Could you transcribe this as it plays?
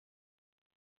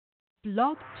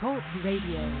Blog Talk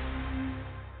Radio.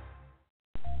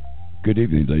 Good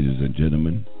evening, ladies and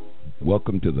gentlemen.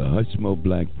 Welcome to the Hushmo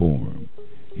Black Forum.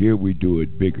 Here we do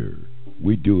it bigger,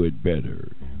 we do it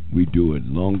better, we do it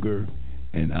longer,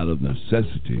 and out of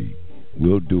necessity,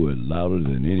 we'll do it louder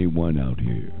than anyone out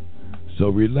here. So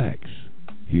relax.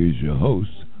 Here's your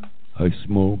host,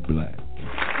 Hushmo Black.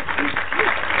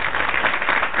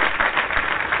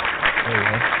 Hey,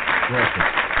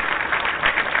 welcome.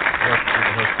 Welcome to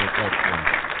the Hushmo Black Forum.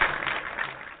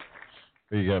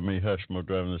 You got me, Hushmo,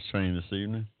 driving this train this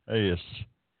evening. Hey, it's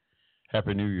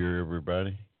Happy New Year,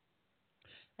 everybody.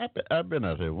 I've been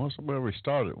out here once. Well, we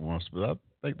started once, but I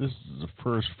think this is the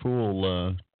first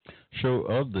full show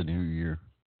of the new year.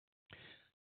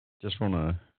 Just want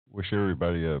to wish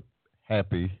everybody a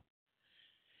happy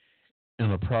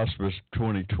and a prosperous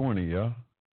 2020, y'all.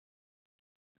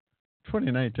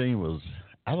 2019 was,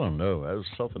 I don't know, there was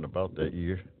something about that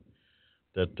year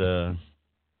that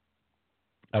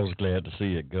I was glad to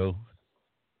see it go.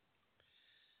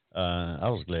 I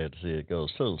was glad to see it go.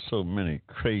 So many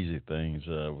crazy things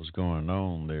was going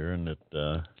on there, and it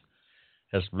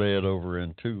has bled over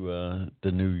into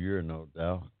the new year, no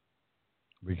doubt.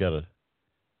 We got an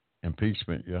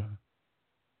impeachment, yeah.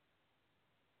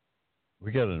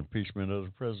 We got an impeachment of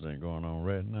the president going on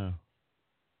right now.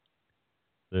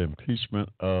 The impeachment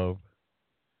of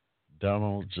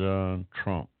Donald John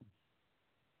Trump,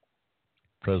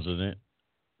 President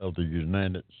of the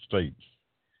United States,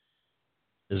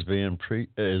 is being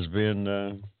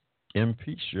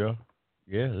impeached, y'all.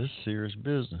 Yeah, this is serious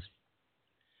business.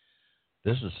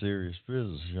 This is serious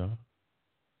business, y'all.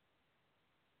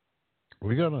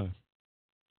 We're gonna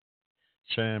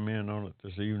chime in on it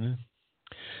this evening.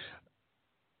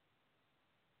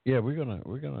 Yeah, we're gonna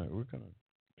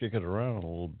kick it around a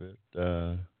little bit.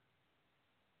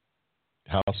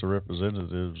 House of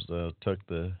Representatives took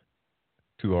the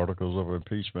two articles of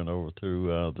impeachment over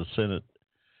to the Senate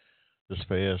this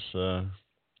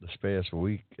past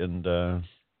week, and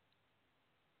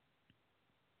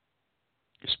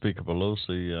Speaker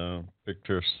Pelosi picked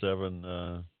her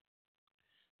 7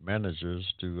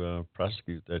 managers to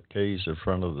prosecute that case in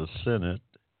front of the Senate,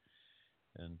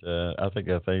 and I think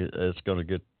it's going to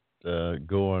get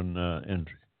going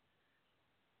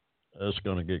it's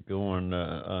going to get going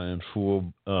in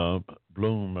full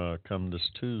bloom come this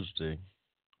Tuesday,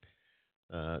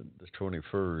 the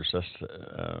 21st.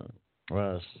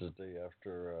 That's the day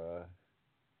after.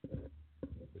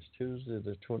 It's Tuesday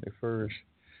the 21st.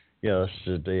 Yeah, that's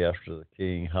the day after the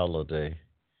King holiday.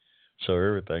 So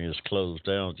everything is closed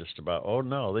down just about. Oh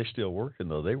no, they still working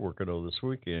though. They working over this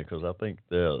weekend because I think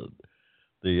the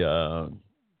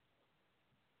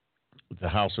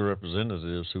House of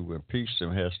Representatives who impeached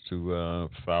him has to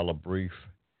file a brief,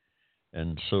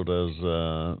 and so does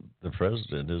the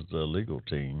president, his legal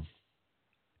team.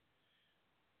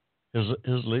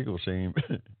 His legal team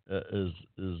is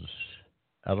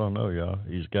I don't know, y'all.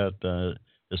 He's got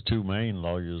his 2 main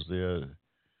lawyers there,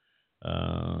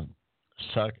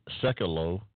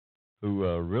 Sekulow, who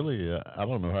really I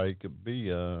don't know how he could be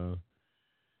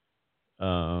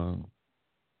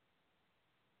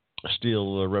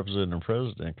still representing the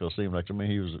president, because it seemed like to me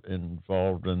he was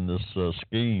involved in this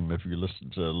scheme. If you listen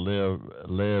to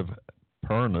Lev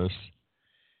Pernis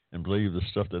and believe the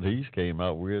stuff that he's came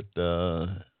out with,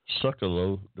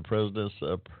 Sekulow, the president's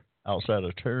outside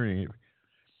attorney,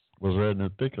 was right in the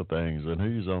thick of things, and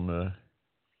he's on the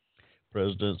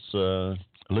president's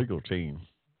legal team,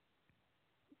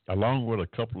 along with a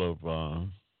couple of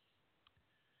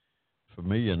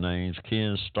familiar names,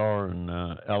 Ken Starr and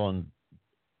Alan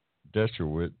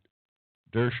Dershowitz.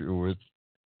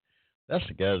 That's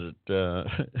the guy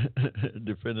that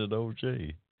defended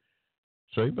O.J.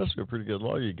 So he must be a pretty good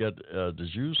lawyer. You got the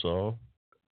Jusal,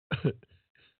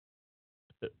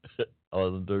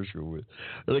 Alan Dershowitz.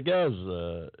 The guy's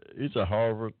he's a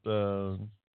Harvard a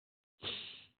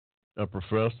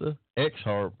professor,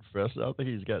 ex-Harvard professor. I think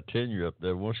he's got tenure up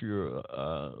there. Once you're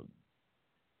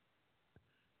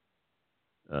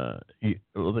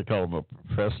what they call him, a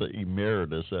professor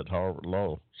emeritus at Harvard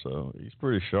Law, so he's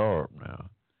pretty sharp now.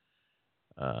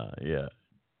 Yeah,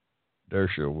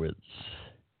 Dershowitz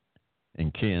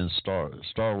and Ken Starr.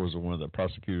 Starr was the one that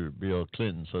prosecuted Bill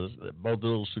Clinton. So both of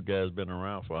those 2 guys been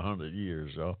around for 100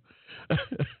 years, y'all.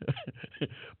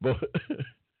 But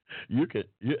you could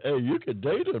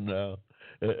date them now.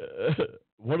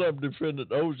 One of them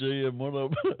defended O.J. and one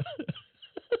of them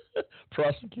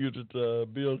prosecuted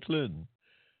Bill Clinton.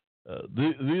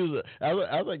 These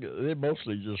I think they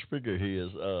mostly just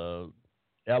figureheads.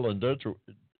 Alan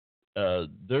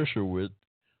Dershowitz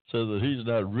so that he's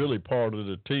not really part of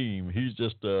the team. He's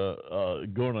just going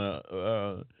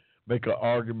to make an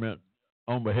argument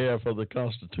on behalf of the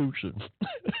Constitution.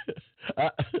 I,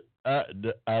 I,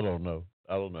 I don't know.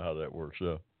 I don't know how that works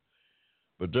out.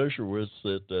 But Dershowitz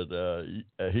said that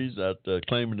he's not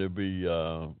claiming to be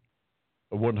a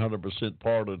 100%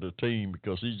 part of the team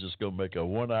because he's just going to make a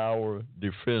 1-hour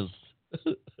defense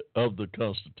of the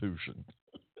Constitution.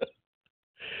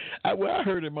 I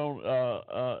heard him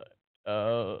on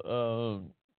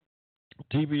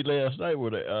TV last night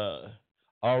with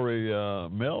Ari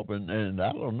Melvin, and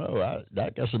I don't know. I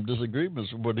got some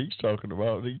disagreements with what he's talking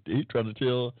about. He's trying to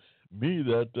tell me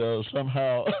that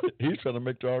somehow he's trying to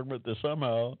make the argument that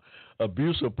somehow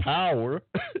abuse of power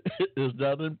is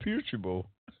not imputable.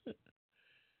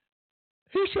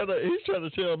 He's trying to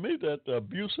tell me that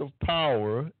abuse of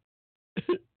power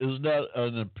is not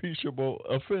an impeachable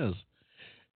offense.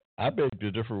 I beg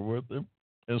to differ with him,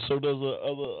 and so does a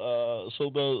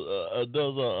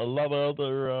lot of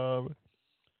other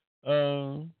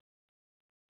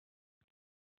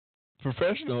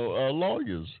professional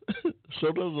lawyers. So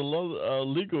does a lot of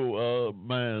legal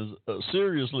minds,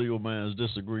 serious legal minds,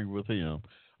 disagree with him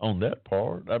on that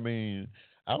part. I mean,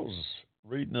 I was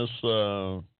reading this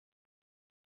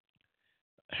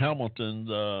Hamilton's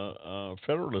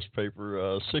Federalist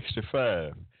paper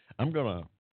 65. I'm gonna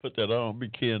put that on. Be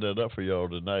keying that up for y'all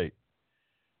tonight.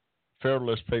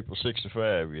 Federalist paper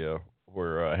 65, yeah,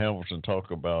 where Hamilton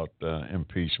talked about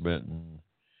impeachment and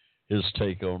his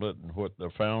take on it and what the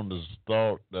founders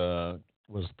thought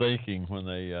was thinking when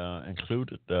they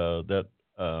included that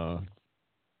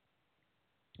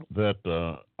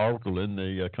article in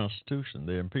the Constitution,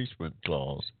 the impeachment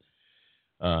clause.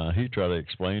 He tried to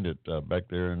explain it back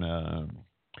there in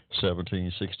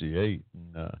 1768.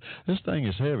 And, this thing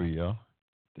is heavy, y'all.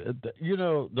 You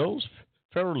know, those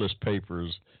Federalist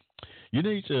papers, you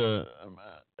need to,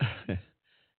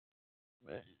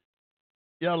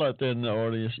 y'all out there in the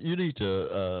audience, you need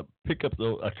to pick up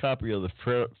a copy of the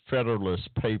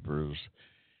Federalist papers.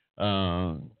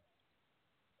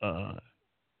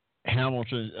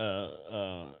 Hamilton,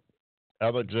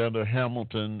 Alexander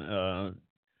Hamilton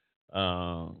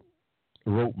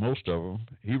wrote most of them.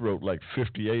 He wrote like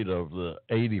 58 of the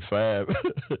 85.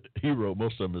 He wrote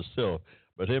most of them himself.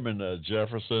 But him and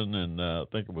Jefferson and I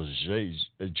think it was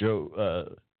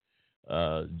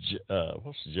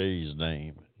what's Jay's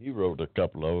name? He wrote a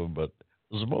couple of them, but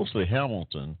it was mostly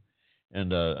Hamilton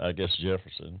and I guess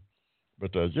Jefferson.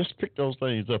 But just pick those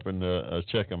things up and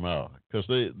check them out because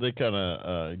they kind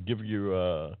of give you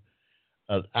an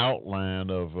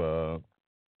outline of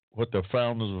what the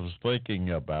founders was thinking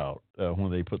about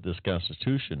when they put this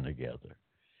Constitution together.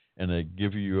 And they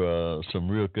give you some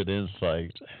real good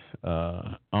insight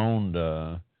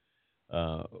on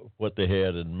what they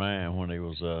had in mind when they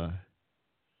was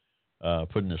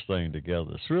putting this thing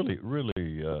together. It's really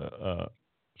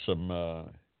some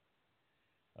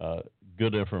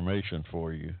good information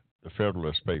for you, the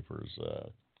Federalist Papers.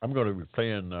 I'm going to be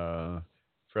playing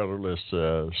Federalist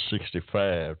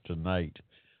 65 tonight,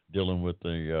 dealing with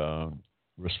the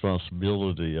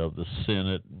responsibility of the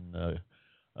Senate and,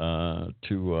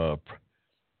 to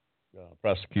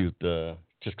prosecute, to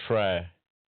try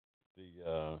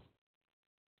the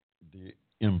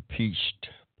impeached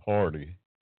party,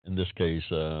 in this case,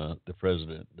 the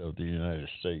President of the United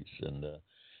States. And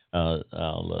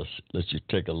I'll let you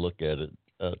take a look at it.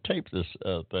 Tape this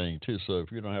thing, too, so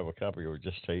if you don't have a copy of it,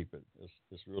 just tape it.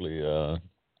 It's really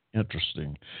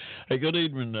interesting. Hey, good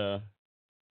evening, my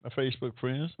Facebook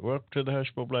friends. Welcome to the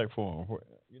Hushmo Black Forum.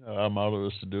 You know, our motto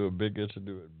is to do it bigger, to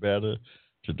do it better,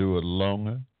 to do it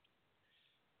longer.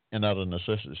 And out of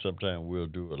necessity, sometimes we'll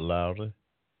do it louder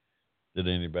than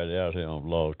anybody out here on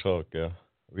Blog Talk.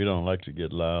 We don't like to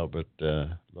get loud, but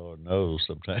Lord knows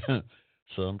sometimes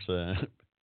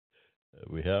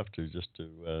we have to just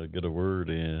to get a word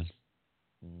in.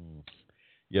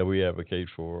 Yeah, we advocate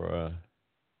for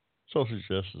social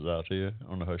justice out here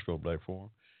on the Hushmo Black Forum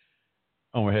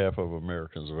on behalf of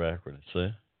Americans of Akron.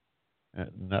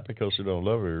 Not because we don't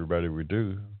love everybody, we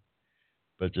do,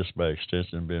 but just by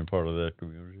extension, being part of that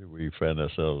community, we find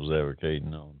ourselves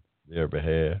advocating on their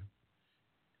behalf.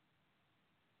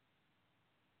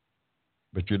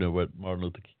 But you know what Martin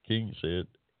Luther King said,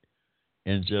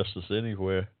 injustice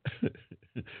anywhere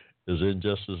is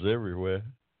injustice everywhere.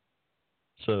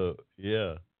 So,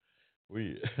 yeah,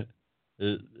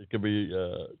 it can be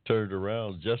turned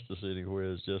around. Justice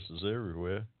anywhere is justice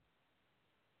everywhere.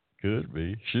 Could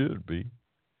be, should be.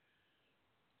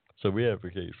 So we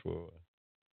advocate for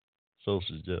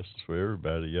social justice for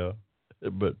everybody, y'all.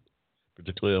 But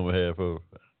particularly on behalf of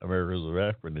Americans of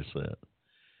African descent.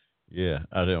 Yeah,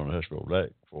 out there on the Hushmo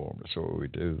Black Forum, that's what we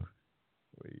do.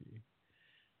 We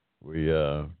we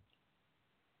uh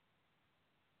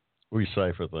we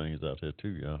cipher things out there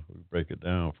too, y'all. We break it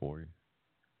down for you.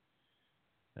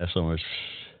 That's so much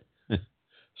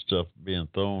stuff being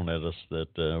thrown at us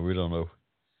that we don't know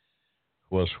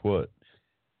what's what.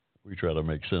 We try to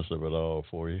make sense of it all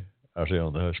for you out here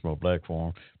on the Hushmo Black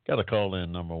Forum. Got a call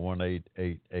in number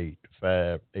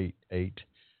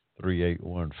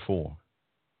 1-888-588-3814.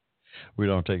 We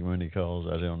don't take many calls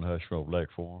out here on the Hushmo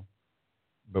Black Forum,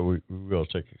 but we will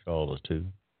take a call or two.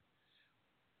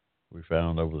 We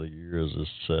found over the years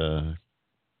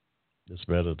it's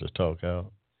better to talk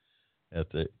out at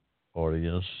the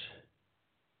audience,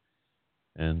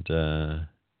 and not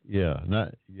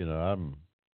I'm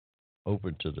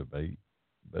open to debate,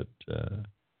 but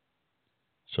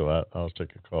I'll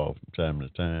take a call from time to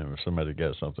time if somebody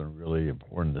got something really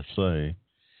important to say.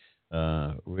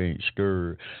 We ain't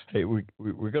scared. Hey,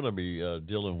 we're going to be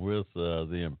dealing with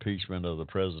the impeachment of the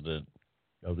president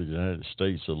of the United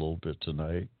States a little bit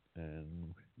tonight,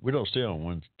 and we don't stay on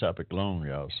one topic long,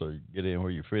 y'all. So you get in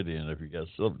where you fit in. If you got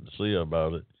something to say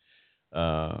about it,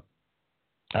 I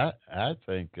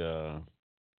think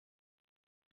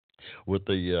with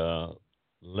the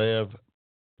Lev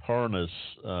Parnas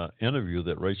interview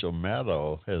that Rachel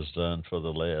Maddow has done for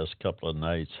the last couple of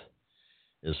nights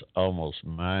is almost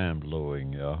mind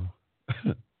blowing, y'all.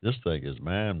 This thing is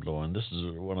mind blowing. This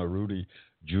is one of Rudy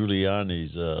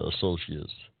Giuliani's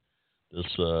associates.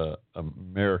 This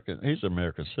American, he's an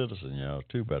American citizen, y'all,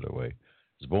 too, by the way.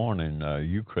 He's born in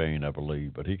Ukraine, I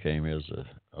believe, but he came here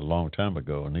a long time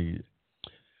ago, and he,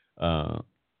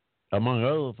 among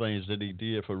other things that he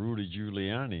did for Rudy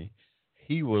Giuliani,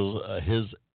 he was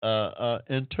his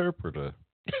interpreter.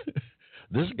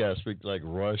 This guy speaks like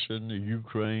Russian,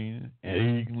 Ukraine,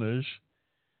 and English.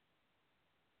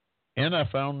 And I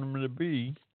found him to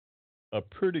be a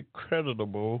pretty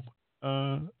creditable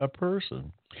a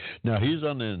person. Now, he's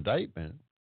under indictment.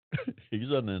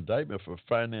 He's under indictment for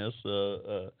finance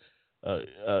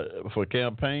for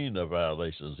campaign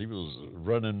violations. He was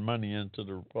running money into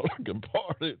the Republican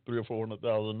Party, $300,000 or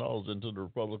 $400,000 into the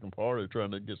Republican Party,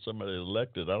 trying to get somebody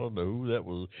elected. I don't know who that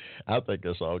was. I think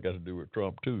that's all got to do with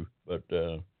Trump too. But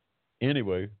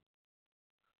anyway,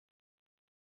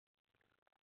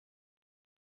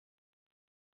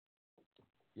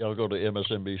 y'all go to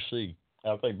MSNBC.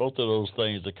 I think both of those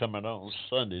things are coming on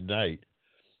Sunday night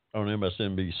on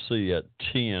MSNBC at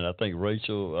 10. I think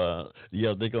Rachel,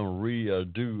 they're going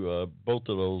to redo both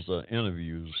of those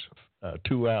interviews,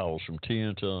 2 hours from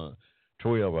 10 to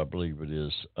 12, I believe it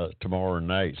is, tomorrow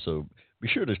night. So be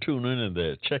sure to tune in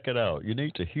there. Check it out. You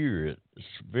need to hear it. It's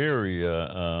very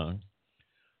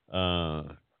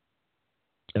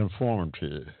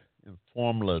informative.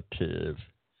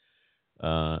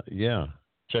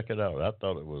 Check it out. I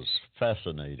thought it was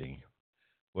fascinating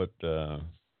what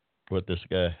this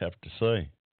guy have to say.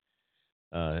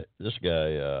 This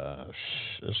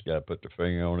guy put the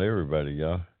finger on everybody,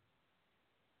 y'all.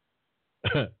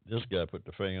 This guy put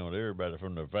the finger on everybody,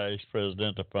 from the Vice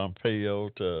President to Pompeo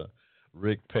to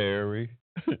Rick Perry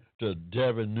to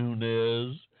Devin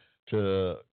Nunes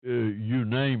to you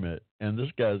name it. And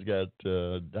this guy's got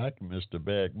documents to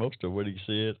back most of what he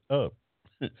said up.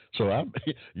 So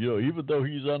even though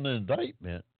he's under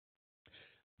indictment,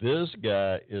 this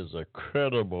guy is a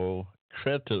credible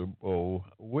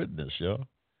witness, y'all.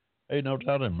 Ain't no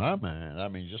doubt in my mind. I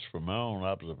mean, just from my own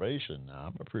observation,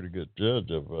 I'm a pretty good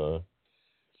judge of.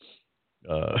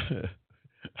 I'm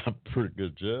a pretty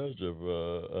good judge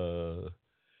of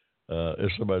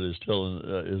if somebody's telling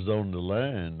is on the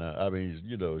line. I mean,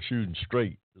 shooting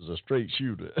straight is a straight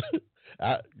shooter.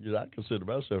 I consider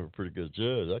myself a pretty good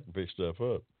judge. I can pick stuff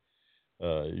up.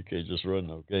 You can't just run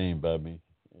no game by me.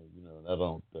 And I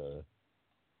don't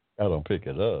pick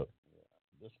it up.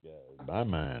 This guy, in my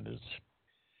mind,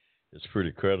 is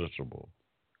pretty creditable.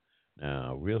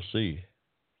 Now we'll see.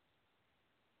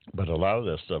 But a lot of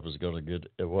that stuff is going to get,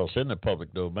 well, it's in the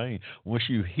public domain. Once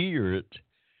you hear it,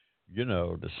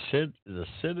 the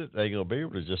Senate ain't going to be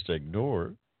able to just ignore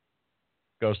it,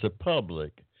 because the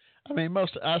public, I mean,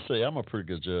 I say I'm a pretty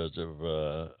good judge of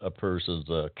a person's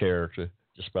character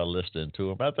just by listening to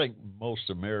them. I think most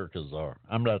Americans are.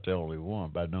 I'm not the only one,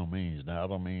 by no means. Now, I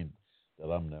don't mean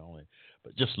that I'm the only,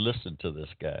 but just listen to this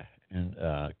guy and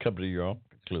come to your own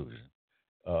conclusion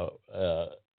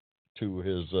to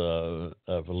his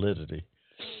validity.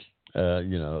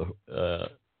 And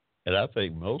I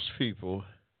think most people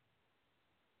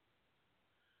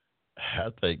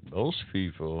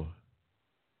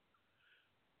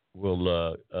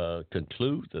will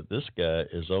conclude that this guy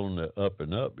is on the up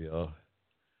and up, y'all.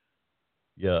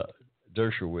 Yeah,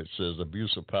 Dershowitz says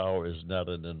abuse of power is not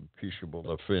an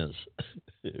impeachable offense.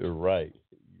 You're right.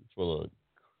 You full of.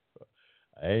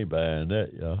 I ain't buying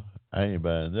that, y'all. I ain't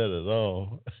buying that at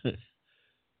all.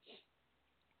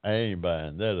 I ain't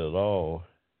buying that at all.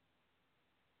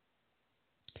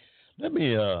 Let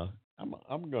me.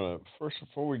 I'm gonna first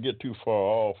before we get too far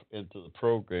off into the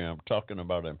program talking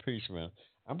about impeachment.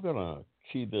 I'm gonna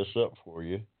key this up for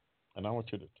you, and I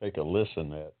want you to take a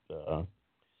listen at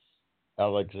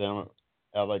Alexander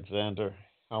Alexander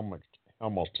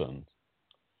Hamilton.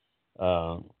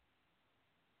 Uh,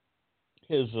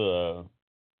 his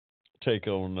take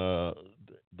on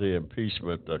the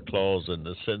impeachment clause and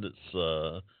the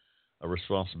Senate's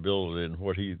responsibility and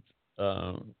what he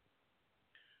uh,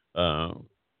 uh,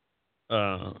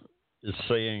 uh, is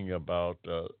saying about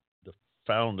the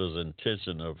founder's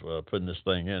intention of putting this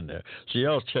thing in there. So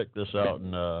y'all check this out,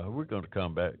 and we're going to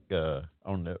come back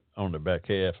on the back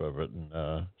half of it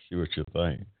and see what you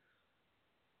think.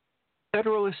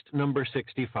 Federalist number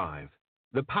 65.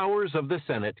 The powers of the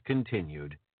Senate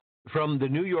continued. From the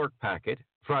New York Packet,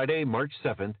 Friday, March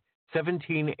 7th,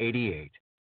 1788.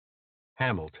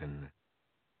 Hamilton.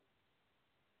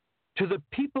 To the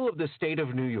people of the state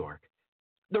of New York,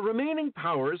 the remaining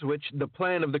powers which the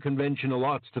plan of the convention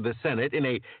allots to the Senate in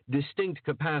a distinct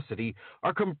capacity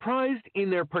are comprised in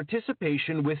their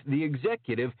participation with the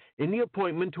executive in the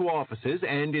appointment to offices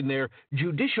and in their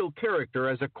judicial character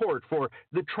as a court for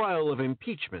the trial of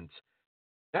impeachments.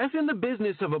 As in the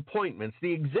business of appointments,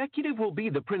 the executive will be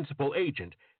the principal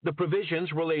agent. The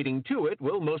provisions relating to it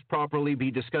will most properly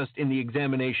be discussed in the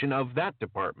examination of that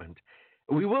department.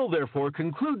 We will therefore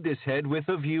conclude this head with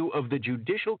a view of the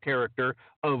judicial character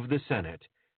of the Senate.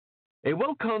 A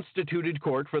well-constituted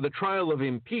court for the trial of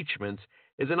impeachments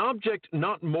is an object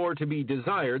not more to be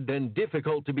desired than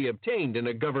difficult to be obtained in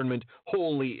a government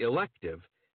wholly elective.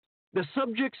 The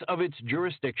subjects of its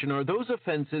jurisdiction are those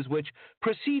offenses which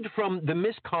proceed from the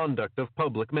misconduct of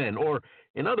public men, or,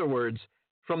 in other words,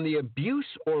 from the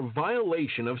abuse or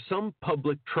violation of some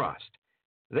public trust.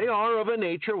 They are of a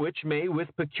nature which may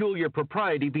with peculiar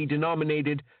propriety be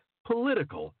denominated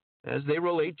political, as they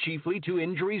relate chiefly to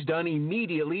injuries done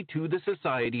immediately to the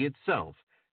society itself.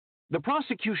 The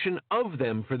prosecution of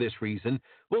them for this reason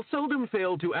will seldom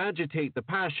fail to agitate the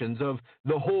passions of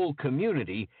the whole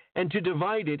community and to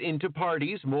divide it into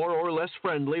parties more or less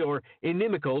friendly or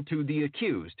inimical to the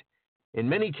accused. In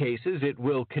many cases, it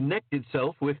will connect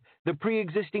itself with the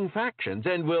pre-existing factions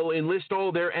and will enlist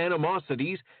all their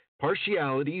animosities,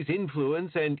 partialities,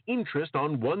 influence, and interest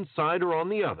on one side or on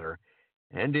the other.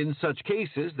 And in such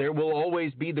cases, there will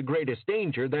always be the greatest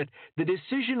danger that the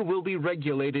decision will be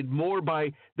regulated more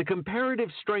by the comparative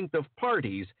strength of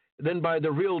parties than by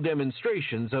the real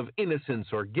demonstrations of innocence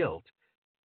or guilt.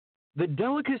 The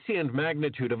delicacy and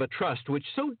magnitude of a trust which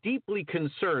so deeply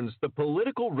concerns the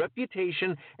political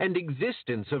reputation and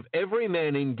existence of every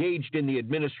man engaged in the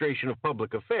administration of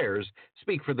public affairs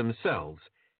speak for themselves.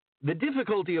 The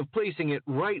difficulty of placing it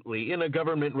rightly in a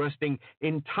government resting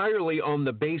entirely on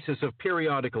the basis of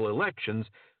periodical elections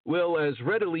will as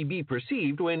readily be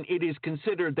perceived when it is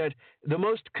considered that the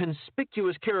most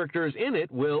conspicuous characters in it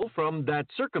will, from that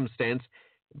circumstance,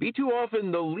 be too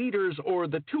often the leaders or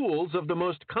the tools of the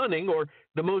most cunning or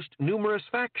the most numerous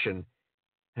faction,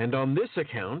 and on this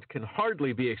account can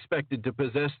hardly be expected to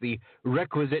possess the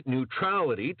requisite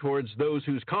neutrality towards those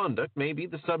whose conduct may be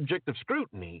the subject of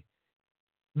scrutiny.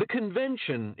 The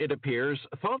convention, it appears,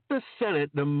 thought the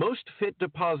Senate the most fit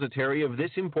depositary of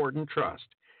this important trust.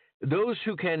 Those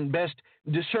who can best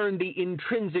discern the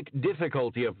intrinsic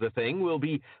difficulty of the thing will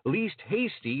be least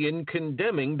hasty in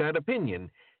condemning that opinion,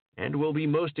 and will be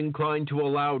most inclined to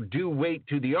allow due weight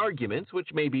to the arguments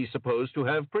which may be supposed to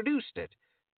have produced it.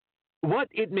 What,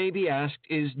 it may be asked,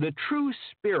 is the true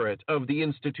spirit of the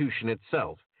institution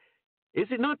itself? Is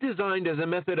it not designed as a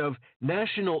method of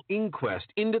national inquest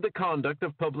into the conduct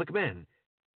of public men?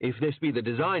 If this be the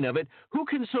design of it, who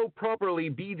can so properly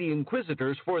be the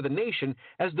inquisitors for the nation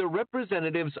as the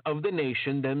representatives of the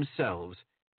nation themselves?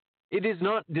 It is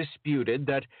not disputed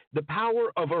that the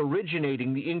power of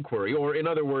originating the inquiry, or in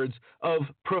other words, of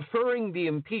preferring the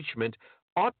impeachment,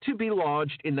 ought to be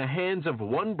lodged in the hands of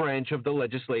one branch of the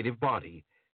legislative body.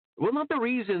 Will not the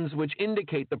reasons which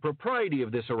indicate the propriety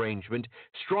of this arrangement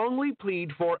strongly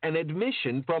plead for an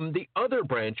admission from the other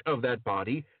branch of that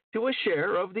body to a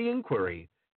share of the inquiry?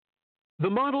 The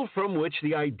model from which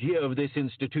the idea of this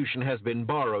institution has been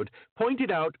borrowed pointed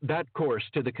out that course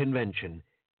to the convention.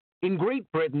 In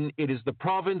Great Britain, it is the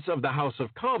province of the House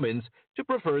of Commons to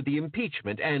prefer the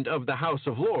impeachment and of the House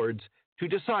of Lords to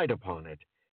decide upon it.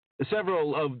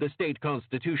 Several of the state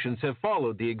constitutions have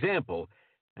followed the example.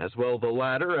 As well the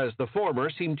latter as the former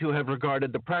seem to have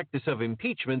regarded the practice of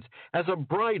impeachments as a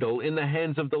bridle in the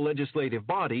hands of the legislative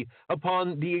body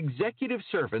upon the executive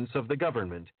servants of the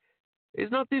government.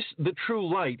 Is not this the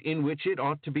true light in which it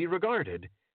ought to be regarded?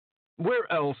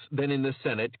 Where else than in the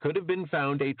Senate could have been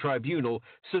found a tribunal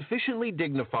sufficiently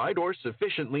dignified or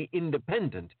sufficiently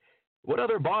independent? What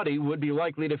other body would be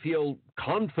likely to feel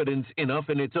confidence enough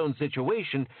in its own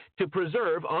situation to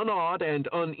preserve, unawed and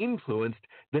uninfluenced,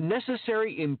 the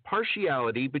necessary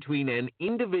impartiality between an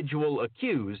individual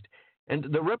accused and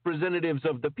the representatives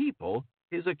of the people,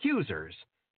 his accusers?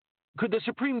 Could the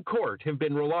Supreme Court have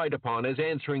been relied upon as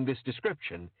answering this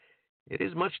description? It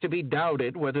is much to be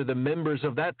doubted whether the members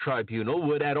of that tribunal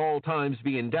would at all times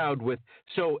be endowed with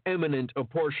so eminent a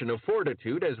portion of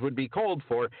fortitude as would be called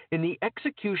for in the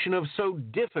execution of so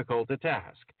difficult a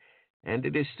task. And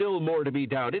it is still more to be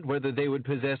doubted whether they would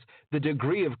possess the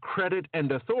degree of credit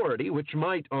and authority which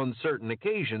might, on certain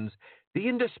occasions, be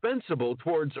indispensable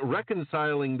towards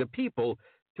reconciling the people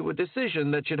to a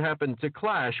decision that should happen to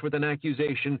clash with an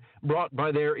accusation brought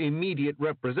by their immediate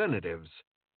representatives.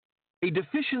 A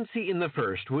deficiency in the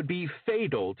first would be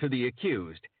fatal to the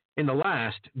accused, in the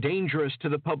last dangerous to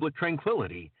the public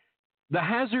tranquility. The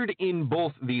hazard in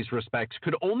both these respects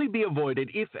could only be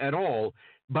avoided, if at all,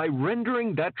 by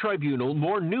rendering that tribunal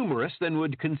more numerous than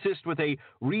would consist with a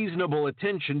reasonable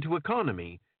attention to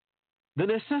economy. The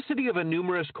necessity of a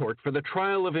numerous court for the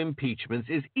trial of impeachments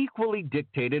is equally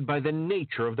dictated by the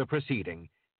nature of the proceeding.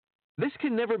 This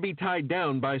can never be tied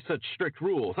down by such strict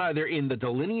rules, either in the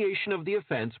delineation of the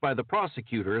offense by the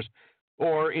prosecutors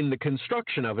or in the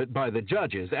construction of it by the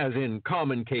judges, as in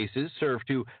common cases serve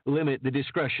to limit the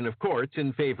discretion of courts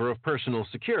in favor of personal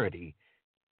security.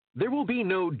 There will be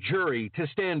no jury to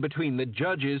stand between the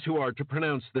judges who are to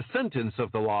pronounce the sentence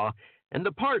of the law and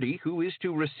the party who is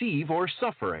to receive or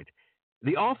suffer it.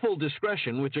 The awful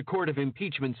discretion which a court of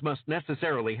impeachments must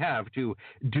necessarily have to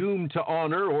doom to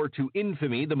honor or to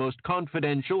infamy the most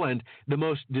confidential and the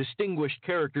most distinguished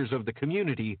characters of the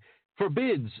community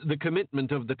forbids the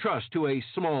commitment of the trust to a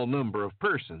small number of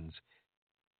persons.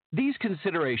 These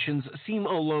considerations seem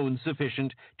alone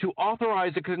sufficient to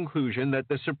authorize a conclusion that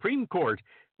the Supreme Court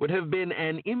would have been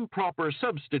an improper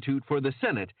substitute for the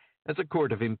Senate as a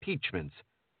court of impeachments.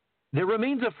 There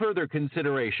remains a further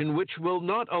consideration which will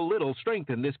not a little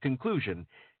strengthen this conclusion.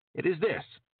 It is this: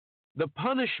 the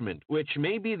punishment which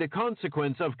may be the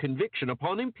consequence of conviction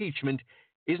upon impeachment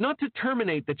is not to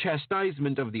terminate the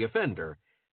chastisement of the offender.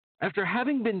 After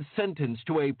having been sentenced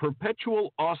to a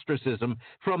perpetual ostracism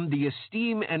from the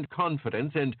esteem and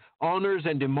confidence and honors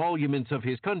and emoluments of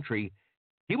his country,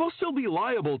 he will still be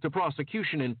liable to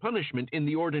prosecution and punishment in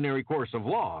the ordinary course of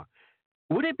law.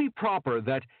 Would it be proper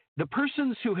that the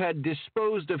persons who had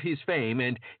disposed of his fame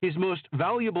and his most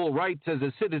valuable rights as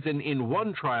a citizen in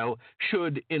one trial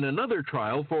should, in another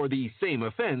trial for the same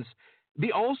offense,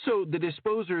 be also the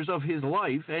disposers of his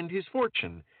life and his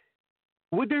fortune?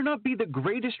 Would there not be the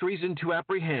greatest reason to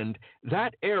apprehend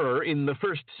that error in the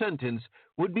first sentence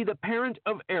would be the parent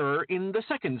of error in the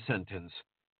second sentence?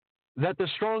 That the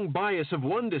strong bias of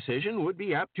one decision would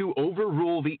be apt to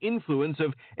overrule the influence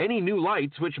of any new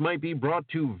lights which might be brought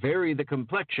to vary the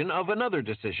complexion of another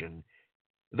decision?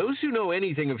 Those who know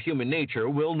anything of human nature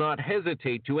will not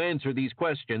hesitate to answer these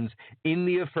questions in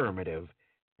the affirmative,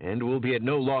 and will be at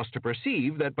no loss to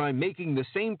perceive that by making the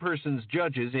same persons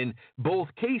judges in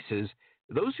both cases,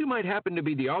 those who might happen to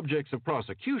be the objects of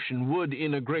prosecution would,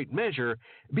 in a great measure,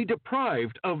 be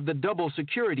deprived of the double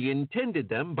security intended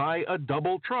them by a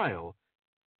double trial.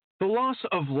 The loss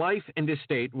of life and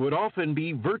estate would often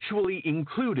be virtually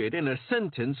included in a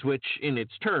sentence which, in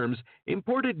its terms,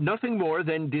 imported nothing more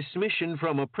than dismission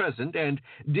from a present and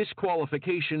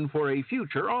disqualification for a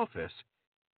future office.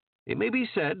 It may be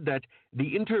said that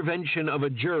the intervention of a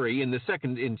jury in the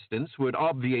second instance would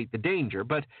obviate the danger,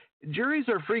 but juries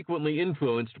are frequently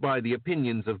influenced by the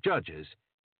opinions of judges.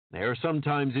 They are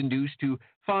sometimes induced to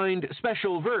find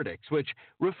special verdicts which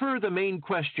refer the main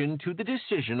question to the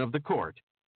decision of the court.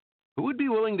 Who would be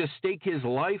willing to stake his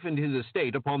life and his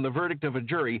estate upon the verdict of a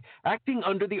jury acting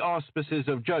under the auspices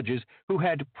of judges who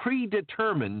had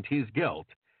predetermined his guilt?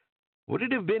 Would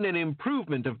it have been an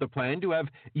improvement of the plan to have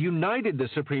united the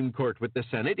Supreme Court with the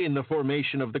Senate in the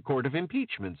formation of the Court of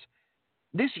Impeachments?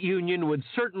 This union would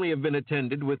certainly have been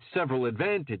attended with several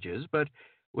advantages, but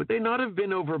would they not have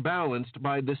been overbalanced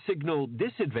by the signal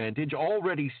disadvantage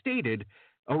already stated,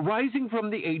 arising from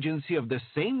the agency of the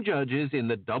same judges in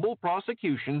the double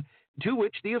prosecution to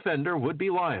which the offender would be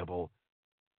liable?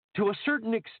 To a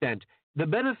certain extent, The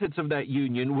benefits of that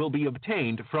union will be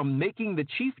obtained from making the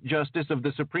Chief Justice of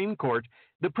the Supreme Court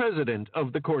the President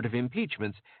of the Court of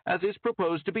Impeachments, as is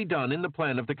proposed to be done in the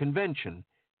plan of the convention,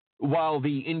 while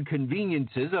the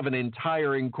inconveniences of an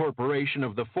entire incorporation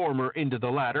of the former into the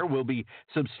latter will be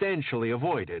substantially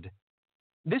avoided.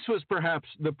 This was perhaps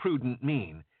the prudent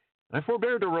mean. I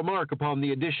forbear to remark upon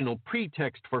the additional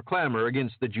pretext for clamor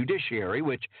against the judiciary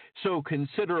which so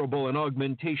considerable an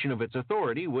augmentation of its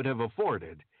authority would have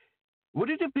afforded. Would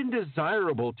it have been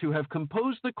desirable to have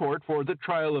composed the court for the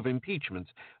trial of impeachments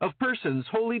of persons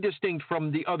wholly distinct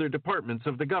from the other departments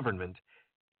of the government?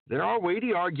 There are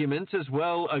weighty arguments as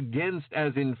well against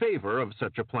as in favor of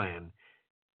such a plan.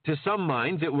 To some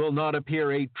minds it will not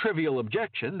appear a trivial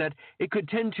objection that it could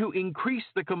tend to increase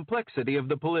the complexity of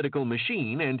the political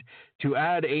machine and to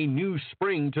add a new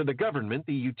spring to the government,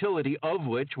 the utility of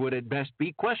which would at best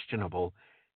be questionable.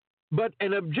 But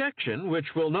an objection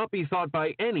which will not be thought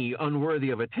by any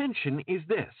unworthy of attention is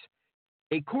this.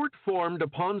 A court formed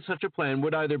upon such a plan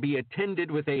would either be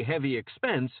attended with a heavy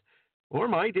expense or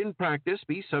might in practice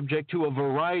be subject to a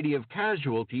variety of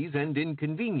casualties and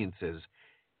inconveniences.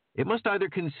 It must either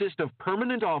consist of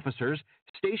permanent officers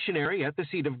stationary at the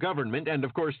seat of government and,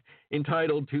 of course,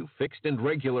 entitled to fixed and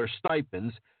regular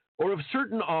stipends, or of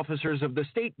certain officers of the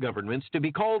state governments to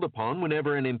be called upon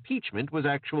whenever an impeachment was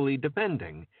actually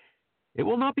depending. It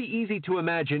will not be easy to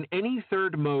imagine any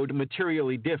third mode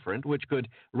materially different which could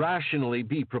rationally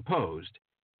be proposed.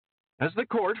 As the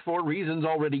court, for reasons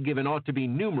already given, ought to be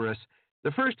numerous,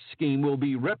 the first scheme will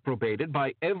be reprobated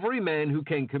by every man who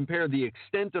can compare the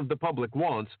extent of the public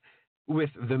wants with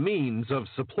the means of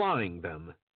supplying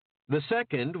them. The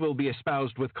second will be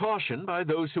espoused with caution by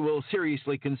those who will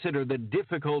seriously consider the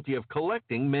difficulty of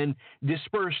collecting men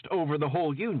dispersed over the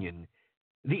whole Union.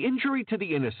 The injury to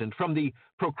the innocent from the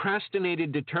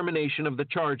procrastinated determination of the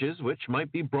charges which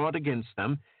might be brought against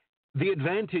them, the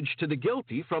advantage to the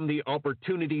guilty from the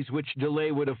opportunities which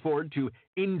delay would afford to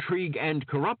intrigue and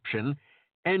corruption,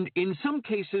 and in some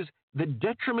cases the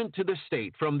detriment to the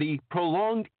state from the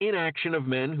prolonged inaction of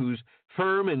men whose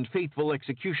firm and faithful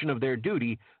execution of their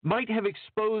duty might have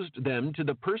exposed them to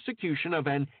the persecution of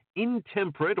an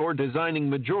intemperate or designing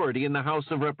majority in the House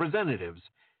of Representatives.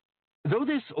 Though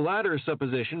this latter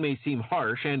supposition may seem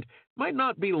harsh and might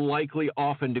not be likely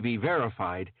often to be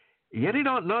verified, yet it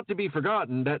ought not to be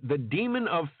forgotten that the demon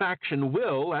of faction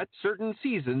will, at certain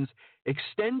seasons,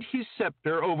 extend his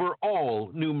scepter over all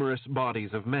numerous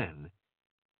bodies of men.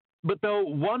 But though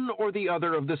one or the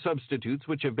other of the substitutes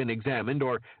which have been examined,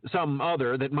 or some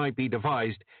other that might be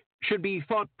devised, should be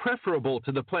thought preferable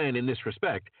to the plan in this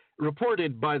respect,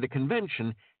 reported by the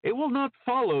convention, it will not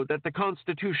follow that the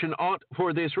Constitution ought,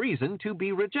 for this reason, to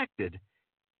be rejected.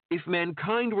 If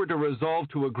mankind were to resolve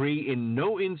to agree in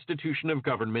no institution of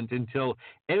government until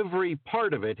every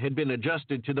part of it had been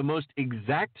adjusted to the most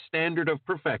exact standard of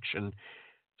perfection,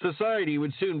 society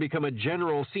would soon become a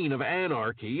general scene of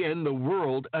anarchy and the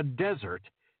world a desert.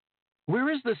 Where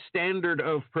is the standard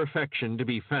of perfection to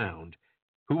be found?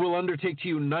 Who will undertake to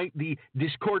unite the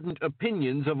discordant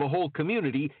opinions of a whole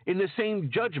community in the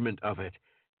same judgment of it,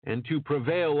 and to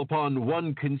prevail upon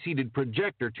one conceited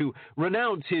projector to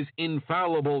renounce his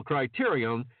infallible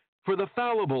criterion for the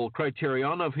fallible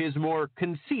criterion of his more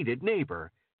conceited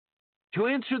neighbor? To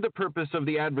answer the purpose of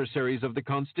the adversaries of the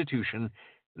Constitution,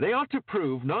 they ought to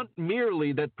prove not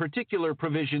merely that particular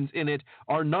provisions in it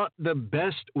are not the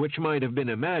best which might have been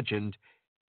imagined,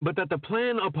 but that the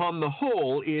plan upon the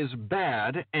whole is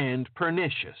bad and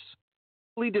pernicious,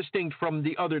 distinct from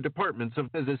the other departments of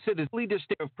as a citizenly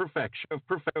distinct of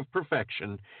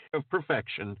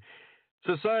perfection.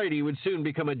 Society would soon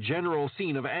become a general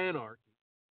scene of anarchy.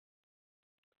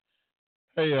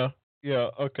 Hey,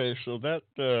 okay, so that's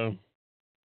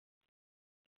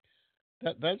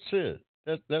it.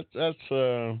 That's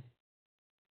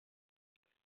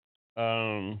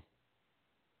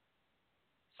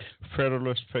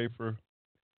Federalist Paper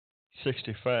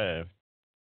 65,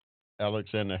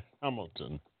 Alexander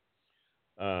Hamilton.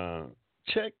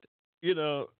 Checked,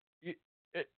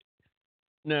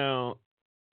 now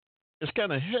it's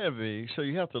kind of heavy, so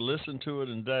you have to listen to it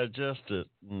and digest it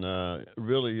and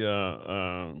really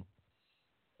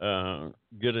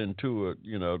get into it,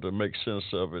 to make sense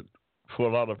of it. For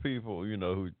a lot of people,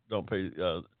 who don't pay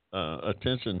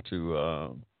attention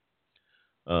to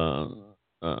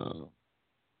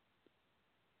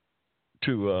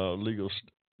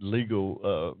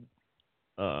legal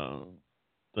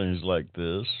things like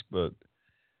this, but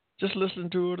just listen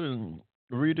to it and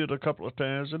read it a couple of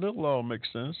times, and it'll all make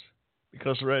sense.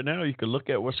 Because right now you can look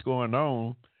at what's going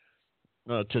on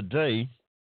today,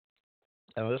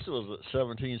 and this was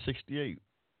 1768.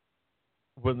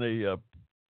 when they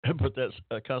put that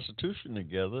Constitution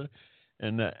together,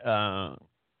 and the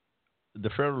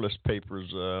Federalist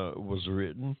Papers was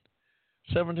written,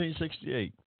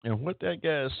 1768. And what that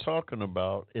guy is talking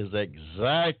about is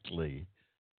exactly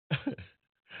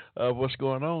what's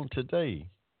going on today.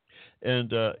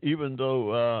 And even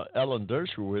though Alan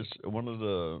Dershowitz, one of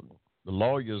the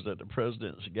lawyers that the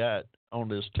president's got on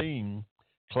his team,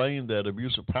 claimed that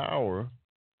abuse of power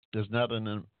is not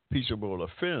an impeachable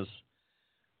offense,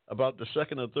 about the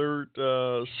second or third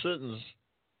sentence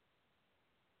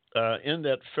in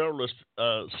that Federalist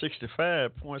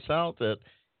 65 points out that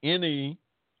any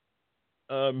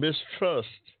mistrust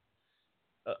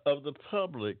of the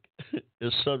public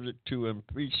is subject to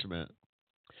impeachment.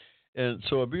 And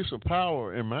so, abuse of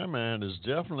power, in my mind, is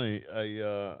definitely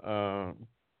a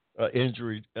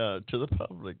injury to the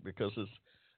public because it's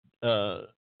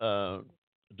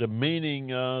demeaning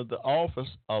the office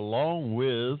along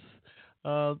with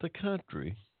the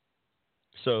country.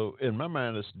 So, in my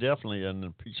mind, it's definitely an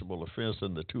impeachable offense.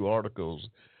 And the two articles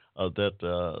that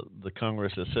the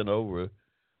Congress has sent over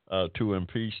to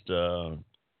impeach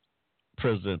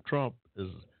President Trump is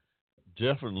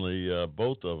definitely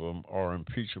both of them are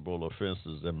impeachable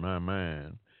offenses in my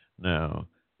mind. Now,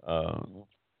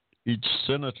 each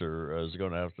senator is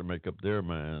going to have to make up their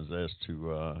minds as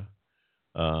to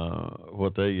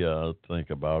what they think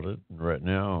about it. And right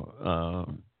now,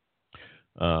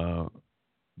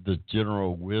 the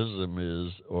general wisdom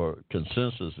is, or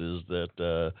consensus is,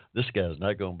 that this guy's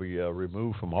not going to be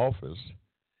removed from office.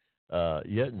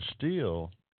 Yet and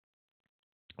still,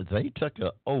 they took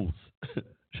an oath.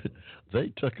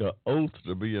 They took an oath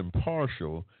to be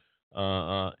impartial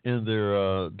in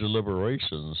their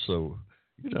deliberations. So,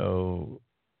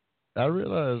 I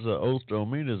realize the oath don't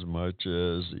mean as much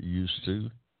as it used to.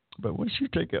 But once you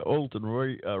take an oath and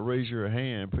raise your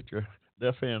hand, put your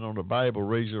left hand on the Bible,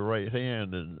 raise your right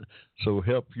hand, and so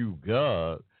help you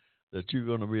God that you're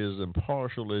going to be as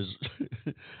impartial as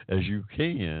as you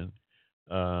can.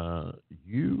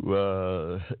 You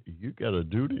got a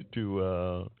duty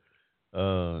to,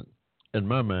 in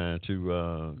my mind,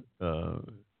 to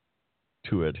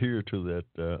adhere to that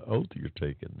oath you're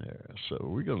taking there. So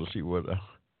we're going to see what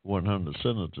 100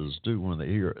 senators do when they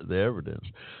hear the evidence.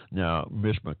 Now,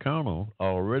 Mitch McConnell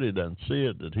already done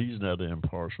said that he's not an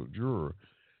impartial juror.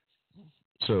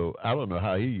 So I don't know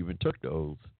how he even took the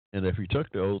oath. And if he took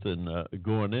the oath and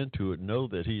going into it know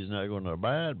that he's not going to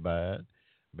abide by it,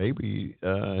 maybe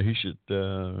he should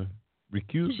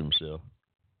recuse himself.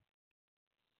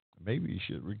 Maybe he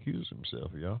should recuse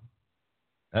himself, y'all.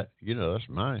 That's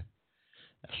my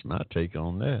take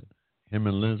on that. Him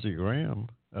and Lindsey Graham,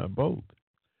 both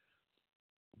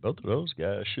of those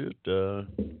guys should,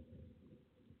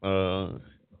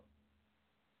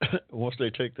 once they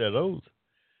take that oath,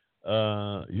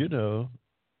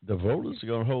 the voters are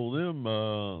going to hold them.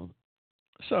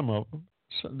 Some of them,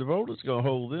 the voters are going to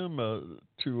hold them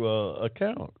to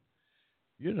account.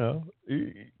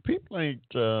 People ain't.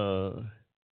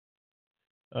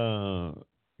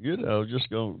 Just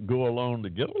gonna go along to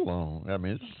get along. I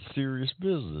mean, it's serious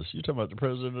business. You're talking about the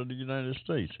president of the United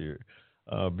States here,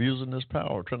 abusing his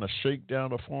power, trying to shake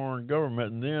down a foreign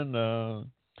government, and then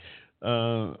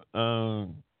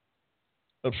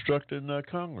obstructing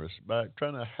Congress by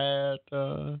trying to hide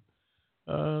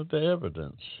the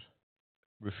evidence,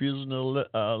 refusing to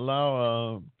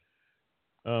allow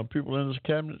people in his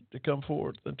cabinet to come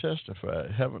forward and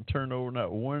testify. Haven't turned over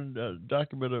not one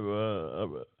document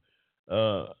of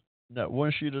not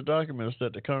one sheet of documents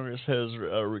that the Congress has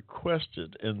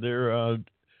requested in their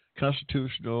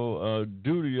constitutional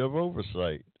duty of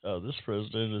oversight. This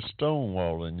president is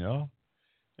stonewalling, y'all,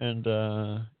 and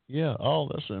all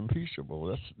that's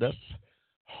impeachable. That's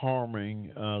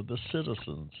harming the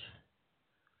citizens.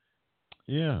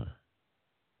 Yeah,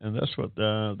 and that's what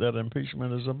that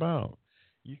impeachment is about.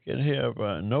 You can have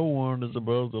no one is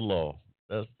above the law.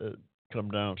 That's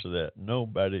come down to that.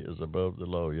 Nobody is above the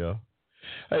law, y'all.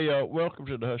 Hey, welcome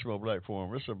to the Hushmo Black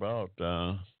Forum. It's about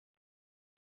I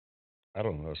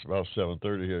don't know. It's about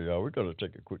 7:30 here, y'all. We're gonna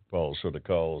take a quick pause for the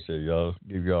calls here, y'all.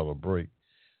 Give y'all a break.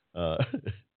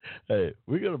 Hey,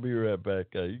 we're gonna be right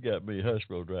back. You got me,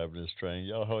 Hushmo, driving this train.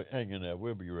 Y'all hang in there.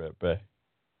 We'll be right back.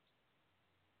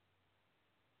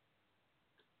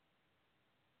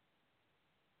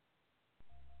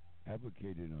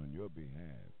 Advocating on your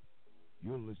behalf,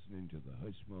 you're listening to the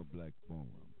Hushmo Black Forum.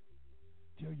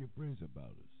 Tell your friends about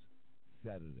us.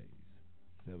 Saturdays,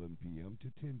 7 p.m.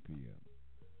 to 10 p.m.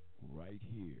 right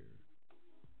here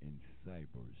in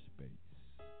cyberspace.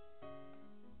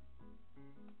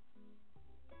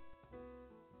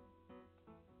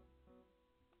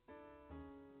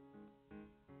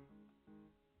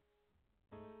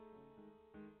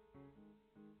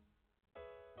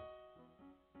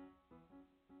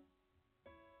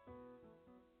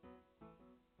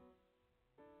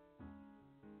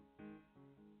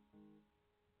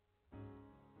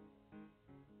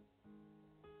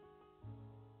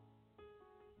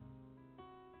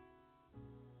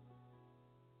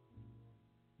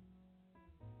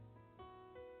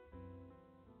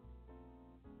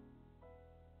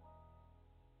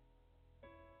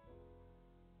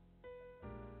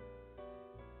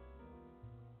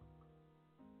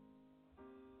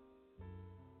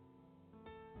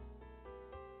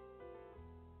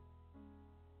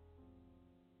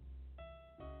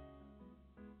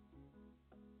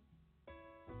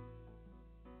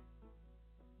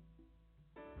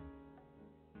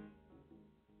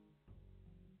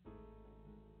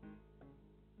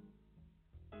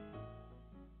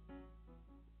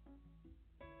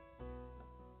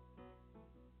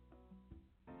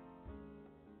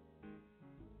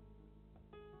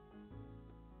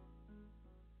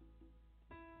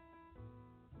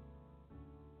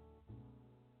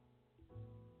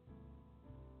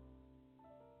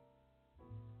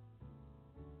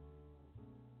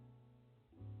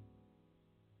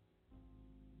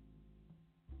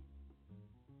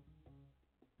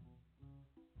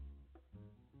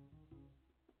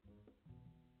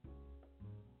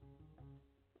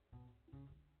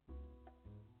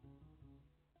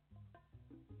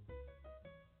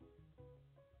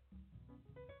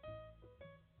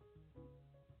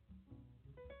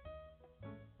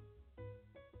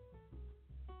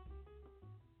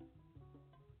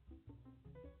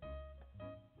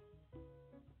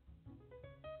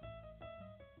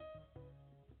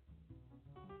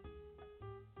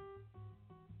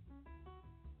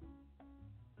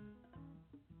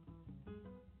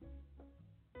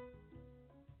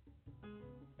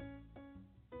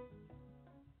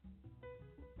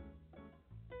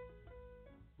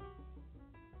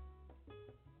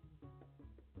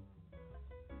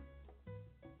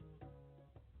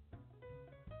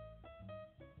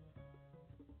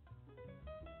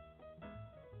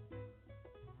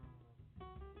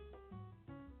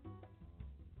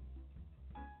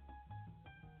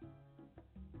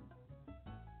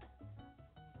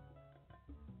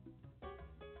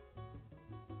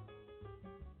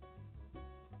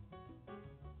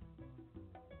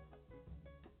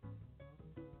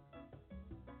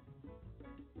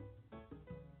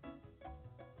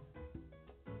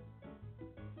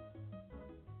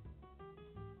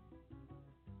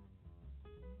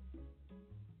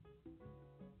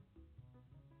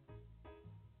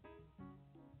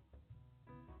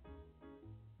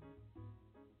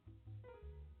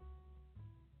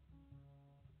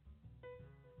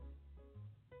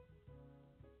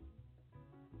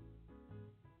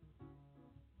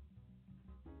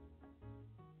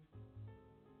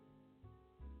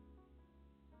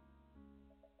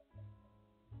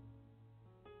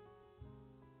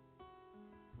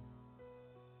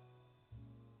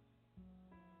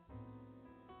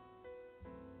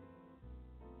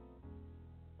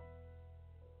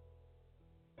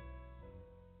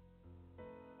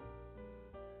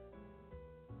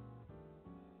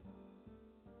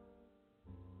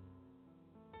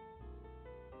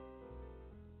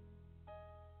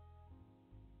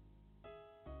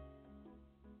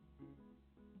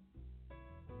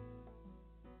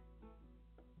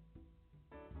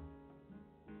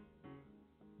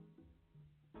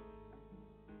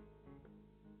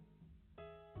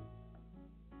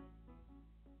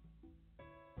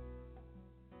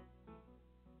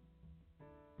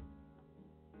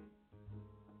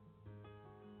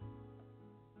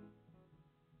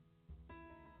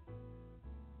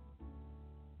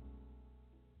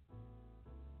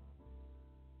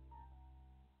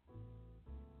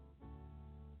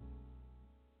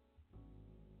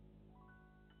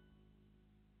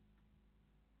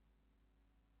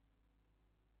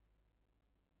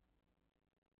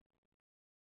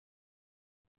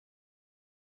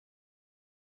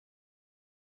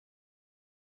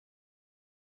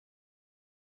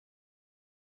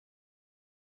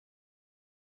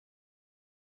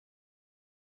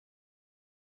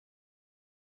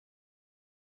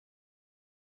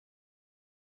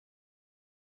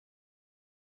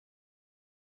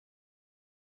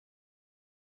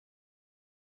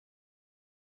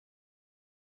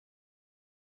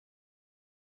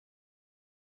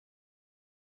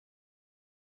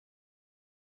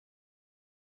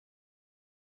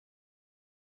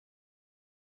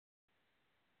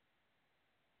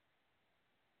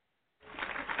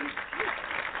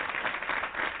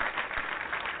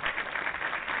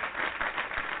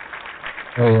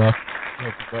 Hey, Welcome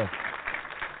back.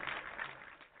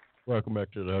 Welcome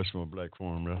back to the Hushmo Black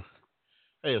Forum, man.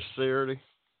 Hey, it's Saturday,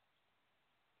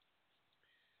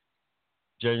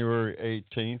 January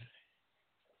 18th,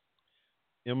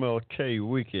 MLK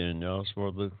weekend, y'all. It's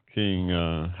Martin Luther King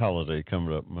holiday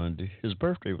coming up Monday. His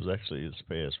birthday was actually this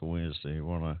past Wednesday. I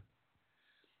want to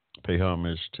pay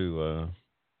homage to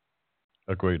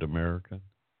a great American,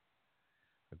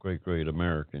 a great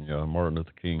American, y'all, Martin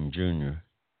Luther King Jr.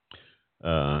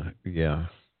 Yeah.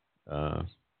 Uh,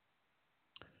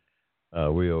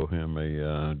 we owe him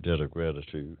a debt of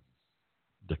gratitude.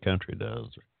 The country does.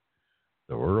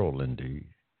 The world, indeed.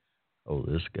 Oh,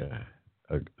 this guy.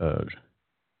 Uh,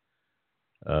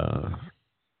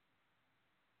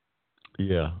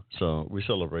 yeah, so we're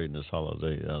celebrating this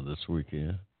holiday this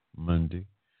weekend, Monday.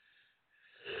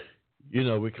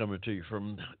 We're coming to you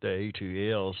from the A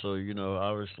to L, so,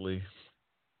 obviously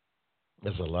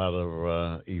there's a lot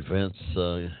of events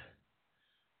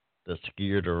that's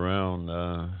geared around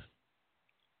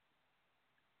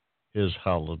his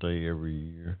holiday every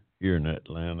year here in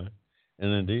Atlanta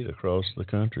and indeed across the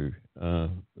country,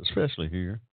 especially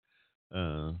here.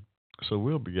 Uh, so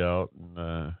we'll be out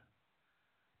and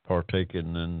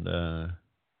partaking in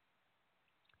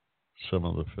some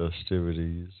of the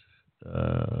festivities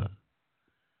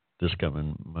this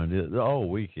coming Monday, all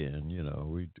weekend.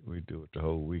 We do it the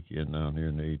whole weekend down here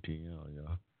in the ATL,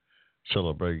 y'all,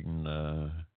 celebrating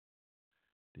the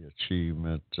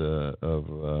achievement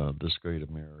of this great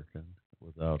American.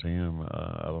 Without him,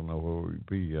 I don't know where we'd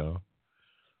be, y'all.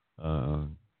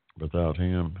 Without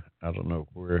him, I don't know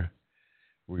where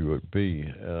we would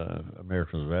be.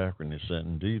 Americans of African descent,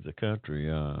 indeed, the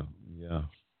country,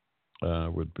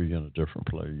 would be in a different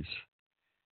place.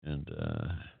 And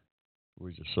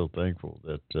we're just so thankful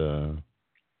that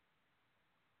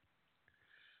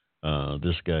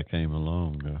this guy came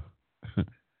along.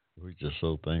 We're just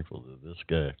so thankful that this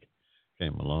guy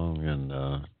came along and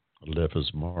left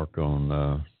his mark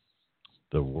on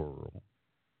the world.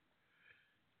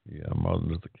 Yeah, Martin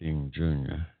Luther King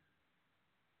Jr.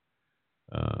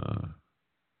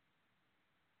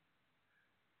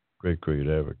 Great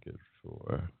advocate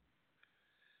for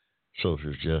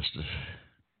social justice.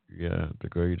 Yeah, the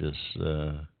greatest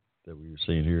that we've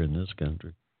seen here in this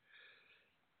country.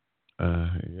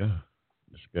 Yeah,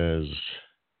 this guy's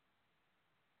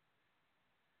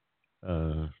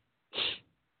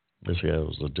this guy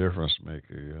was a difference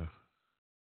maker.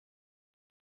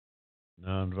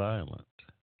 Nonviolent,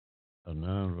 a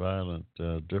nonviolent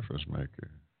difference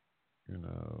maker.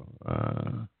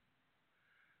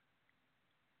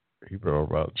 He brought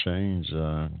about change.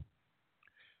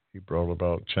 He brought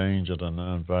about change in a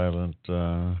nonviolent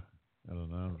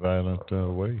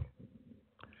way.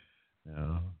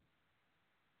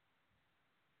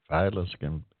 Violence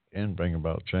can bring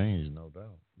about change, no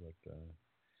doubt. But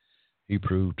he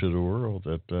proved to the world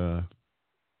that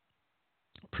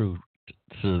proved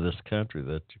to this country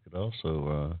that you could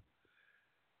also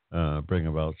bring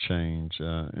about change in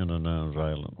a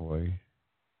nonviolent way.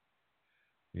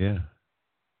 Yeah,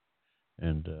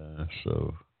 and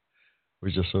so we're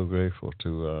just so grateful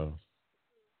to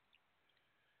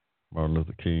Martin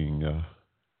Luther King.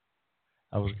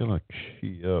 I was gonna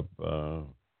key up.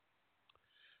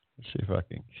 Let's see if I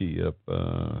can key up.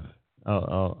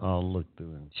 I'll look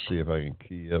through and see if I can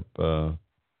key up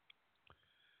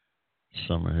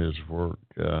some of his work.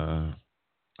 I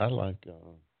like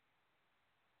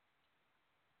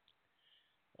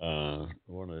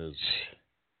one of his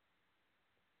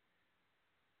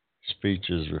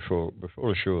speeches before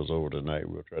the show is over tonight.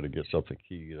 We'll try to get something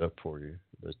keyed up for you.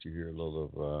 Let you hear a little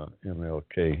of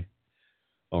MLK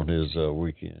on his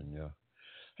weekend. Yeah.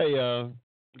 Hey,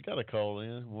 we got a call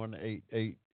in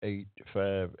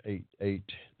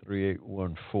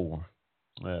 1-888-588-3814.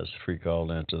 That's a free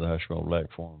call in to the Hushmo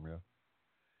Black Forum. Yeah.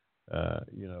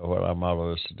 What our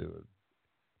motto is to do it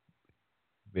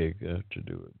bigger, to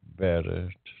do it better,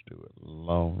 to do it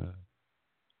longer.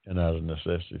 And out of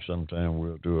necessity, sometimes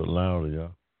we'll do it louder,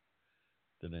 y'all,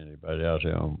 than anybody out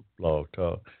there on Blog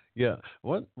Talk. Yeah,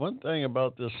 one thing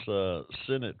about this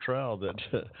Senate trial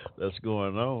that's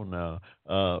going on now,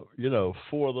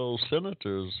 four of those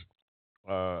senators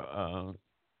are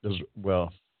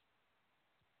well,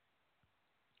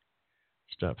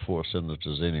 it's not four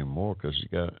senators anymore because you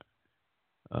got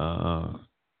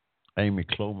Amy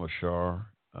Klobuchar,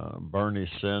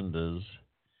 Bernie Sanders,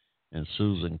 and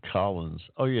Susan Collins.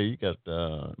 Oh yeah, you got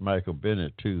Michael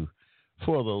Bennet too.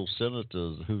 Four of those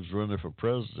senators who's running for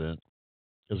president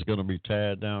is going to be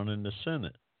tied down in the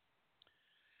Senate.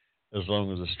 as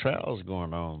long as this trial's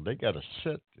going on, they got to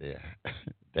sit there.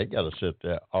 They got to sit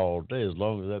there all day. As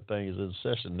long as that thing is in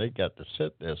session, they got to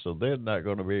sit there. So they're not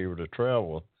going to be able to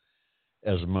travel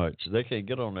as much. They can't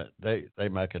get on that. They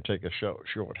might can take a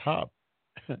short hop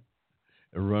and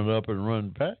run up and run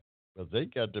back, but they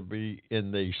got to be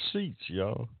in their seats,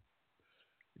 y'all,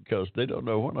 because they don't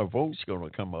know when a vote's going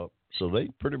to come up. So they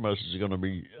pretty much is going to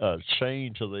be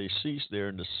chained to their seats there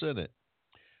in the Senate,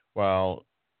 while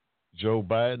Joe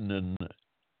Biden and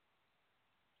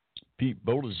Pete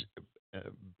Buttigieg, uh,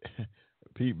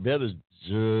 Pete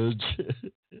Buttigieg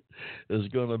is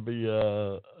going to be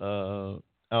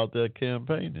out there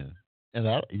campaigning, and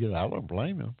I don't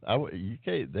blame him.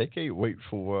 They can't wait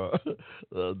for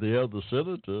the other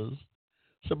senators.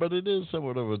 So, but it is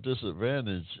somewhat of a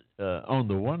disadvantage on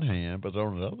the one hand, but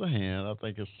on the other hand, I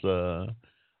think it's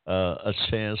a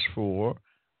chance for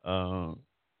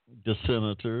the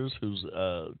senators who's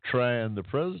trying the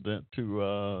president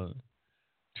to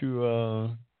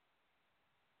do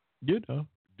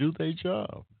their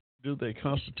job, do their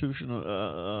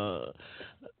constitutional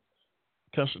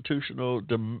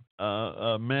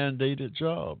mandated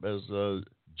job as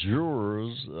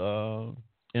jurors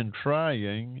in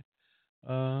trying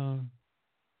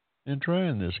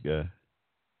this guy.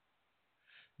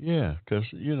 Yeah, because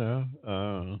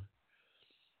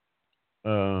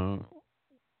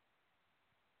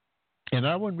and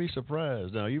I wouldn't be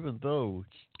surprised now, even though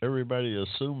everybody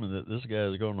assuming that this guy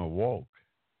is going to walk.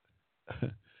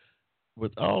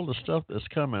 With all the stuff that's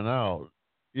coming out,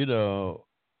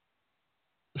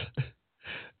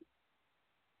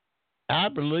 I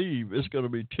believe it's going to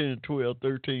be 10, 12,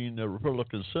 13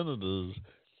 Republican senators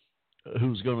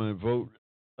who's going to vote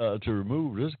to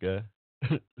remove this guy,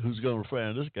 who's going to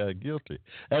find this guy guilty.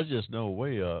 That's just no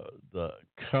way the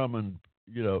common,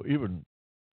 even,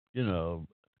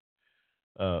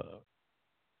 uh,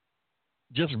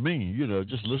 just me,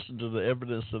 just listen to the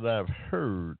evidence that I've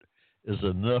heard is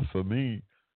enough for me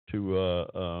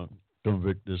to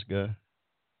convict this guy.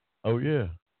 Oh, yeah.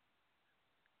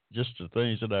 Just the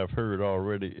things that I've heard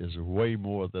already is way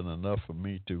more than enough for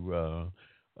me to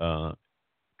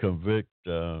convict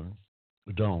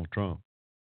Donald Trump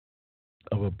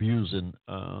of abusing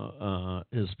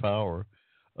his power,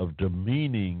 of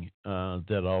demeaning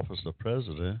that office of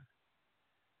president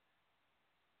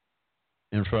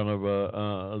in front of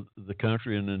the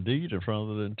country and indeed in front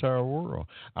of the entire world.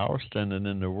 Our standing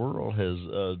in the world has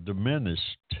diminished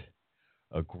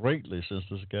greatly since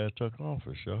this guy took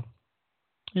office, y'all.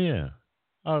 Yeah.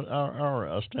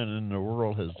 Our standing in the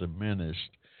world has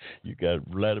diminished. You got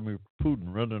Vladimir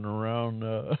Putin running around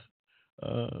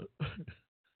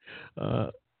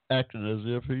acting as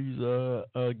if he's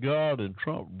a god, and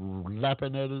Trump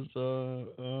lapping at his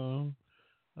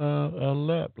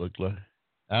lap, look like.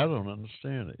 I don't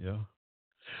understand it, y'all.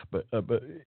 But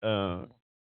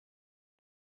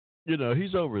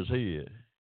he's over his head,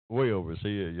 way over his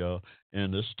head, y'all.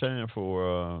 And it's time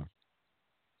for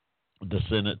the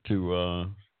Senate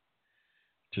to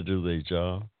do their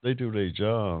job. They do their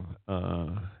job.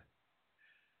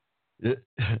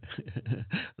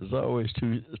 There's always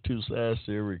two sides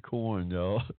to every coin,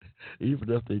 y'all. Even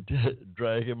if they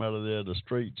drag him out of there in a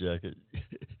straitjacket,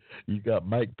 you got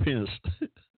Mike Pence.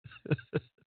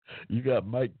 You got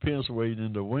Mike Pence waiting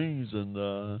in the wings,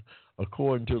 and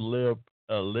according to Lev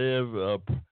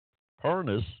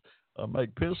Parnas,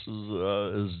 Mike Pence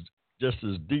is just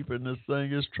as deep in this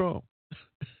thing as Trump.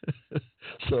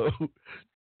 So,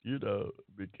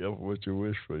 be careful what you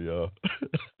wish for, y'all.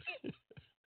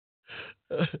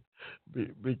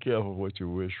 be careful what you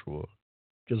wish for,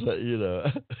 because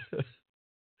damned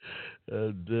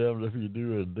if you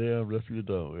do and damned if you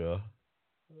don't, y'all.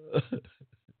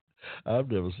 I've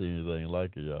never seen anything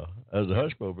like it, y'all. As a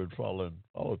Hushmo, been following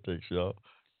politics, y'all,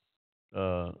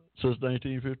 since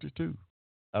 1952.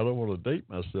 I don't want to date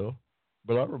myself,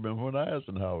 but I remember when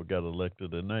Eisenhower got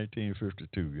elected in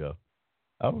 1952, y'all.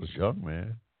 I was young,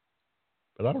 man,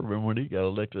 but I remember when he got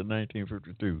elected in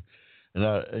 1952. And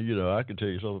I can tell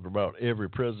you something about every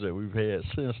president we've had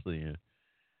since then.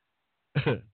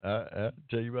 I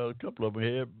tell you about a couple of them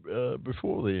we had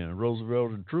before then,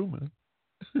 Roosevelt and Truman.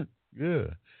 Yeah,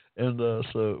 and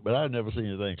but I've never seen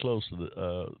anything close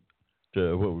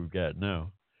to what we've got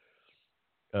now.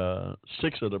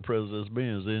 6 of the president's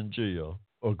men is in jail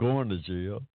or going to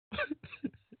jail,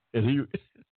 and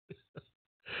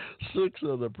 6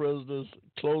 of the president's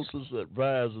closest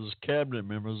advisors, cabinet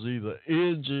members, either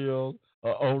in jail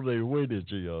or on their way to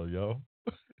jail, y'all.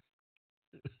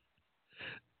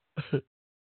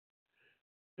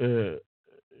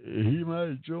 He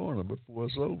might join them before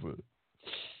it's over.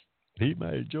 He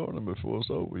might join them before it's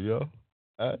over, y'all.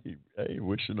 I ain't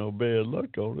wishing no bad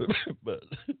luck on it, but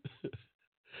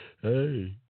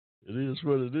hey, it is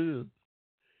what it is.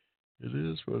 It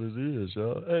is what it is,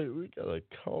 y'all. Hey, we got a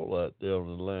call out there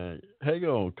on the line. Hang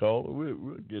on, caller.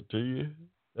 We'll get to you.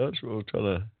 That's what we're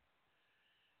trying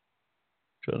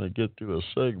to get through a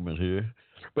segment here.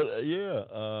 But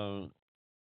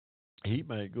he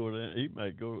might go there. He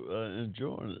might go and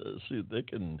join. See if they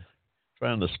can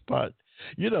find a spot.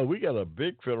 We got a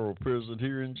big federal prison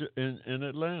here in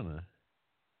Atlanta.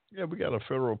 Yeah, we got a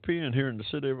federal pen here in the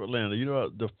city of Atlanta.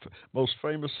 The most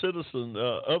famous citizen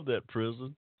of that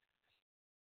prison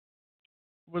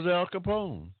was Al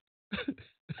Capone.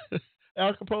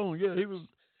 Al Capone, yeah, he was.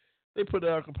 They put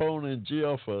Al Capone in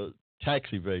jail for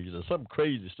tax evasion or some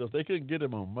crazy stuff. They couldn't get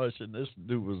him on much, and this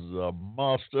dude was a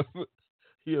monster.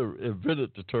 He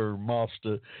invented the term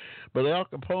mobster. But Al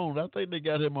Capone, I think they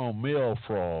got him on mail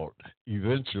fraud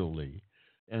eventually,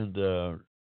 and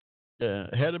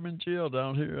had him in jail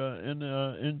down here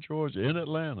in Georgia, in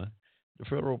Atlanta, the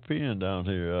federal pen down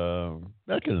here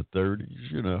back in the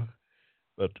 30s.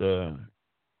 But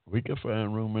we could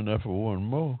find room in there for one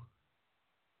more.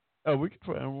 Oh, we could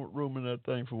find room in that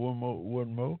thing for one more.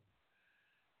 One more.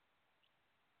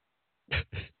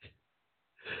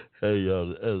 Hey,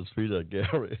 y'all, as Peter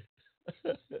Gary.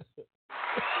 Hey,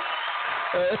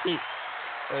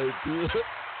 Peter.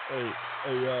 Hey,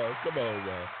 y'all, come on,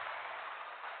 y'all.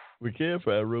 We can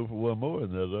find room for one more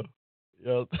in there, though.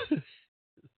 Y'all.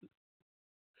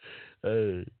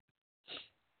 Hey,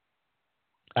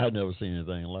 I've never seen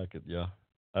anything like it, y'all.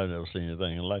 I've never seen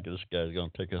anything like it. This guy's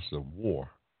gonna take us to war.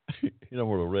 You don't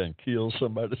want to run and kill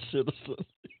somebody's citizen.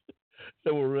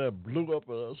 They were around blew up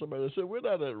somebody said, we're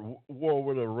not at war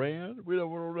with Iran. We don't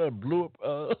want to blew up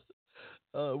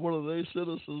one of their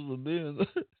citizens, and then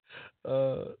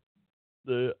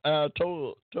the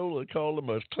Ayatollah called him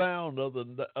a clown the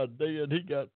other day, and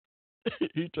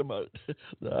he told me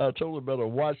the Ayatollah better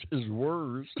watch his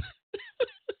words.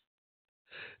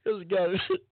 This guy,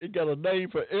 he got a name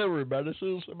for everybody. As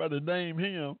soon as somebody name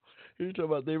him, he talking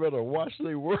about they better watch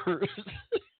their words.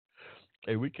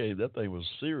 Hey, that thing was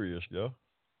serious, yo.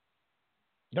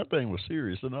 That thing was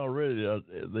serious, and already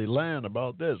they lying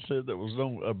about that. Said there was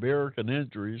no American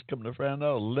injuries. Come to find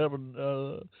out, 11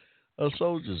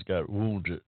 soldiers got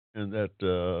wounded in that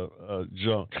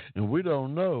junk, and we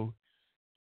don't know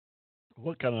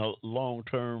what kind of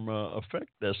long-term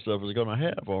effect that stuff is going to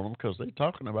have on them, because they're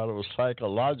talking about it was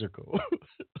psychological.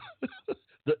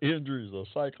 The injuries are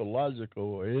psychological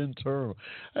or internal.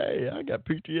 Hey, I got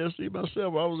PTSD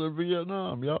myself. I was in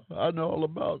Vietnam, y'all. I know all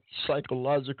about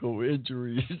psychological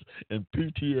injuries and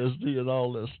PTSD and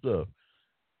all that stuff.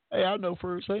 Hey, I know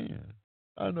firsthand.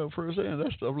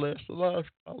 That stuff lasts a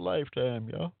lifetime,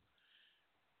 y'all.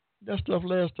 That stuff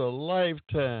lasts a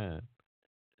lifetime.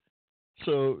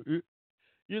 So,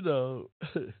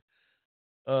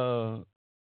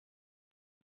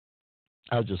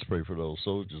 I just pray for those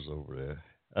soldiers over there.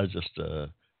 I just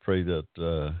pray that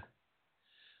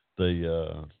they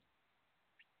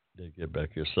get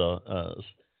back here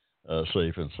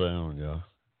safe and sound, y'all.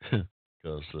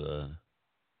 Because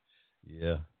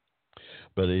yeah,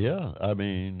 but yeah, I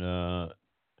mean,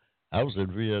 I was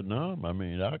in Vietnam. I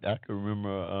mean, I can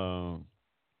remember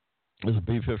the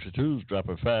B-52s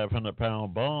dropping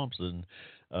 500-pound bombs and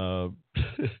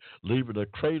leaving a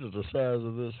crater the size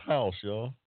of this house,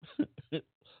 y'all.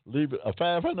 Leave a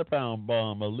 500-pound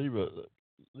bomb, or leave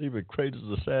a crater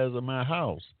the size of my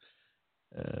house.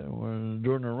 During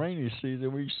the rainy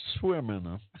season, we swim in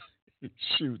them.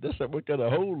 Shoot, that's what kind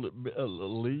of hole it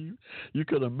leave. You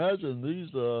can imagine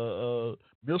these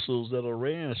missiles that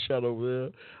Iran shot over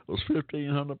there was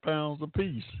 1,500 pounds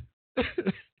apiece.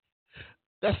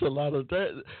 That's a lot of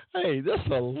that. Hey, that's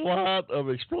a lot of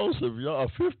explosive, y'all. A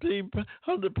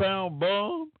 1,500-pound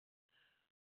bomb,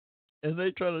 and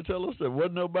they try to tell us there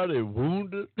wasn't nobody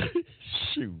wounded.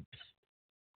 Shoot,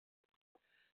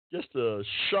 just a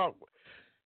shock.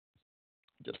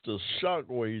 Just the shock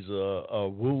waves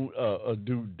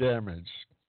do damage.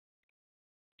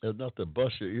 Enough to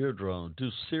bust your eardrum, do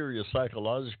serious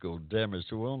psychological damage.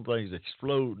 So when things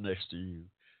explode next to you,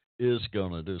 it's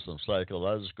gonna do some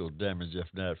psychological damage,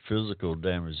 if not physical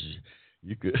damage.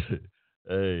 You could,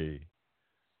 hey,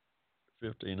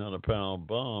 1,500-pound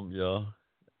bomb, y'all.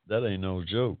 That ain't no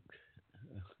joke.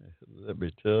 Let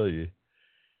me tell you.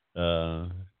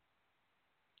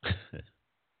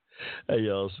 Hey,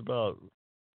 y'all, it's about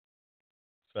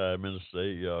 5 minutes to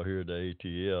 8, y'all, here at the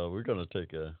ATL. We're going to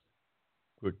take a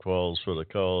quick pause for the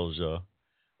calls, y'all.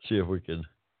 See if we can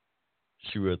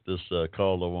see what this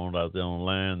caller want out there on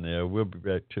line there. We'll be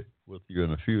back with you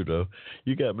in a few, though.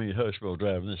 You got me, Hushmo,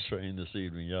 driving this train this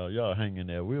evening, y'all. Y'all hang in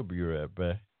there. We'll be right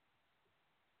back.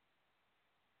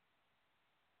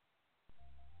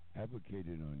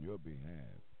 Advocating on your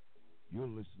behalf, you're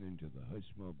listening to the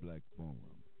Hushmo Black Forum.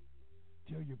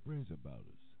 Tell your friends about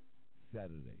us.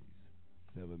 Saturdays,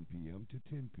 7 p.m. to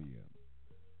 10 p.m.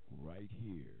 right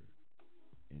here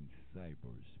in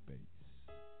cyberspace.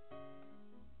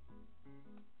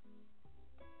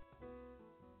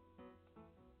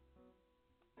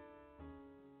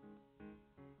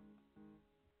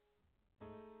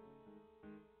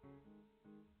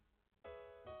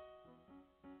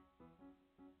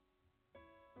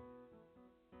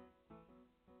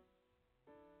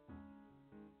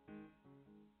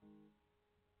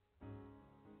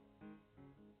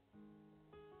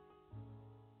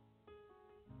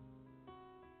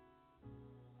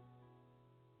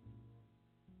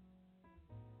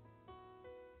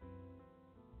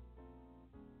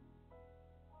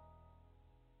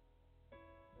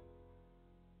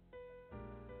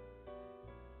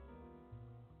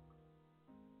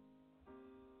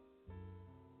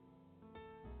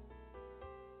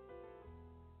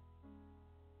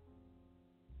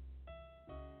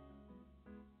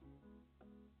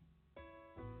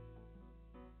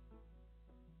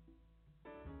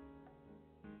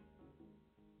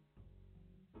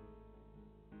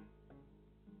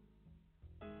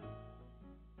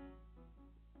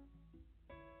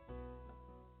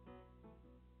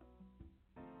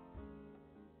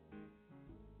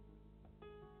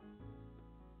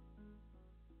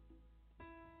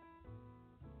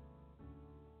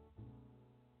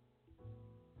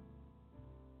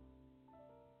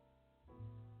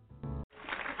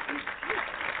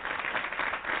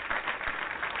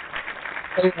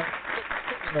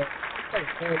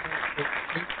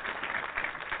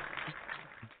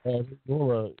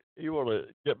 You want to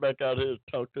get back out here and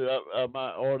talk to my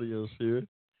audience here.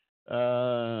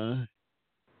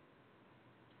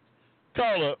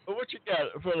 Caller, what you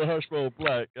got for the Hushmo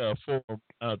Black Forum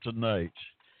tonight?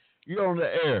 You're on the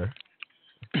air.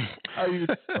 How you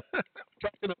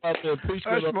talking about the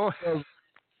impeachment of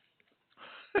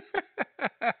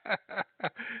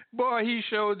Boy, he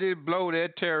sure did blow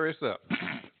that terrorist up.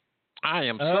 I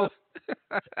am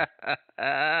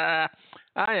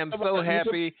so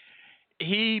happy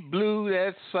he blew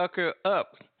that sucker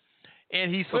up.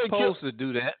 And he's supposed to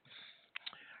do that.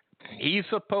 He's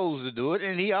supposed to do it.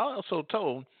 And he also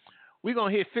told, we're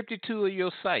going to hit 52 of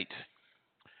your sites.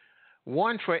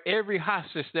 One for every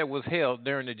hostage that was held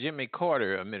during the Jimmy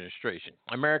Carter administration.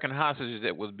 American hostages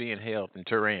that was being held in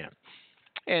Tehran.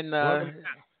 And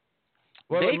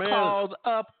they called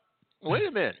up. Wait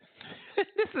a minute.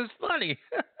 This is funny.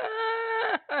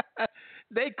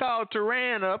 They called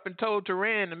Tehran up and told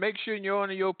Tehran to make sure you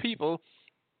and your people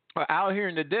are out here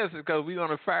in the desert because we're going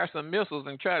to fire some missiles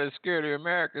and try to scare the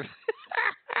Americans.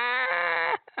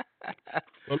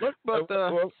 But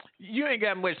you ain't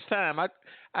got much time.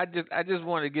 I just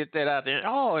want to get that out there.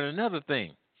 Oh, and another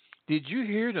thing. Did you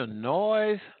hear the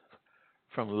noise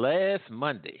from last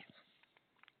Monday?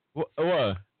 What?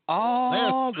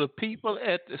 All the people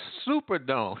at the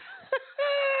Superdome.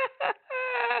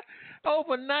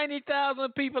 Over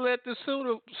 90,000 people at the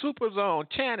Superdome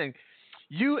chanting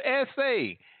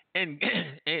USA and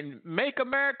Make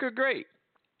America Great.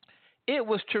 It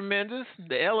was tremendous.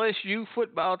 The LSU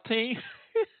football team.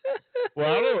 Well,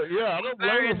 I don't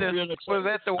blame them for being excited. Was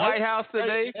at the White House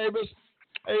today.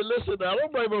 Hey, listen, I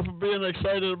don't blame them for being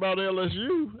excited about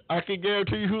LSU. I can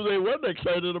guarantee you who they weren't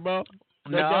excited about.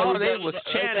 No, they was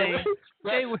chanting.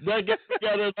 Wait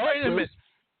a minute.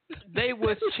 They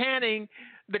was chanting.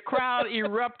 The crowd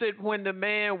erupted when the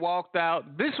man walked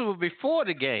out. This was before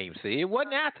the game. See, it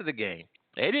wasn't after the game.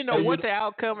 They didn't know what the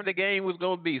outcome of the game was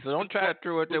going to be, so don't try to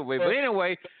throw it that way. But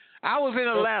anyway, I was in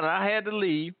Atlanta. I had to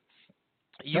leave.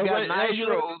 You got nice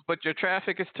roads, but your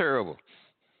traffic is terrible.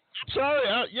 Sorry,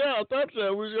 I thought we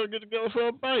was going to get together for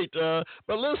a bite.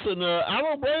 But listen, I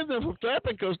don't blame them for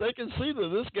tapping because they can see that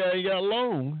this guy ain't got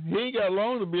long. He ain't got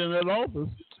long to be in that office.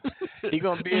 He's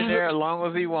going to be in there as long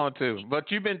as he wants to.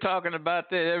 But you've been talking about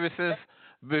that ever since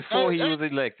before he was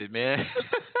elected, man.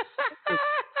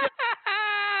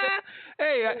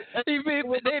 Hey,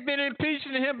 they've been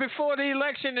impeaching him before the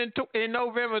election in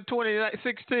November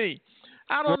 2016.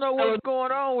 I don't know what's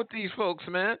going on with these folks,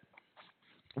 man.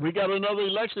 We got another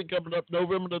election coming up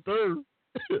November the 3rd.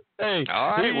 Hey.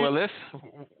 All right,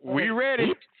 we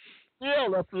ready. Yeah,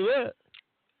 after that.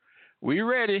 We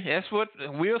ready. That's what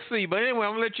we'll see. But anyway,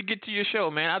 I'm going to let you get to your show,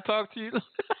 man. I'll talk to you.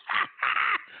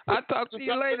 I'll talk to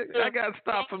you later. I got to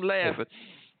stop from laughing.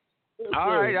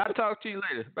 All right, I'll talk to you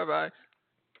later. Bye bye.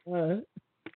 All right.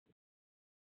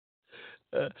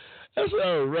 That's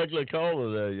a regular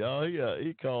caller there, y'all.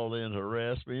 He called in to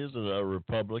harass me. He's a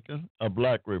Republican, a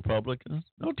black Republican.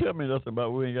 Don't tell me nothing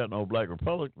about we ain't got no black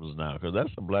Republicans now, because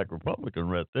that's a black Republican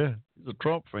right there. He's a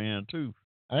Trump fan too.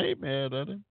 I ain't mad at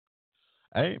him.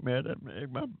 I ain't mad at him.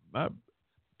 My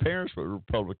parents were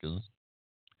Republicans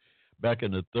back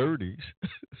in the 30s.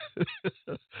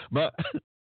 my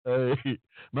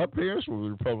my parents were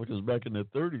Republicans back in the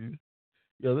 30s.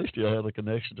 Yeah, they still had a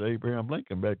connection to Abraham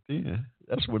Lincoln back then.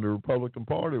 That's when the Republican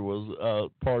Party was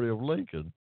party of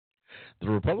Lincoln. The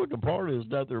Republican Party is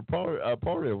not the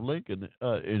party of Lincoln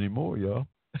anymore, y'all.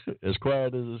 As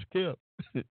quiet as it's kept.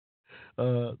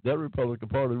 That Republican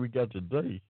Party we got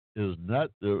today is not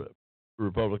the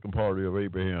Republican Party of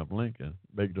Abraham Lincoln.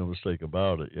 Make no mistake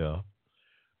about it, y'all.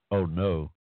 Oh no,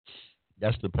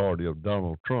 that's the party of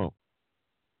Donald Trump.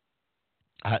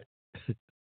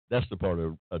 That's the party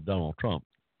of Donald Trump.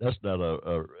 That's not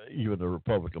even a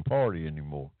Republican Party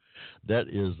anymore. That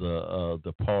is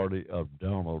the party of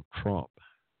Donald Trump.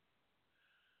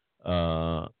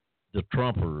 The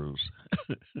Trumpers.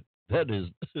 That is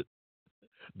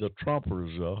the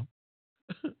Trumpers, y'all.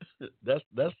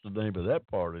 That's the name of that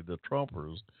party, the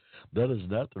Trumpers. That is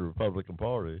not the Republican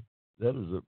Party. That is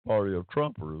the party of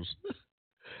Trumpers.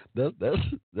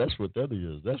 That's what that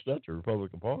is. That's not the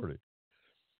Republican Party.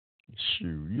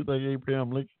 Shoot, you think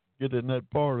Abraham Lincoln get in that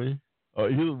party?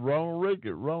 He was Ronald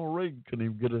Reagan. Ronald Reagan couldn't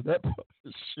even get in that party.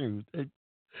 Shoot, they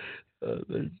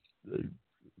run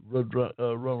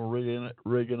Ronald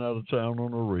Reagan out of town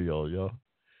on the real, y'all.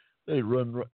 They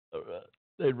run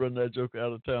that joker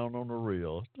out of town on the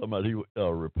real. Talking about he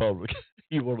Republican.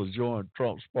 He want to join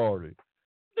Trump's party.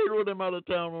 They run him out of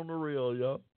town on the real,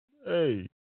 y'all. Hey,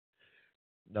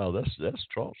 no, that's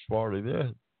Trump's party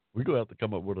there. We're gonna have to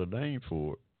come up with a name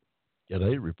for it. It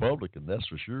ain't Republican, that's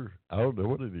for sure. I don't know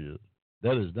what it is.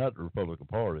 That is not the Republican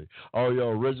Party. All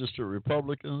y'all registered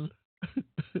Republicans,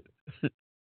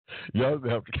 y'all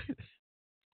gonna have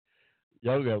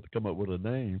to come up with a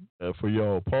name for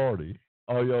y'all party.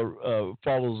 All y'all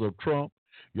followers of Trump,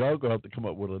 y'all gonna have to come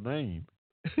up with a name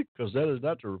because that is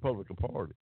not the Republican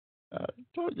Party. I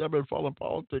told you I've been following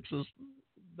politics since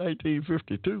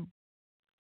 1952.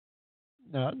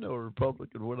 Now I know a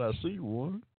Republican when I see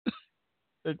one.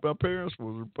 Like my parents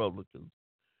were Republicans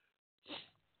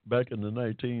back in the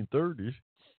 1930s,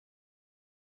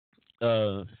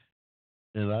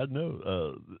 and I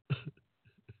know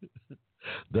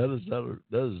that is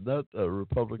not a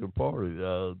Republican Party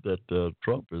that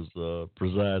Trump is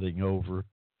presiding over.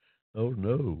 Oh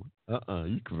no,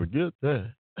 you can forget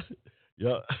that.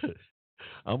 Yeah,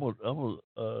 I'm gonna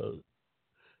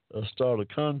start a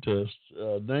contest,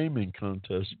 naming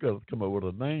contest. You got to come up with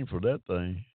a name for that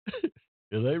thing.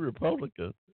 It ain't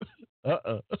Republican.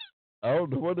 I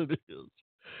don't know what it is,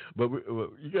 but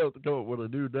you got to come up with a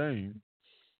new name.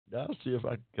 I'll see if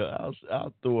I can.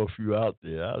 I'll throw a few out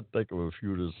there. I'll think of a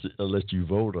few to let you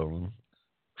vote on them.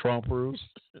 Trumpers,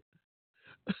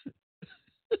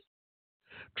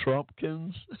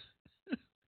 Trumpkins,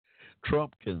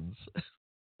 Trumpkins.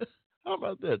 How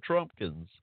about that, Trumpkins?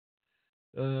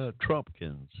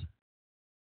 Trumpkins.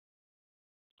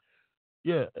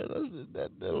 Yeah,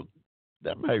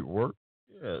 that might work.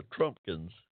 Yeah,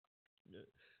 Trumpkins.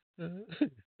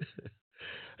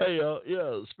 Hey,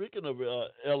 yeah. Speaking of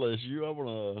LSU, I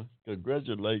want to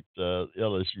congratulate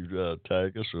LSU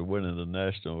Tigers for winning the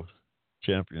national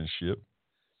championship.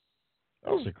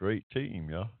 That was a great team,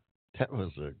 y'all. That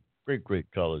was a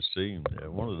great college team.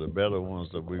 One of the better ones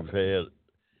that we've had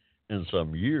in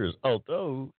some years.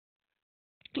 Although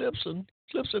Clemson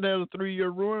had a 3-year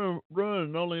run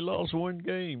and only lost one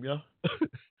game, y'all.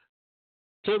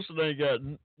 Clemson ain't got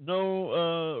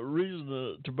no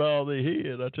reason to bow their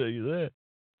head, I tell you that.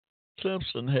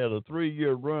 Clemson had a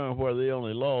 3-year run where they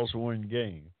only lost one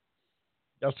game.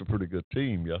 That's a pretty good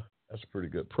team, yeah. That's a pretty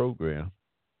good program.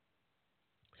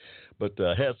 But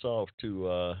hats off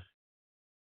to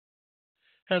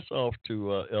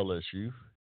LSU.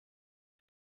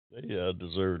 They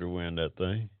deserve to win that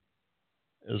thing.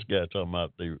 This guy talking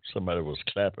about somebody was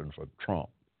clapping for Trump.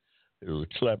 They was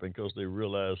clapping because they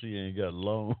realized he ain't got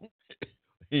long.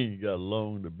 He ain't got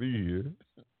long to be here.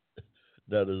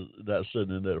 That is not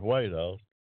sitting in that White House.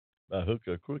 By hook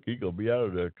or crook, he gonna be out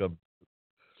of there come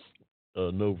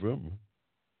November.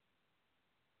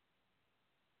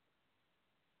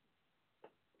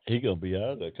 He gonna be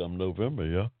out of there come November,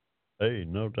 yeah. Hey,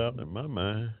 no doubt in my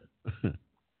mind.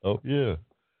 Oh yeah.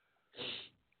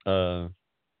 But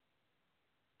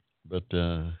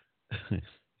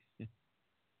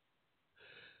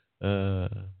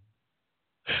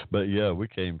But yeah, we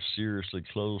came seriously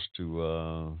close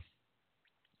to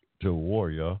war,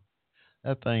 y'all.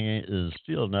 That thing is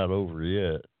still not over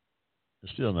yet.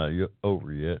 It's still not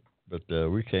over yet. But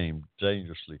we came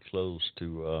dangerously close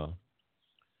to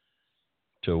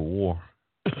war.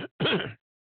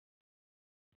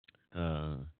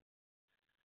 uh,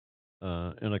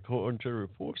 and according to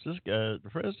reports, this guy, the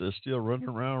president, is still running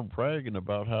around bragging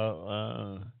about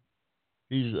how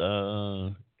he's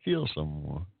killed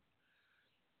someone,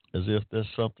 as if that's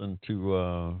something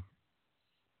to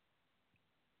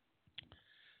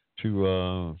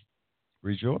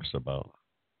rejoice about.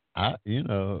 I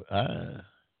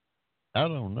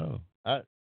don't know.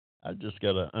 I just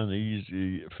got an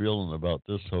uneasy feeling about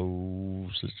this whole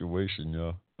situation,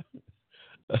 y'all.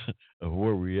 Of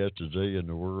where we at today in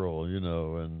the world,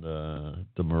 and the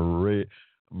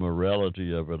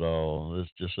morality of it all. This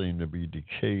just seemed to be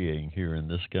decaying here in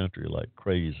this country like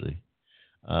crazy.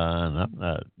 And I'm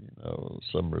not,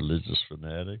 some religious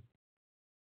fanatic,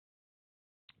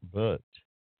 but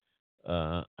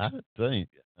I think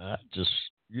I just,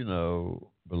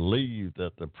 believe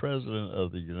that the president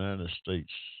of the United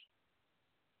States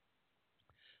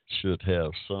should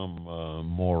have some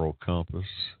moral compass,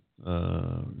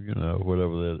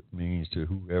 whatever that means to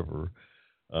whoever.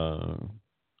 Uh,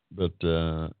 but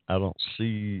I don't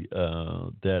see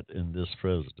that in this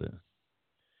president.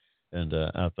 And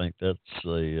I think that's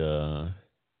a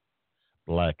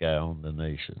black eye on the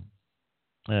nation.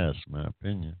 That's my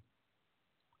opinion.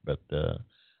 But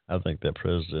I think that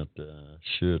president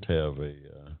should have a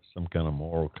some kind of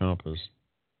moral compass,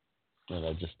 and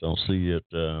I just don't see it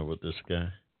with this guy.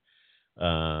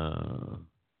 Uh,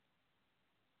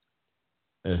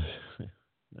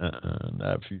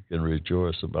 now, if you can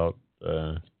rejoice about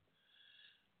uh,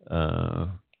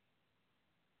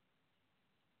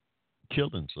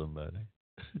 killing somebody,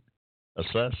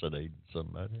 assassinating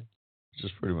somebody, which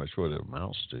is pretty much what it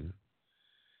amounts to.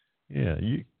 Yeah,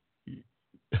 you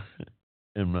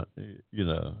and my,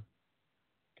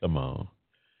 come on.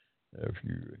 If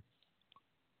you,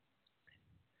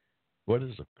 what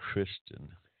is a Christian?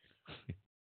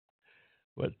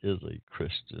 What is a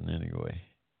Christian anyway?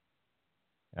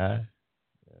 Huh?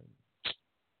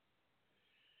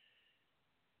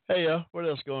 Hey, what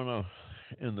else going on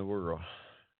in the world?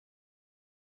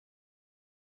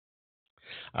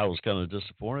 I was kind of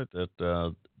disappointed that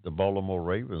the Baltimore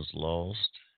Ravens lost.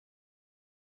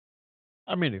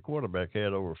 I mean, the quarterback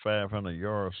had over 500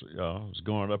 yards. Was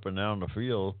going up and down the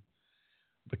field,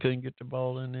 but couldn't get the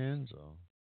ball in the end zone.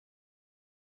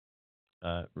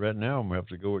 Right now, I'm going to have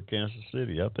to go with Kansas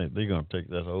City. I think they're going to take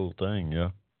that whole thing,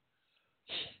 yeah.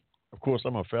 Of course,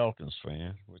 I'm a Falcons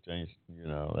fan, which ain't,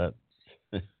 that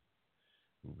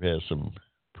we've had some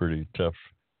pretty tough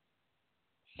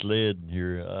sledding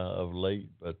here of late,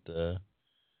 but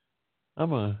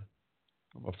I'm a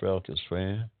Falcons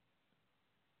fan.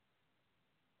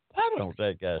 Why don't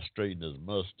that guy straighten his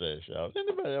mustache out?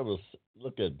 Anybody ever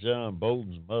look at John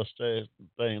Bolton's mustache? The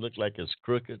thing looks like it's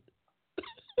crooked.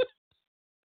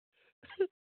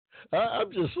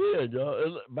 I'm just saying,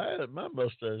 y'all. My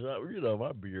mustache,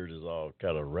 my beard is all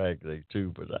kind of raggedy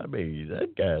too. But I mean,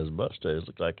 that guy's mustache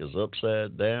looks like it's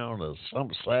upside down or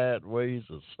some sideways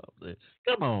or something.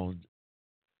 Come on,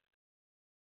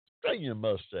 straighten your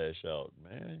mustache out,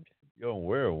 man. You don't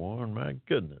wear one, my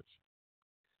goodness.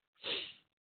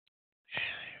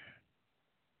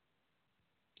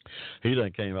 He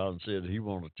done came out and said he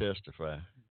wanted to testify.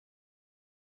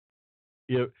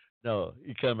 Yeah, no,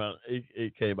 he came out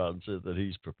and said that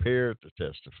he's prepared to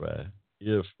testify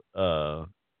if uh,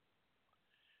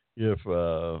 if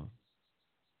the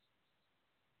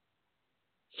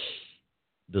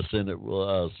Senate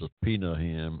will subpoena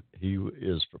him. He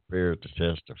is prepared to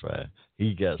testify.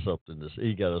 He got something to say.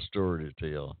 He got a story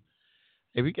to tell.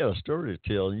 If you got a story to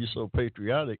tell and you're so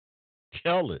patriotic,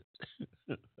 tell it.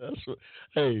 That's what.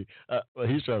 Hey, well,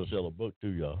 he's trying to sell a book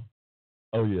too, y'all.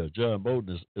 Oh yeah, John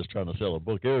Bolton is trying to sell a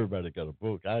book. Everybody got a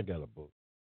book. I got a book,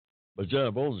 but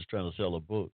John Bolton is trying to sell a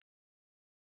book.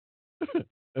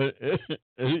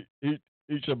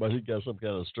 He's talking about he got some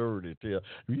kind of story to tell.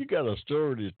 If you got a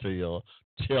story to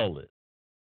tell it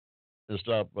and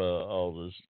stop all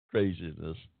this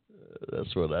craziness.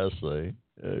 That's what I say.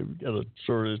 If you got a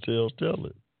story to tell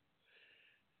it.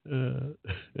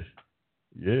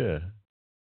 Yeah.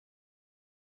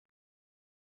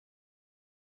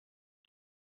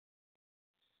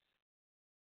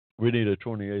 We need a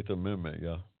 28th Amendment,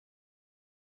 yeah.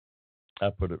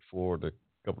 I put it forward a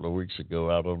couple of weeks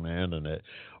ago out on the internet.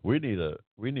 We need a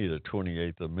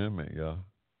 28th Amendment, yeah,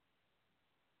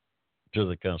 to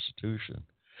the Constitution,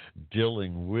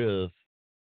 dealing with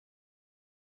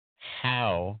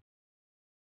how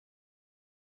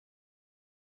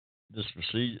this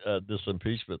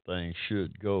impeachment thing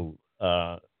should go,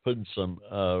 putting some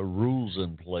rules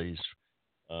in place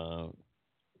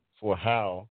for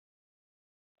how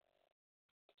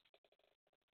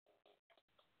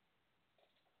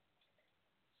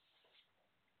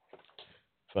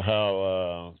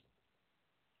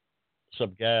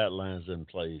some guidelines in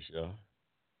place. Yeah.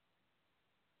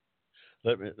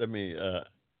 Let me.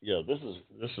 Yeah. This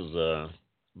is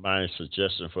my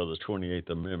suggestion for the 28th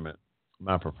Amendment.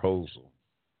 My proposal.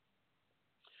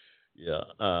 Yeah.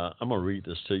 I'm gonna read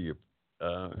this to you.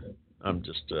 Uh, I'm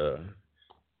just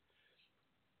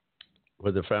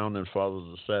where the founding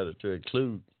fathers decided to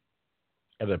include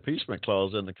an impeachment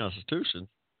clause in the Constitution.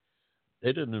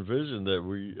 They didn't envision that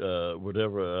we would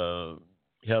ever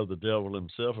have the devil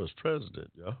himself as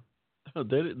president. Yeah.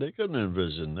 They couldn't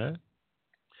envision that,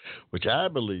 which I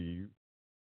believe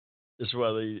is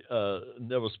why they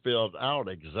never spelled out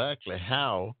exactly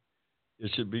how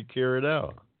it should be carried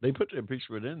out. They put the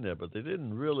impeachment in there, but they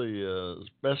didn't really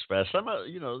specify.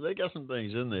 They got some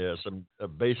things in there, some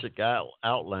basic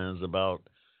outlines about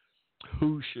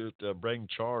who should bring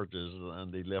charges,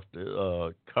 and they left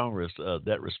Congress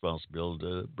that responsibility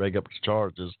to bring up the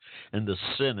charges, and the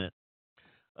Senate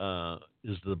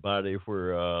is the body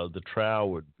where the trial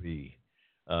would be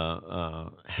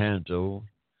handled.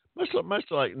 Much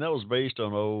like and that was based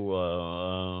on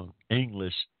old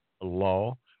English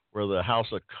law, where the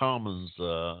House of Commons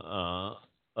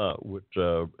would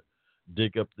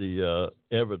dig up the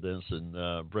evidence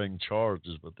and bring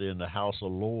charges, but then the House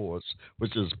of Lords,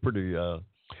 which is pretty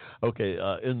okay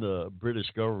in the British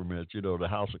government, the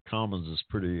House of Commons is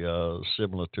pretty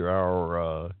similar to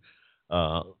our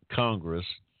Congress,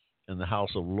 and the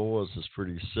House of Lords is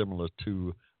pretty similar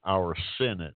to our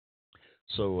Senate.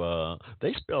 So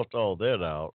they spelt all that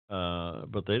out,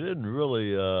 but they didn't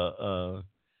really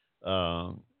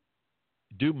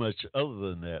do much other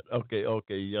than that.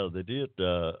 Okay, yeah, they did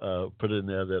put in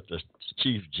there that the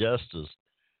Chief Justice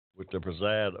would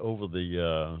preside over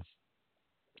the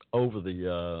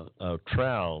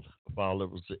trial while it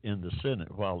was in the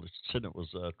Senate, while the Senate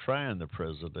was trying the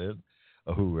president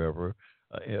or whoever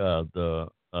the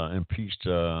impeached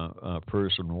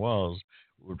person was.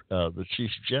 The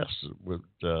Chief Justice would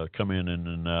come in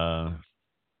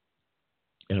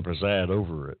and preside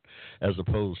over it, as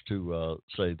opposed to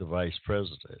say the Vice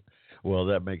President. Well,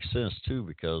 that makes sense too,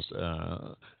 because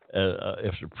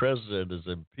if the president is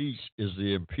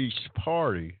the impeached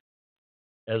party,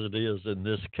 as it is in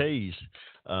this case,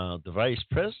 the vice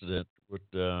president would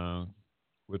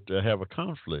have a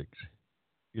conflict.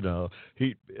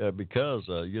 He because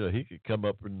he could come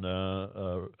up and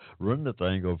run the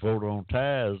thing or vote on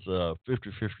ties, 50-50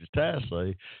 ties.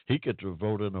 Say he could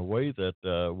vote in a way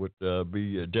that would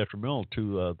be detrimental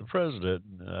to the president,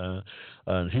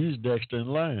 and he's next in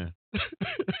line.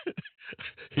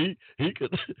 he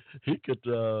could he could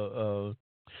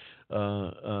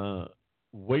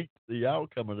weight the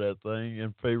outcome of that thing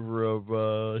in favor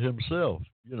of himself.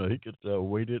 He could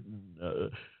weight it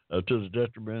to the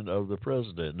detriment of the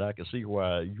president. And I can see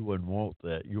why you wouldn't want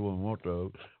that. You wouldn't want the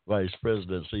vice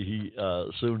president seeing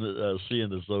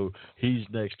as though he's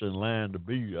next in line to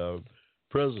be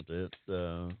president.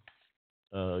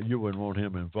 You wouldn't want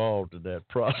him involved in that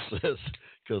process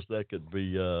because that could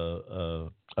be a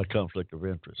conflict of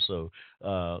interest. So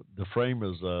the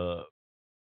framers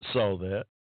saw that.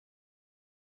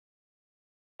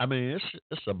 I mean,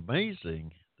 it's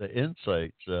amazing the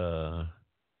insights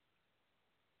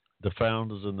the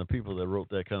founders and the people that wrote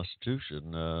that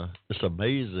Constitution. It's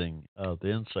amazing the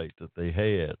insight that they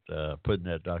had putting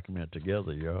that document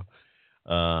together.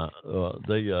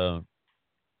 They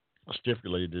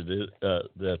stipulated it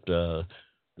that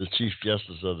the Chief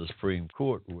Justice of the Supreme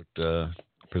Court would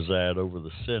preside over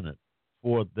the Senate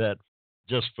for that,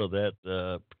 just for that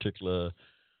particular.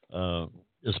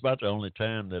 It's about the only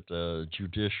time that the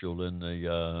judicial and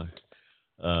the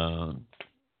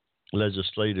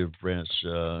legislative branch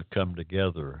come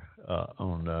together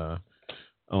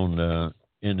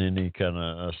in any kind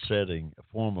of setting, a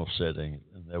formal setting,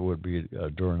 and that would be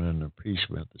during an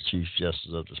impeachment. The Chief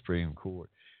Justice of the Supreme Court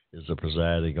is the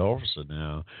presiding officer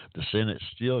now. The Senate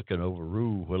still can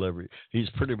overrule whatever. He's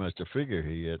pretty much a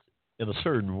figurehead in a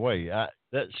certain way.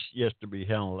 That's yet to be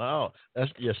handled out.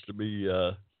 That's yet to be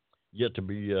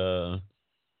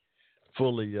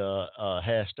fully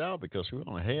hashed out, because we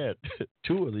only had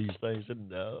two of these things in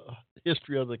the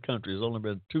history of the country. There's only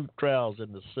been two trials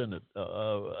in the Senate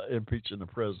impeaching the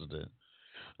president,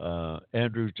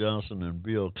 Andrew Johnson and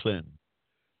Bill Clinton.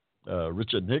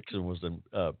 Richard Nixon was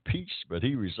impeached, but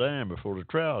he resigned before the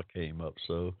trial came up.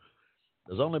 So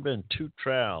There's only been two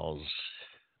trials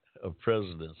of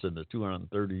presidents in the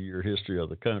 230-year history of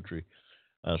the country.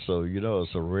 So,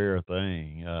 it's a rare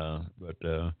thing. But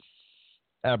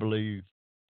I believe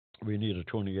we need a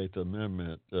 28th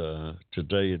Amendment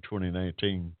today in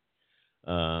 2019.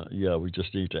 We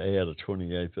just need to add a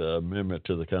 28th Amendment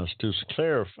to the Constitution,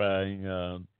 clarifying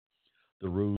the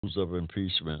rules of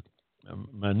impeachment.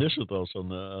 My initial thoughts on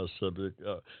the subject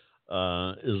is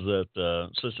that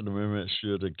such an amendment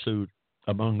should include,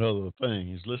 among other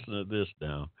things, listen to this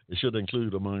now, it should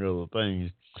include, among other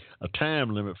things, a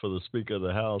time limit for the Speaker of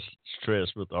the House to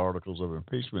transmit the articles of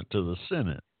impeachment to the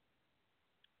Senate.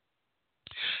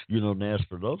 Nancy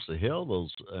Pelosi held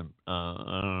those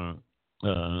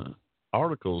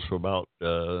articles for about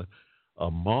a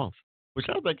month, which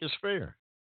I think is fair.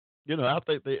 I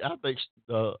think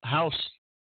the House,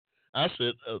 I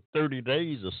said 30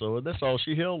 days or so, and that's all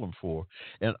she held them for.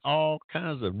 And all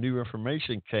kinds of new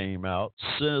information came out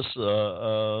since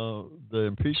the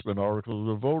impeachment articles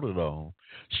were voted on.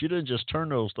 She didn't just turn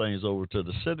those things over to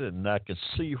the Senate, and I can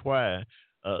see why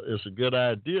it's a good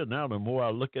idea now. The more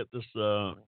I look at this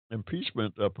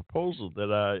impeachment proposal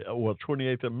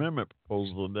 28th Amendment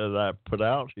proposal that I put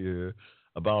out here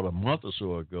about a month or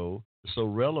so ago, it's so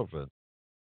relevant.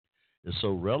 It's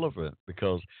so relevant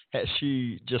because had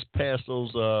she just passed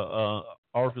those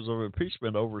articles of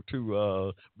impeachment over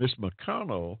to Miss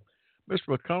McConnell, Miss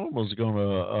McConnell was going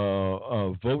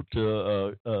to vote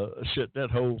to shut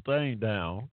that whole thing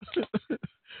down.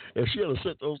 If she had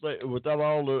sent those things without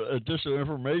all the additional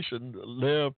information,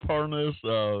 Lev Parnas,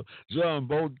 John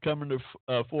Bolton coming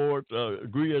forward,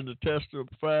 agreeing to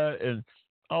testify, and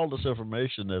all this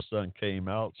information that's done came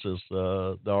out since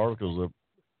the articles have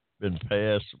been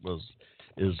passed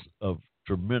is of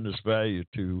tremendous value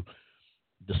to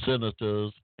the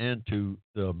senators and to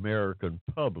the American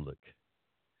public.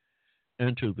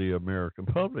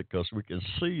 Because we can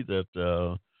see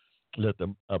that let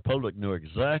the public know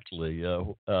exactly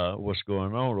what's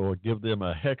going on, or give them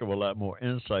a heck of a lot more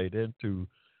insight into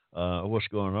what's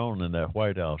going on in that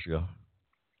White House, y'all.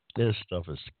 This stuff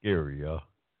is scary, y'all.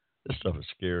 This stuff is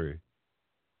scary.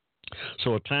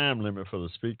 So a time limit for the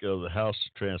Speaker of the House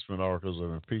to transmit articles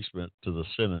of impeachment to the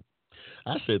Senate.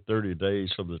 I said 30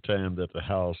 days from the time that the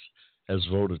House has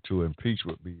voted to impeach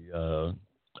would be a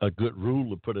good rule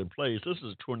to put in place. This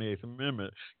is the 28th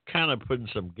Amendment, kind of putting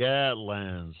some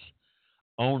guidelines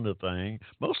on the thing.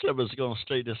 Most of it's going to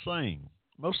stay the same.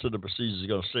 Most of the procedures are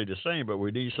going to stay the same, but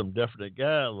we need some definite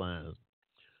guidelines.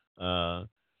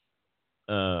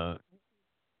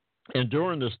 And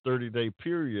during this 30-day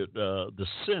period, the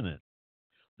Senate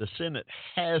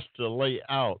has to lay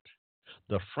out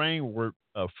the framework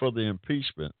for the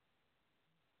impeachment.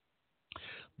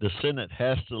 The Senate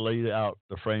has to lay out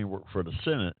the framework for the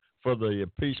Senate for the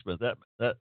impeachment.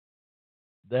 That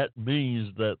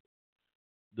means that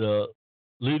the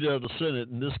leader of the Senate,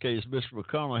 in this case, Mr.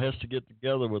 McConnell, has to get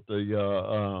together with the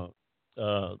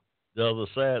other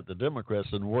side, the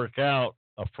Democrats, and work out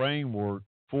a framework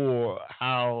for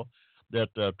how that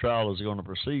trial is going to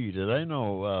proceed. It ain't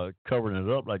no covering it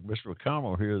up like Mr.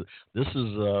 McConnell here. This is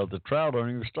the trial don't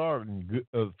even start in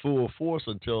full force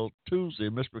until Tuesday.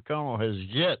 Mr. McConnell has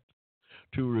yet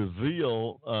to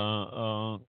reveal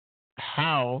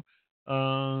how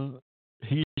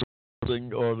he's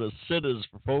proposing, or the Senate is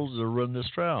proposing to run this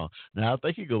trial. Now, I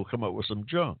think he's going to come up with some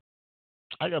junk.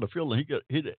 I got a feeling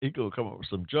he gonna come up with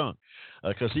some junk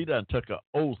because he done took an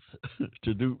oath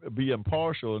to be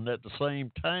impartial, and at the same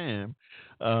time,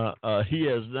 he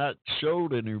has not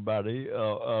showed anybody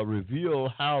reveal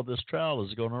how this trial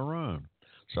is going to run.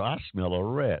 So I smell a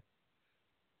rat.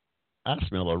 I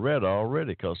smell a rat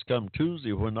already because come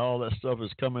Tuesday, when all that stuff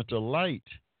is coming to light,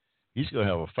 he's going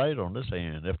to have a fight on this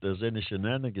hand if there's any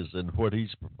shenanigans in what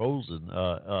he's proposing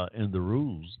in the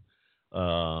rules.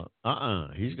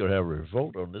 He's going to have a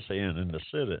revolt on this hand in the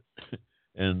Senate,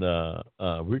 and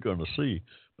we're going to see.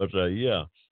 But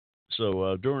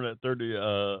so during that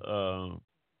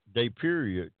 30-day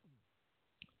period,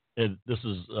 and this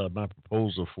is my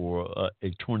proposal for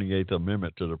a 28th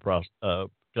Amendment to the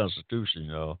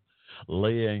Constitution,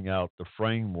 laying out the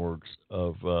frameworks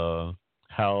of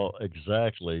how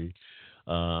exactly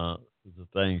the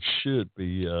thing should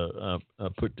be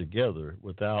put together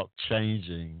without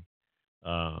changing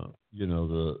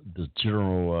the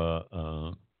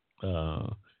general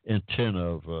intent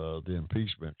of the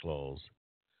impeachment clause.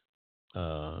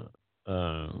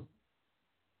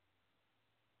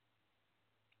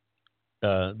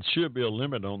 Should be a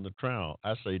limit on the trial.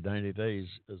 I say 90 days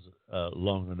is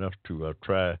long enough to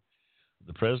try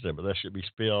the president, but that should be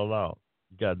spelled out.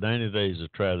 You got 90 days to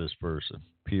try this person,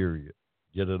 period.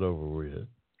 Get it over with.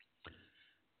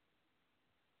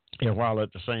 And while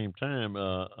at the same time,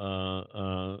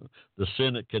 the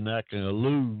Senate cannot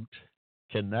collude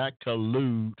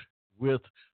with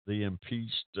the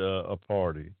impeached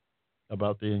party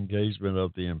about the engagement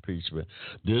of the impeachment.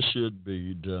 This should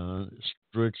be done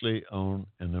strictly on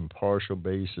an impartial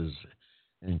basis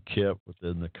and kept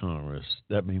within the Congress.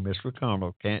 That means Mr.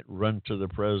 McConnell can't run to the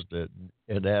president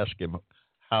and ask him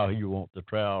how you want the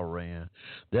trial ran.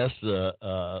 That's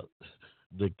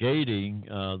negating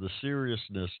the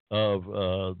seriousness of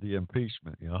the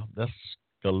impeachment. You know, that's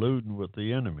colluding with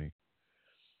the enemy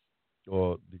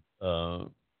or the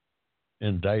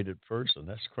indicted person.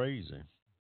 That's crazy.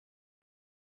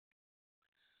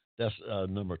 That's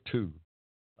number two.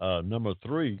 Number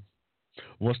three,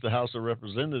 once the House of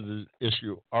Representatives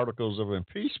issue articles of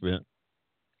impeachment,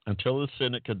 until the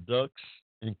Senate conducts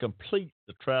and completes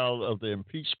the trial of the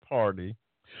impeached party,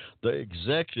 the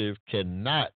executive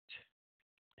cannot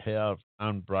have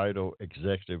unbridled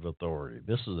executive authority.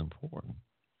 This is important.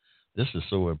 This is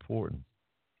so important.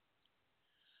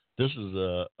 This is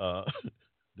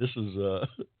this is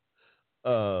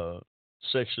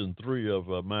Section 3 of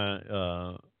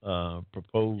my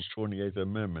proposed 28th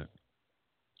Amendment.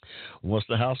 Once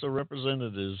the House of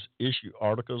Representatives issue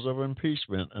articles of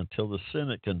impeachment until the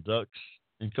Senate conducts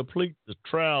and complete the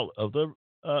trial of the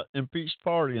impeached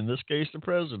party, in this case the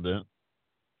president,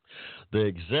 the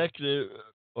executive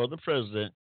or the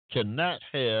president cannot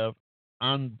have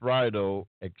unbridled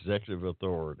executive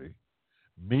authority,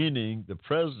 meaning the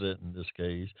president in this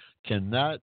case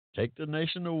cannot take the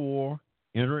nation to war,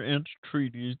 enter into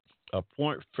treaties,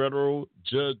 appoint federal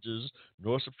judges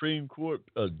nor Supreme Court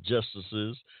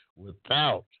justices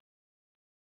without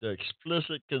the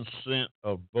explicit consent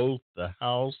of both the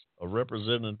House of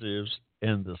Representatives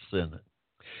and the Senate.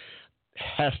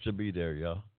 Has to be there,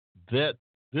 y'all. That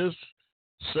this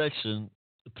section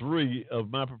 3 of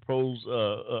my proposed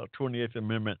 28th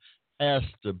Amendment has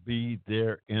to be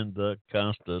there in the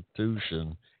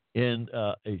Constitution in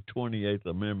a 28th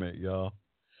Amendment, y'all.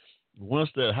 Once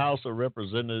the House of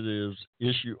Representatives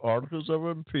issue articles of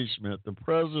impeachment, the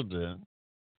president,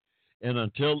 and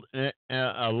until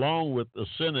along with the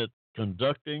Senate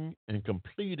conducting and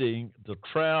completing the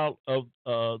trial of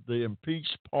the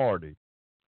impeached party,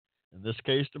 in this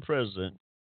case the president,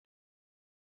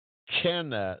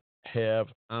 cannot have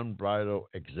unbridled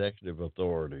executive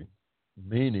authority,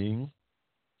 meaning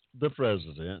the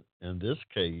president, in this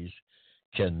case,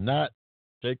 cannot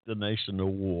take the nation to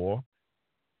war,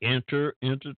 enter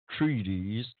into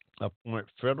treaties, appoint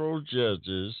federal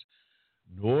judges,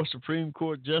 nor Supreme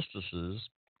Court justices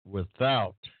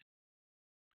without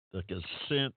the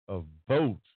consent of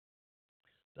both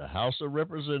the House of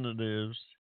Representatives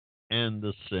and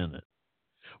the Senate.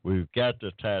 We've got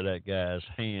to tie that guy's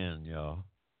hand, y'all,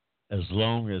 as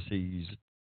long as he's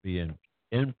being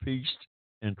impeached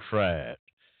and tried.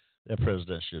 That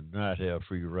president should not have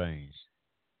free range.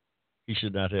 He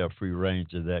should not have free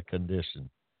range in that condition.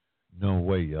 No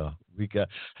way, y'all.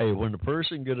 Hey, when the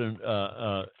person get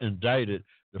indicted,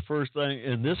 the first thing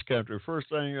in this country,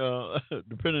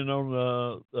 depending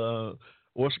on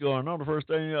what's going on, the first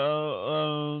thing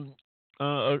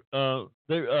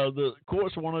the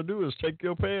courts want to do is take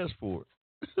your passport.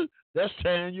 That's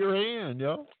tying your hand,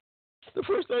 y'all. The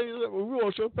first thing is that we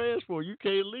want your passport. You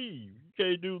can't leave. You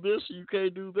can't do this. You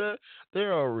can't do that.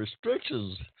 There are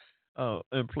restrictions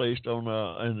placed on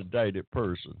an indicted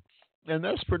person. And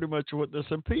that's pretty much what this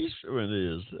impeachment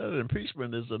is. That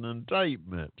impeachment is an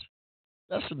indictment.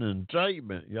 That's an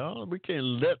indictment, y'all. We can't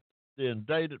let the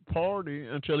indicted party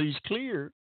until he's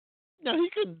cleared. Now, he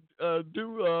can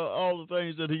do all the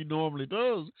things that he normally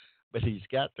does, but he's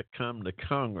got to come to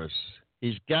Congress.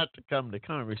 He's got to come to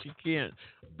Congress. He can't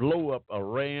blow up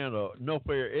Iran or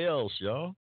nowhere else,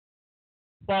 y'all.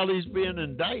 While he's being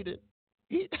indicted.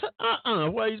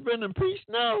 While he's been impeached?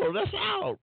 No, that's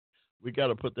out. We got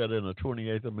to put that in the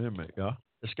 28th Amendment, y'all.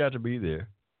 It's got to be there.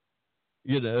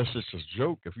 You know, it's just a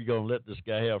joke if you're going to let this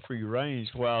guy have free range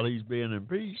while he's being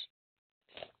impeached.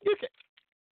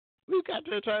 We've got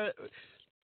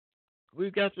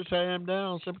to tie him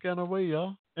down some kind of way,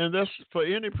 y'all. And that's for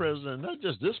any president, not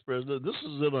just this president. This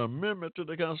is an amendment to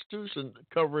the Constitution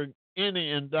covering any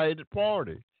indicted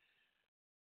party.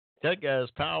 That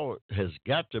guy's power has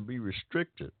got to be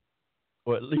restricted,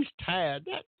 or at least tied.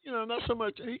 That, you know, not so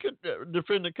much he could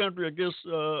defend the country against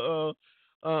an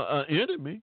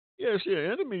enemy. Yes,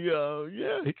 yeah, enemy.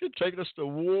 Yeah, he could take us to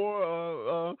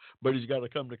war, but he's got to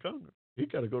come to Congress. He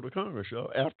got to go to Congress,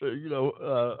 y'all. After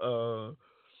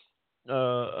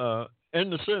in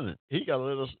the Senate, he got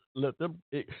to let them.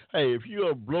 Hey, if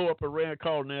you blow up Iran,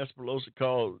 call Nancy Pelosi,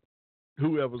 call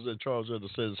whoever's in charge of the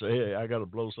Senate say, "Hey, I got to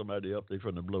blow somebody up. They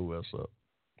finna blow us up."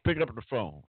 Pick up the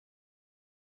phone.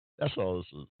 That's all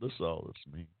this is. This is all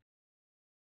this means.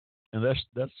 And that's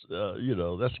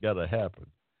got to happen.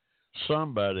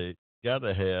 Somebody got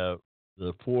to have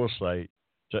the foresight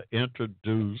to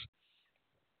introduce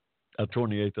a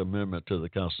 28th Amendment to the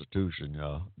Constitution,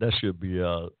 y'all. That should be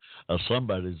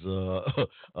somebody's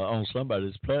on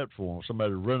somebody's platform.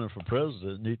 Somebody running for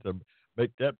president need to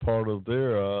make that part of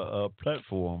their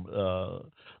platform,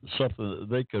 something that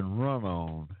they can run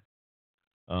on.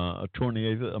 A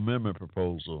 28th Amendment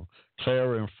proposal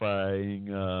clarifying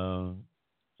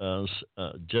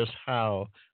just how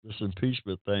this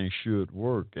impeachment thing should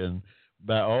work, and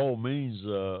by all means,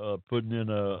 putting in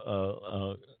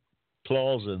a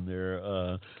clause in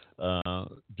there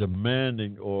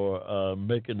demanding or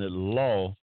making it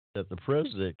law that the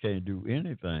president can't do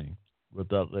anything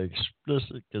without the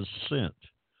explicit consent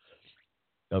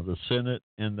of the Senate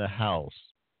and the House,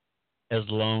 as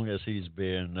long as he's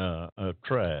been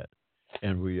tried.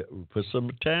 And we put some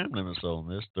time limits on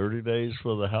this: 30 days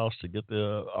for the House to get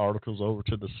the articles over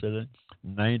to the Senate,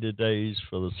 90 days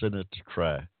for the Senate to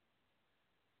try.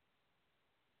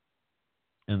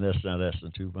 And that's not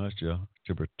asking too much, y'all,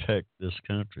 to protect this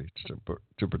country, to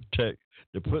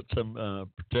put some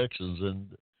protections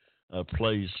in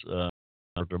place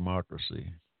for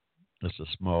democracy. It's a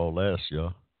small ask,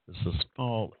 y'all. It's a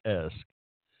small ask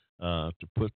to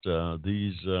put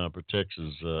these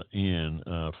protections in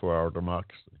for our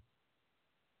democracy.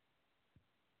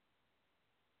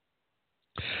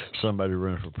 Somebody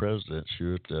running for president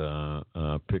should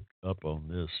pick up on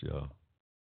this, y'all.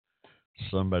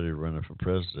 Somebody running for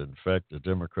president. In fact, the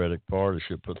Democratic Party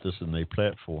should put this in their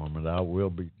platform, and I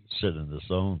will be sending this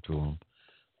on to them.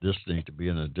 This needs to be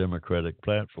in a Democratic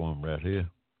platform right here,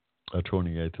 a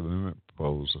 28th Amendment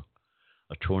proposal.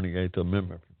 A 28th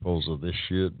Amendment proposal. This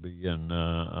should be in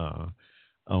on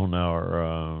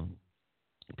our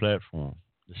platform.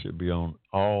 This should be on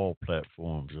all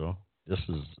platforms, y'all. This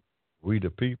is we the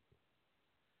people.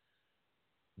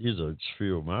 These are just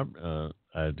few of my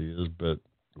ideas, but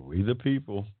we the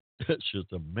people should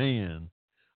demand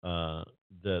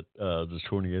that the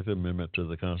 28th Amendment to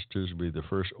the Constitution be the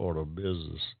first order of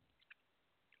business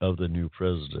of the new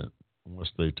president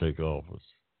once they take office.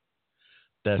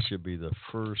 That should be the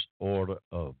first order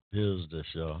of business,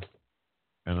 y'all.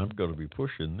 And I'm going to be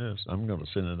pushing this. I'm going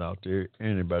to send it out to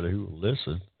anybody who will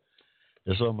listen.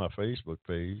 It's on my Facebook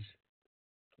page.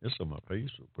 I'm going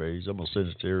to send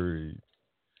it to every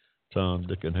Tom,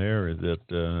 Dick, and Harry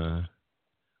that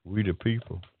we the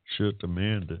people should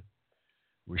demand it.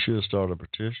 We should start a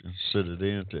petition, send it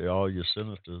in to all your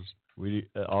senators,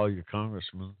 all your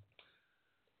congressmen,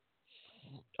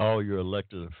 all your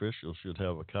elected officials should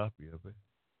have a copy of it.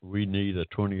 We need a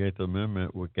 28th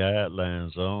Amendment with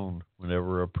guidelines on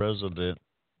whenever a president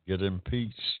get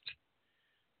impeached.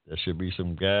 There should be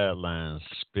some guidelines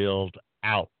spelled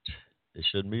out. It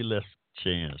shouldn't be left to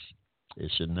chance.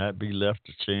 It should not be left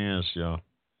to chance, y'all.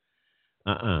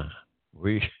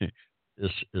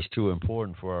 It's too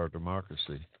important for our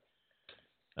democracy.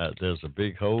 There's a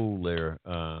big hole there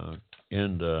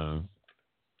in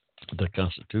the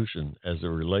Constitution as it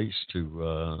relates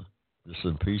to this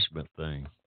impeachment thing.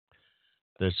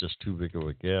 There's just too big of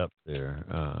a gap there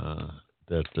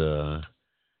that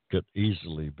could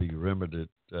easily be remedied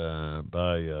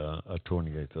by a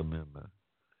 28th Amendment.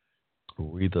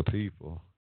 We the people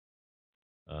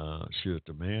should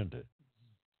demand it.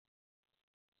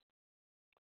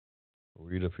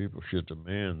 We the people should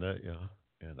demand that, yeah.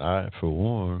 And I, for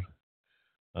one,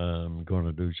 am going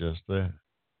to do just that.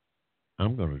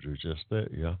 I'm going to do just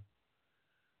that, yeah.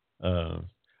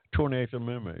 28th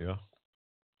Amendment, yeah.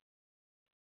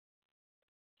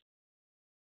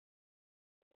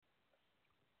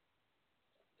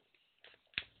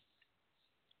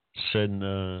 Setting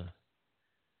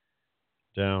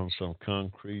down some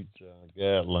concrete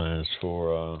guidelines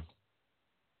for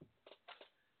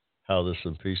how this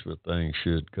impeachment thing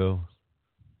should go.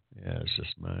 Yeah, it's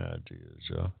just my ideas,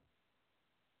 y'all.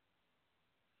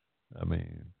 I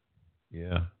mean,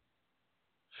 yeah.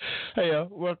 Hey,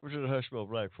 welcome to the Hushmo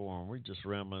Black Forum. We just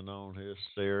rambling on here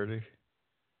Saturday,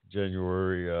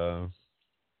 January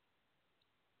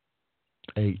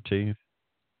 18th,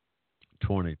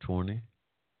 2020.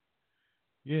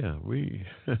 Yeah, we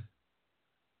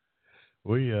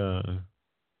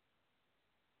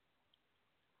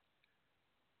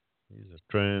these are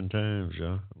trying times,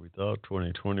 y'all. We thought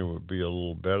 2020 would be a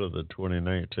little better than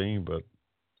 2019, but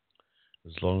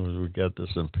as long as we got this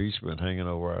impeachment hanging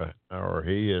over our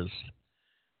heads,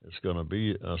 it's going to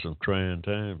be some trying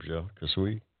times, y'all, because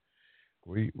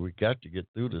We got to get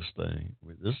through this thing.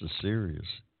 This is serious.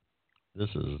 This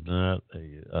is not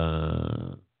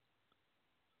a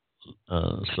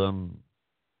some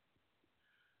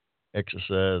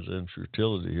exercise in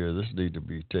futility here. This need to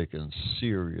be taken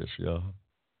serious, y'all.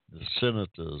 The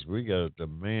senators, we got to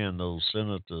demand those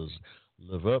senators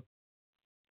live up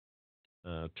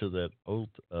to that oath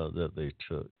that they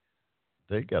took.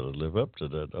 They got to live up to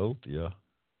that oath, y'all.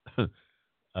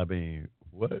 I mean,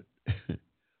 what,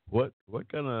 what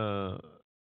kind of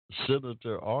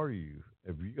senator are you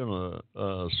if you're gonna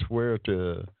swear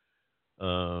to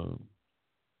uh,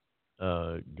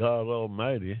 God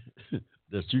Almighty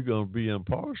that you're gonna be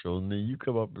impartial, and then you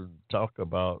come up and talk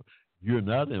about you're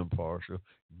not impartial?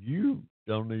 You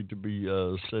don't need to be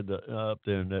sitting up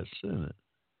there in that Senate.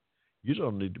 You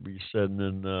don't need to be sitting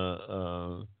in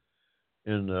on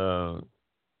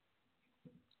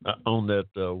that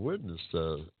witness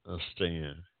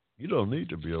stand. You don't need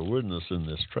to be a witness in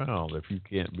this trial if you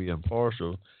can't be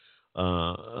impartial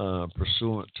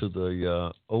pursuant to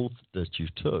the oath that you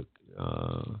took.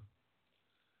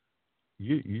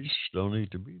 You just don't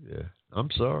need to be there. I'm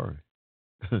sorry.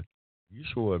 You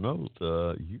swore an oath.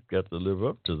 You've got to live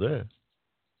up to that.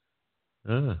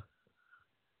 Uh,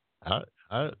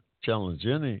 I challenge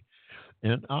any,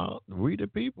 and we the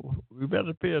people, we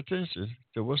better pay attention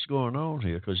to what's going on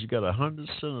here because you got 100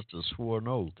 senators swore an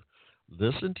oath.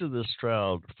 Listen to this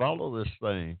trial, follow this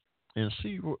thing, and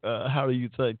see how do you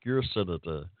think your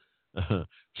senator,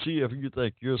 see if you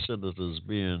think your senator is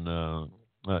being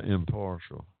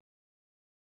impartial.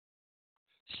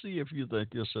 See if you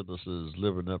think your senator is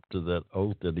living up to that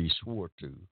oath that he swore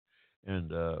to.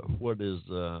 And what is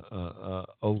the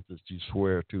oath that you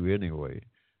swear to anyway?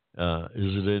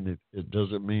 Is it any? It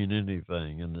doesn't mean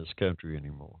anything in this country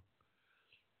anymore.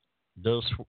 Does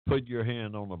put your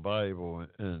hand on the Bible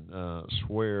and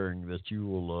swearing that you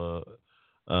will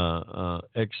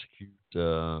execute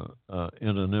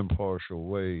in an impartial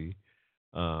way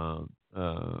uh,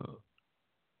 uh,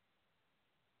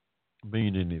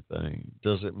 mean anything?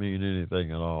 Does it mean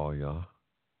anything at all, y'all?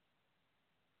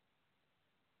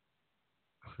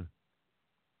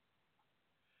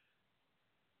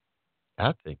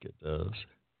 I think it does.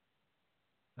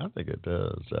 I think it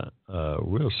does.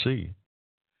 We'll see.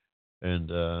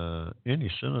 And any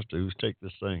senator who's take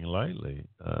this thing lightly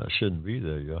shouldn't be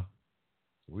there, y'all.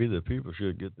 We the people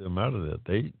should get them out of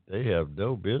there. They have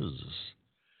no business.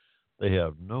 They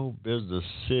have no business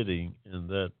sitting in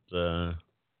that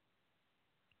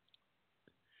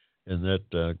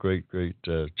great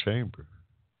chamber.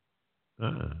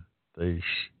 Uh, they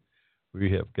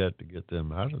we have got to get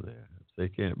them out of there. If they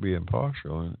can't be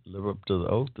impartial and live up to the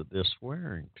oath that they're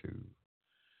swearing to,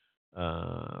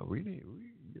 we need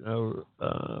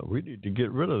to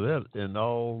get rid of that in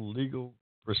all legal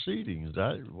proceedings.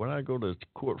 When I go to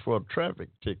court for a traffic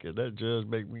ticket, that judge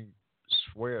make me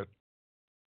swear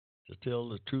to tell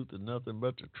the truth and nothing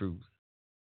but the truth.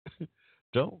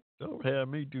 Don't have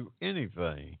me do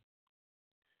anything.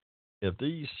 If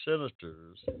these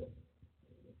senators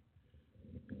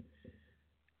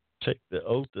take the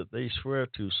oath that they swear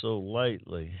to so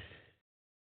lightly,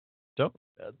 don't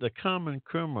the common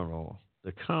criminal,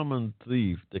 the common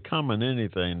thief, the common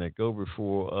anything that go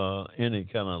before any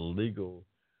kind of legal,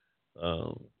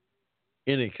 uh,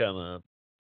 any kind of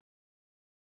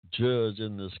judge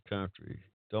in this country,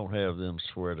 don't have them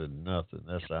swear to nothing.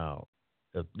 That's out.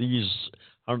 If these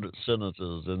 100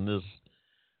 senators in this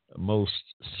most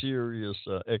serious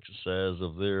exercise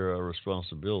of their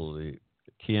responsibility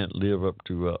can't live up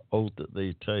to an oath that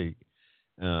they take,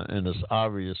 and it's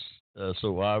obvious,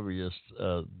 so obvious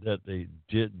that they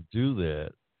didn't do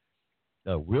that,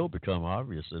 will become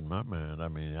obvious in my mind. I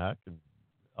mean, I can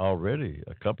already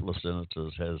a couple of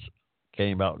senators has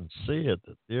came out and said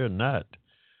that they're not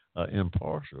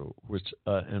impartial, which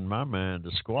in my mind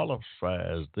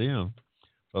disqualifies them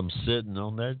from sitting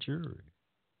on that jury.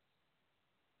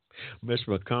 Mitch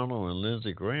McConnell and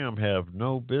Lindsey Graham have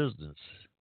no business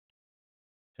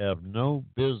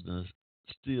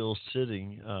still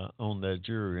sitting on that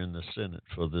jury in the Senate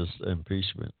for this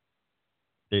impeachment.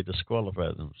 They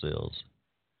disqualified themselves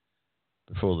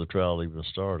before the trial even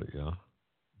started.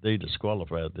 They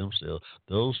disqualified themselves.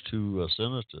 Those two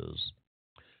senators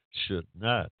should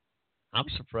not. I'm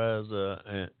surprised,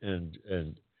 and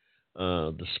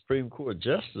the Supreme Court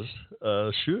justice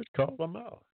should call them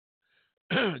out.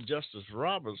 Justice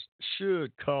Roberts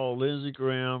should call Lindsey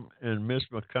Graham and Mitch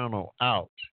McConnell out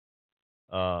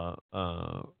uh,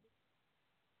 uh,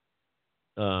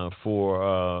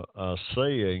 for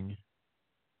saying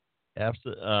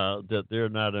after that they're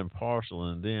not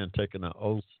impartial and then taking an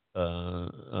oath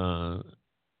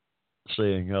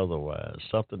saying otherwise.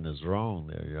 Something is wrong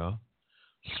there, y'all.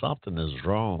 Something is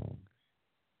wrong.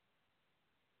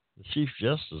 The Chief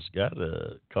Justice got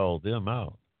to call them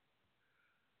out.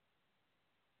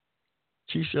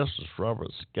 Chief Justice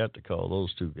Roberts got to call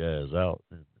those two guys out.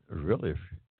 And really,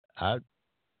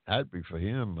 I'd be for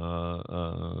him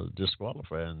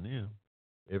disqualifying them.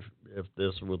 If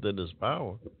this within his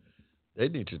power, they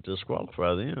need to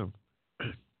disqualify them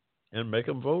and make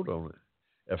them vote on it.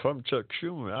 If I'm Chuck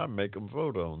Schumer, I'd make them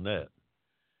vote on that.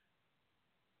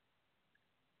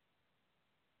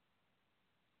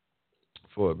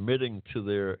 For admitting to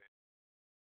their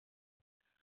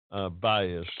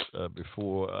bias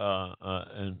before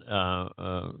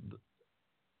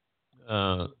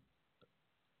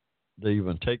they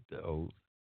even take the oath.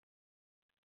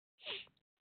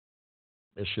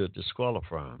 They should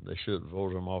disqualify them. They should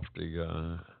vote them off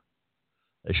the.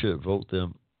 They should vote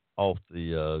them off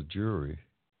the jury.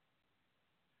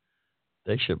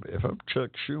 They should. If I'm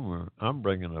Chuck Schumer, I'm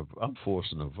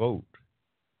forcing a vote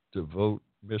to vote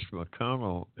Mitch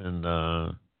McConnell and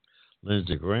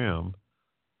Lindsey Graham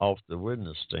off the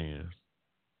witness stand.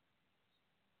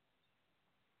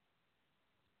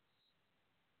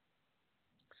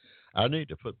 I need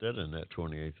to put that in that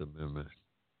 28th Amendment.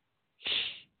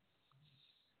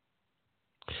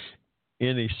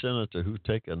 Any senator who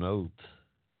take an oath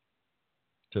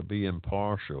to be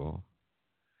impartial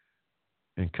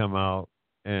and come out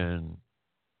and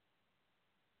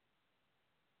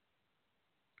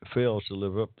fails to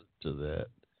live up to that,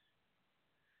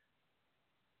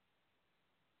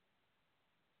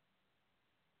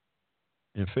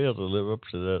 and fail to live up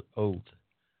to that oath,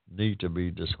 need to be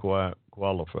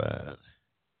disqualified.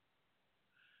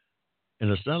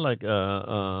 And it's not like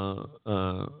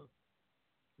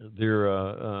they're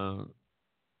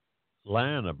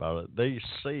lying about it. They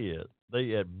say it.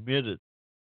 They admitted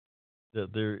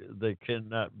that they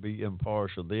cannot be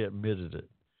impartial. They admitted it.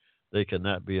 They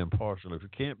cannot be impartial. If you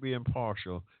can't be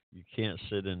impartial, you can't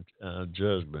sit in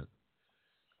judgment.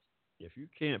 If you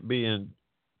can't be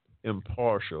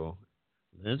impartial,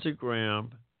 Lindsey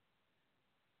Graham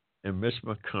and Mitch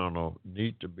McConnell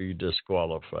need to be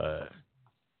disqualified.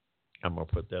 I'm going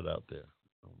to put that out there.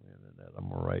 I'm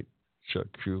going to write Chuck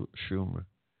Schumer,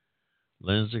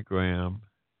 Lindsey Graham,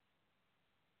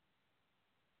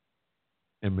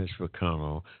 and Mitch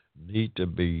McConnell need to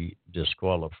be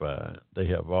disqualified. They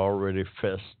have already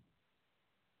fessed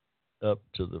up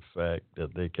to the fact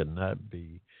that they cannot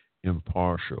be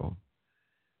impartial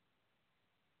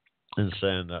and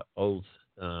signed an oath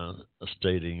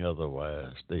stating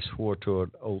otherwise. They swore to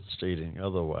an oath stating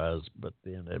otherwise, but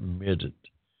then admitted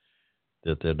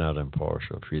that they're not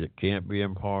impartial. If you can't be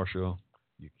impartial,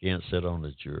 you can't sit on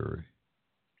the jury.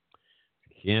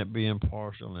 If you can't be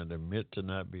impartial and admit to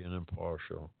not being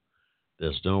impartial,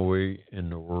 there's no way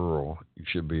in the world you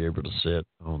should be able to sit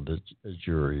on the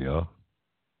jury, y'all.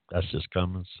 That's just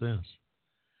common sense.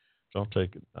 Don't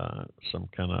take some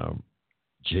kind of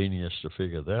genius to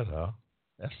figure that out.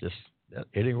 That's just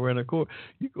anywhere in the court.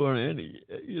 You go in any,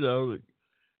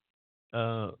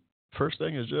 first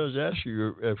thing a judge asks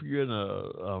you if you're in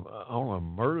on a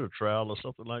murder trial or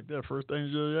something like that. First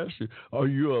thing the judge asks you, are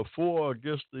you for or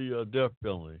against the death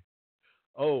penalty?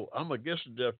 Oh, I'm against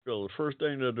the death penalty. First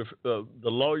thing that the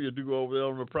lawyer do over there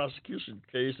on the prosecution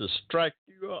case is strike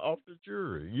you off the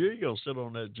jury. You ain't gonna sit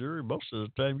on that jury most of the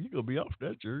time. You are gonna be off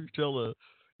that jury.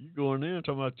 You going in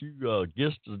talking about you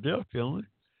against the death penalty,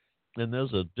 and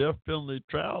there's a death penalty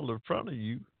trial in front of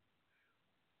you.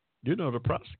 You know the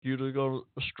prosecutor is gonna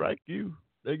strike you.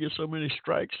 They get so many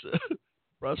strikes.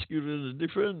 Prosecutor and the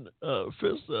defense.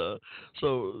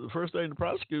 So the first thing the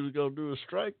prosecutor is gonna do is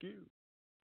strike you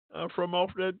from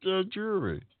off that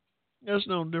jury. There's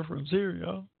no difference here,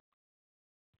 y'all.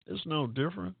 It's no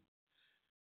different.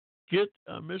 Get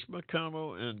Mitch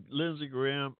McConnell and Lindsey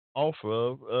Graham off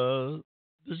of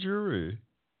the jury.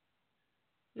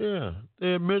 Yeah,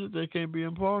 they admitted they can't be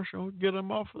impartial. Get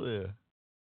them off of there.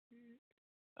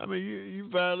 I mean, you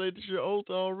violated your oath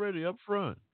already up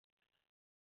front.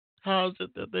 How is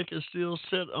it that they can still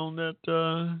sit on that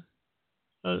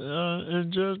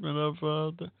in judgment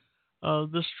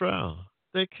of this trial?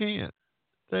 They can't.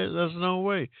 There's no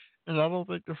way. And I don't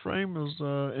think the framers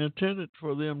intended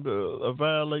for them to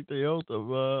violate the oath of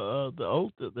the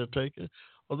oath that they're taking.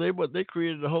 Well, they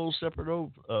created a whole separate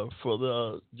oath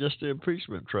for just the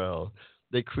impeachment trial.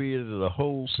 They created a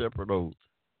whole separate oath.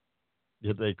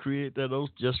 Did they create that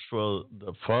oath just for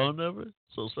the fun of it,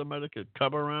 so somebody could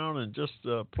come around and just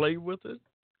play with it?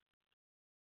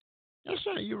 That's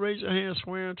not you raise your hand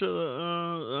swearing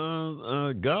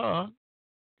to God.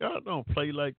 God don't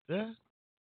play like that.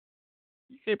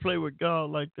 You can't play with God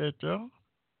like that, y'all.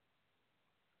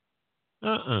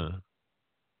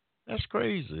 That's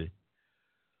crazy.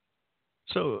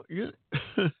 So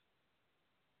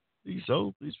these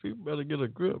people better get a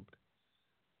grip.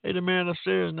 Hey, the man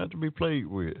upstairs is not to be played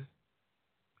with.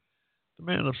 The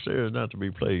man upstairs is not to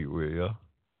be played with, y'all.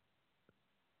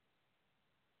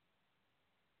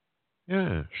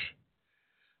 Yes.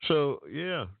 So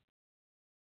yeah,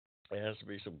 there has to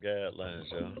be some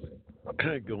guidelines, y'all,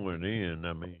 going in.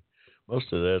 I mean,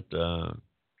 most of that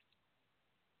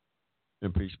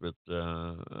impeachment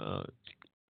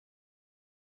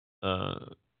uh,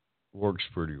 works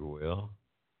pretty well.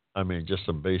 I mean, just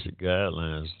some basic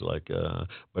guidelines,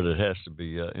 but it has to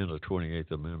be in the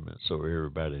 28th Amendment, so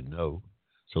everybody know.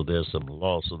 So there's some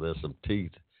law, so there's some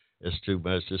teeth. It's too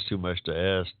much. It's too much to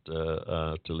ask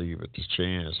to leave it to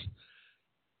chance.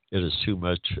 It is too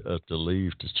much to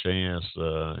leave to chance.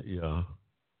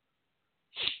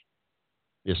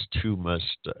 It's too much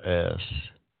to ask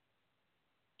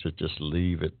to just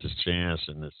leave it to chance,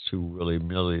 and it's too willy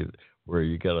nilly. Where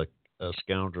you got a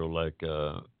scoundrel like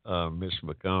Mitch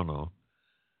McConnell.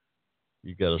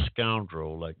 You got a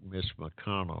scoundrel like Mitch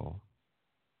McConnell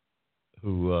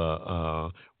who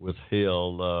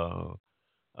withheld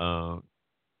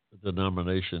the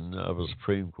nomination of a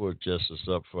Supreme Court justice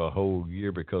up for a whole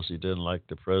year because he didn't like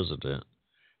the president.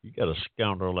 You got a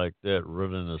scoundrel like that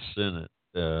running the Senate.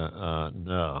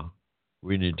 No,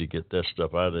 we need to get that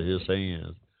stuff out of his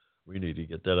hands. We need to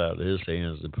get that out of his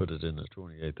hands and put it in the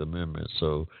 28th Amendment.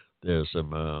 So there's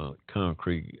some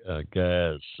concrete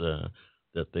guides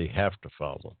that they have to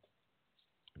follow.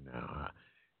 Now,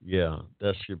 yeah,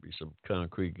 that should be some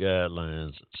concrete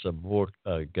guidelines, some more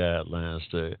guidelines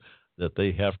that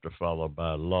they have to follow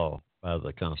by law, by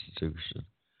the Constitution.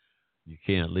 You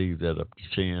can't leave that up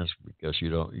to chance because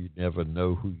you never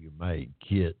know who you might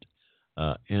get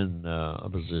in a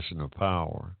position of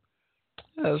power.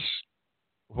 That's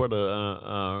what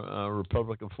a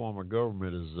Republican form of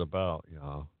government is about,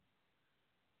 y'all.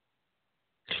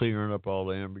 Clearing up all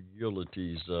the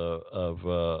ambiguities of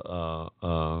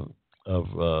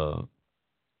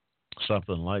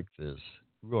something like this.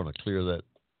 We're going to clear that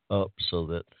up so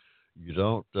that you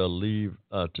don't leave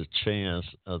to chance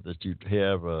that you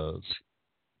have a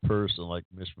person like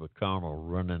Mitch McConnell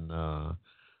running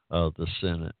the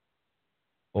Senate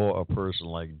or a person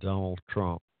like Donald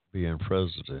Trump being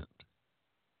president.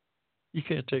 You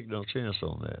can't take no chance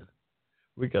on that.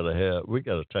 We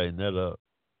gotta tighten that up.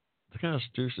 The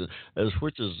Constitution,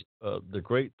 which is the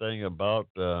great thing about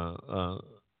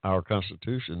our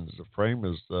Constitution, the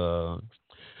framers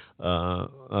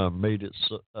made it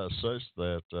such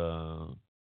that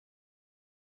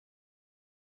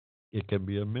it can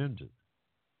be amended.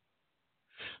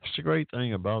 That's the great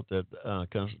thing about that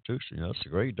Constitution. That's a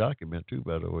great document too,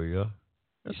 by the way.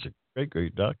 That's a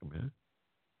great document.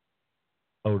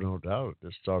 Oh, no doubt.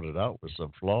 It started out with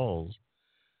some flaws.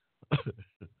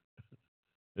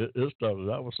 It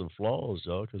started out with some flaws,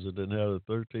 y'all, because it didn't have the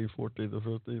 13th, 14th, or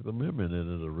 15th Amendment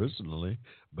in it originally,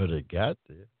 but it got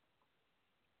there.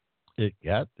 It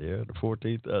got there. The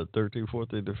 14th, 13th,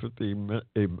 14th, or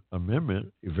 15th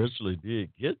Amendment eventually did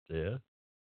get there.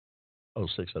 Oh,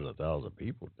 600,000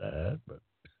 people died, but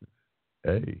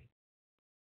hey,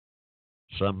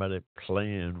 somebody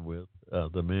playing with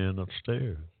the man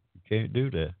upstairs. You can't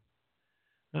do that.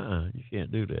 You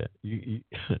can't do that. You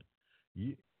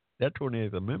that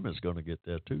 28th Amendment is going to get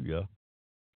there too, y'all.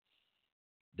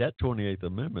 That 28th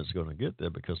Amendment is going to get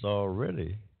there because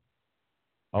already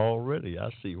I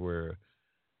see where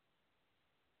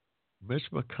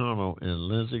Mitch McConnell and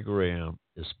Lindsey Graham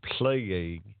is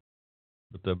playing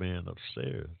with the man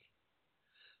upstairs.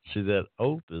 See, that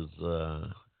oath is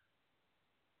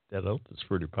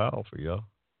pretty powerful, y'all.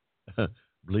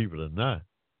 Believe it or not,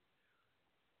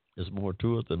 there's more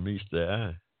to it than meets the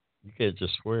eye. You can't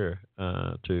just swear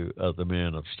to the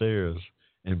man upstairs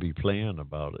and be playing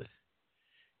about it.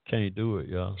 Can't do it,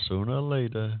 y'all. Sooner or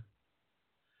later,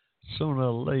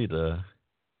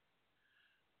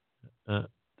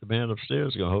 the man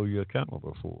upstairs is gonna hold you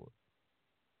accountable for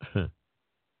it.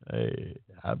 Hey,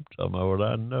 I'm talking about what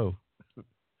I know.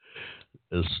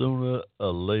 As sooner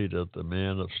or later, the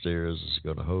man upstairs is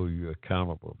gonna hold you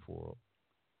accountable for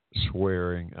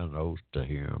swearing an oath to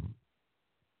him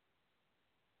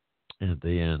and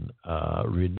then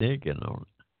reneging on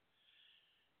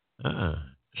it.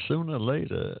 Sooner or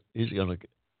later, he's gonna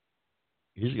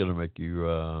make you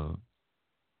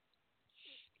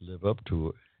live up to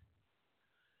it.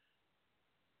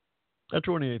 That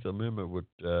 28th Amendment would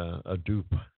do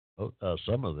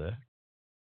some of that.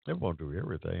 It won't do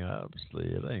everything,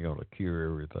 obviously. It ain't going to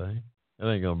cure everything. It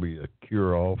ain't going to be a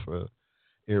cure-all for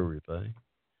everything.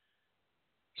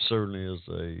 Certainly is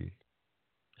a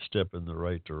step in the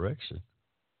right direction.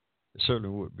 It certainly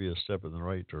would be a step in the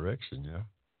right direction, yeah.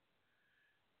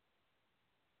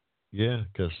 Yeah,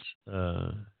 because,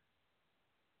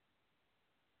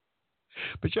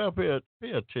 but y'all pay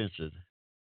attention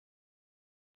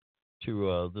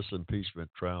to this impeachment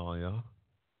trial, y'all.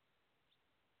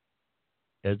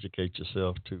 Educate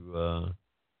yourself to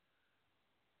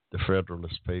the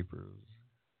Federalist Papers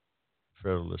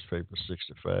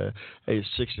 65. Hey,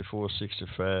 64,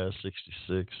 65,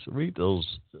 66. Read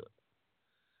those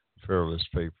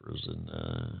Federalist Papers and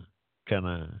kind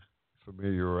of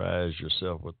familiarize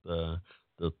yourself with the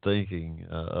thinking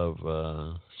of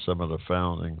some of the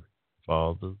founding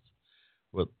fathers,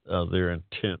 what their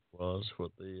intent was,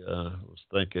 what they was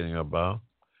thinking about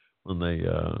when they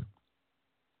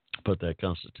put that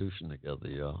Constitution together,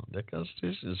 y'all. That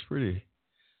Constitution is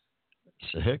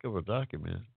it's a heck of a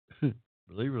document.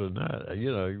 Believe it or not,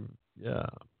 yeah.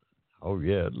 Oh,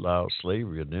 yeah, it allowed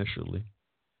slavery initially.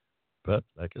 But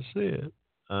like I said,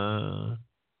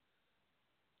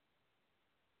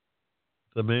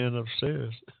 the man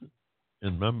upstairs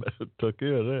and my took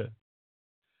care of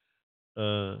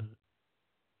that.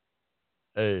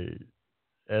 Hey,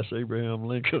 ask Abraham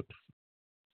Lincoln.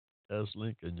 Ask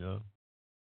Lincoln, y'all.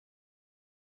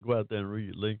 Go out there and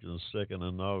read Lincoln's second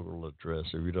inaugural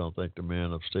address. If you don't think the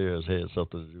man upstairs had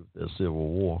something to do with that Civil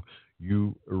War,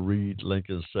 you read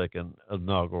Lincoln's second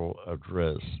inaugural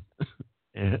address,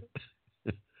 and,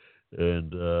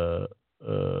 and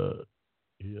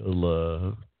he'll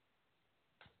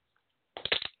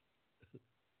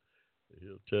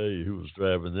tell you who was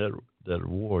driving that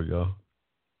war, y'all.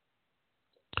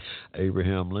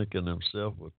 Abraham Lincoln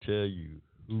himself will tell you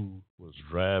who was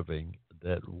driving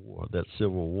that war, that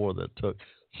Civil War that took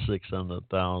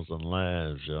 600,000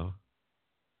 lives, y'all,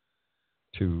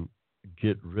 to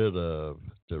rid the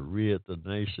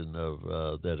nation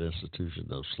of that institution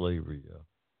of slavery, y'all.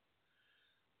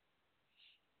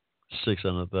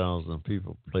 600,000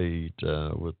 people paid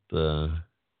with the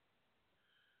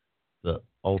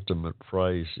ultimate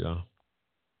price, y'all,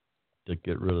 to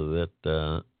get rid of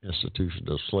that institution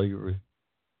of slavery.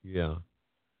 Yeah.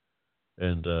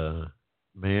 And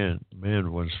man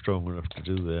wasn't strong enough to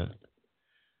do that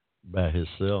by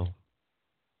himself.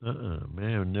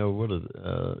 Man never would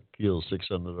have killed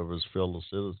 600 of his fellow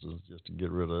citizens just to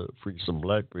get rid of free some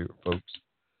black people, folks.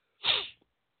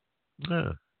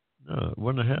 No, it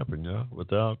wouldn't have happened, y'all,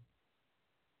 without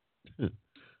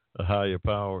a higher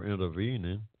power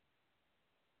intervening.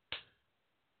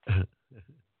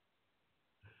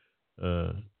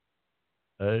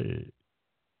 Hey,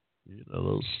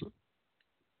 those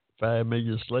 5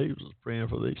 million slaves was praying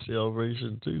for their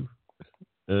salvation too.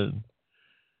 And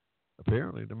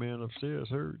apparently the man upstairs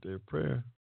heard their prayer.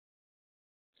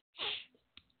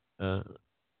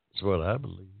 That's what I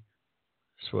believe.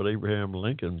 It's what Abraham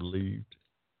Lincoln believed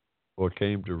or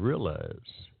came to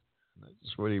realize.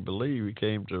 That's what he believed. He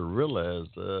came to realize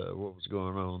what was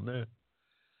going on there.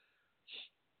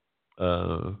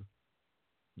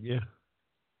 Yeah.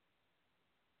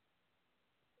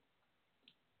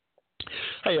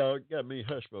 Hey, y'all, got me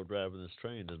Hushmo driving this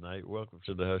train tonight. Welcome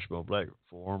to the Hushmo Black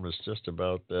Forum. It's just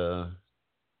about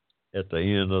at the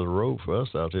end of the road for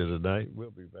us out here tonight. We'll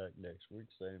be back next week,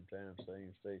 same time,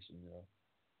 same station,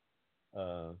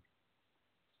 y'all.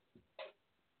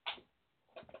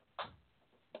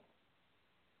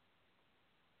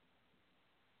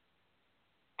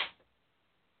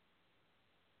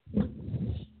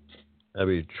 That'll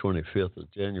be 25th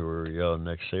of January, y'all,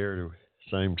 next Saturday.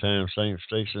 Same time, same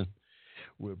station.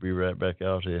 We'll be right back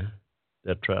out here.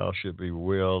 That trial should be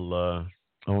well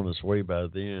on its way by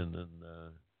then, and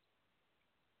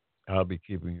I'll be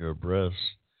keeping you abreast.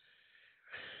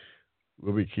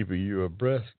 We'll be keeping you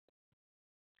abreast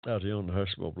out here on the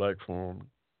Hushmo Black Forum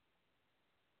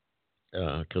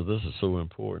because this is so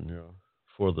important,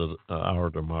 for our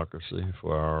democracy,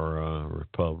 for our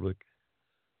republic.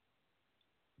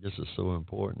 This is so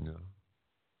important,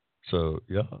 So,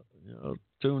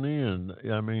 tune in.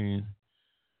 I mean,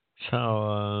 it's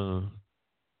how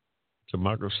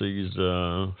democracies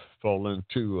fall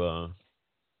into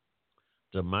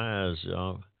demise,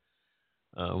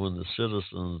 when the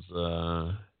citizens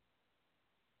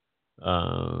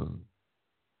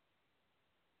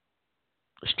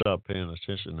stop paying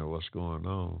attention to what's going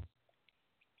on.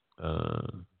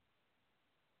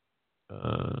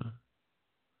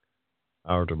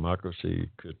 Our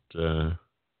democracy could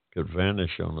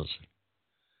vanish on us.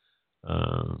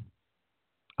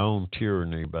 On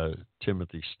Tyranny by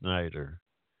Timothy Snyder.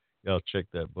 Y'all check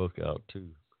that book out too.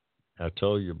 I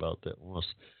told you about that once.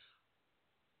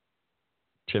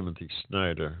 Timothy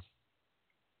Snyder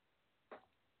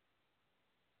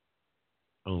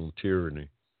on tyranny.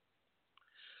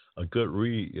 A good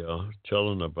read, y'all,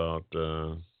 telling about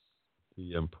the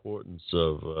importance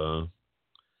of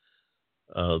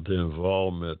the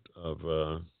involvement of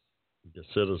the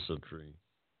citizenry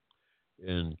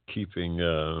in keeping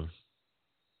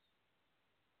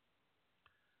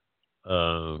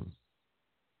um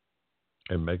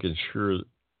and making sure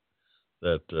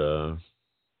that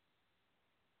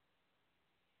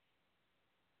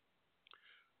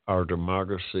our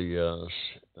democracy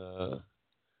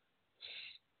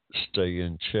stay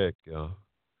in check.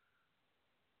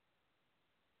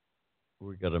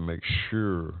 We got to make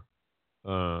sure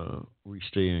we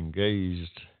stay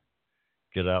engaged,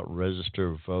 get out,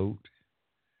 register, vote.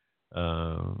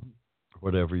 Uh,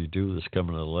 Whatever you do this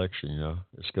coming election,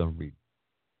 it's going to be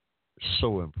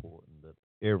so important that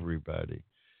everybody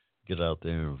get out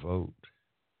there and vote.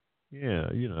 Yeah,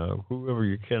 whoever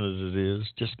your candidate is,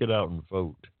 just get out and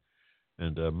vote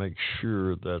and make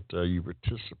sure that you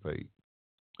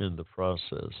in the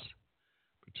process.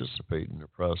 Participate in the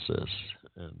process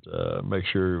and make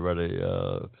sure everybody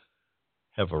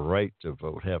have a right to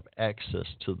vote, have access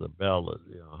to the ballot.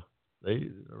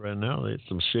 They right now there's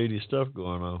some shady stuff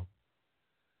going on.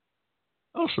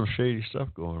 Oh, some shady stuff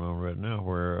going on right now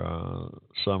where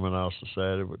some in our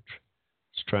society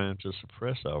is trying to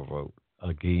suppress our vote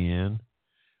again.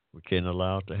 We can't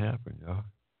allow it to happen, y'all.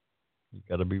 You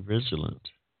got to be vigilant.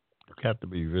 You got to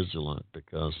be vigilant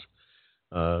because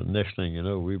next thing you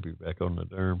know, we'll be back on the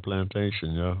darn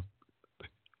plantation, y'all.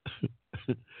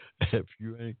 If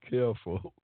you ain't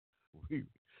careful, we,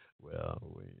 I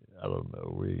don't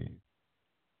know,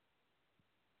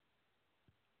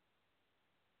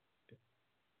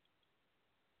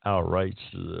 our rights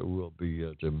will be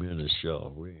diminished,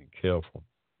 y'all. We ain't careful.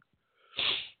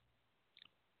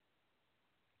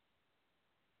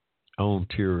 On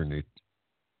Tyranny,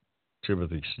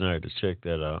 Timothy Snyder. Check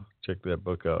that out. Check that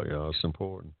book out, y'all. It's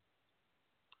important.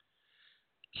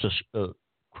 It's a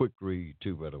quick read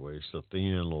too, by the way. It's a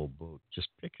thin little book. Just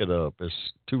pick it up. It's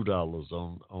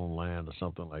 $2 online or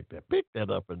something like that. Pick that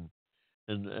up and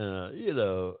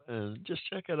and just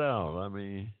check it out. I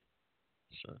mean,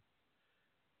 so,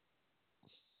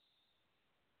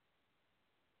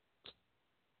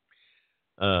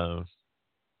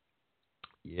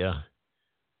 yeah,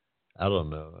 I don't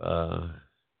know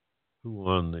who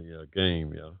won the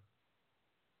game. Yeah,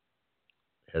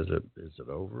 is it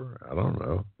over? I don't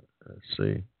know. Let's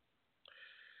see.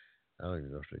 I don't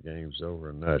even know if the game's over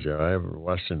or not. Yeah, I haven't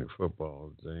watched any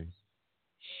football today.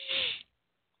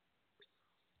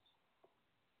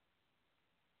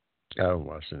 I haven't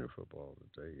watched any football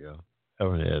today. Yeah,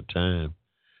 haven't had time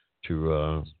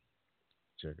to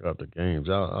check out the games.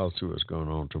 I'll see what's going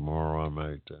on tomorrow. I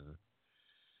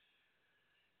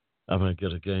might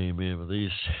get a game in, but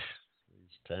these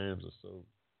times are so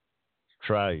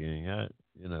trying.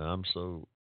 I'm so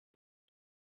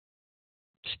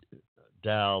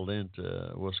dialed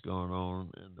into what's going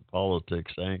on in the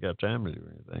politics. I ain't got time to do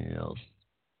anything else.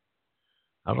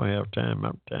 I don't have time.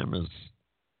 My time is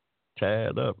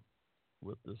tied up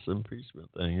with this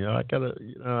impeachment thing. I gotta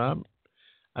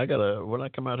when I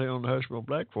come out here on the Hushmo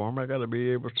Black Forum, I gotta be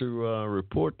able to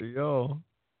report to y'all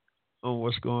on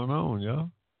what's going on, y'all.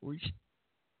 We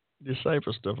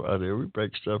decipher stuff out here. We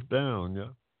break stuff down,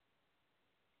 y'all.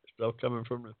 Stuff coming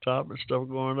from the top and stuff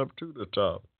going up to the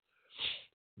top.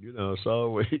 It's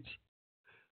always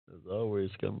there's always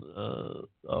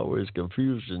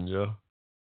confusion, y'all.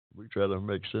 We try to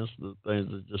make sense of the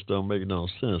things that just don't make no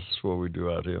sense. That's what we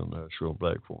do out here on the Hushmo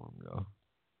Black Forum, y'all.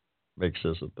 Make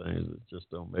sense of things that just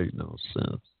don't make no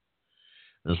sense.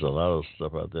 There's a lot of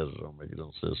stuff out there that don't make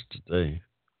no sense today.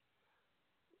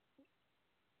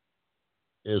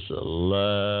 It's a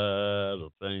lot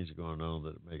of things going on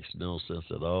that makes no sense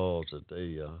at all today,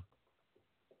 y'all.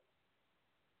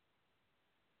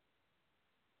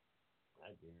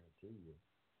 I guarantee you.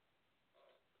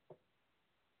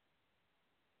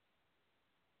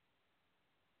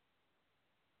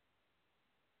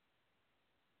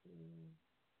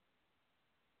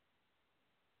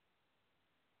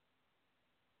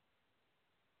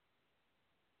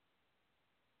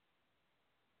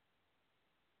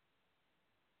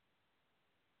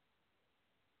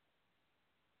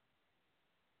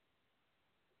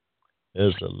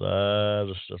 There's a lot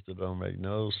of stuff that don't make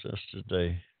no sense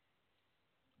today.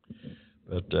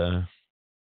 But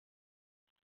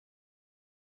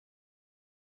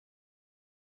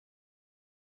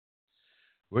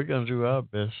we're going to do our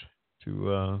best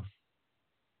to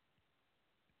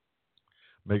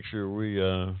make sure we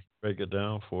break it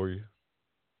down for you.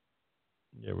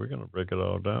 Yeah, we're gonna break it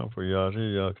all down for y'all here,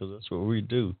 y'all, because that's what we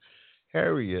do.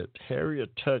 Harriet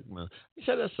Tubman. You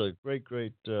said that's a great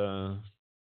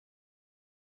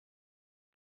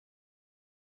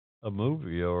a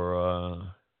movie or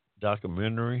a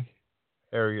documentary.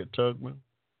 Harriet Tubman,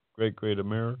 great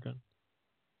American.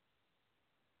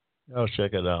 Y'all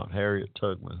check it out. Harriet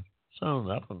Tubman. Some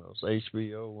I don't know. It's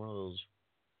HBO, one of those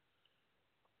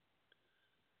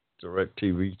direct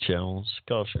TV channels.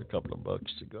 Costs you a couple of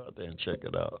bucks to go out there and check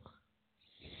it out.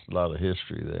 A lot of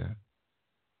history there.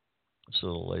 This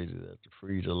little lady that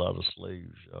freed a lot of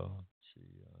slaves, y'all. She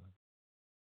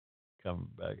coming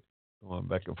back, going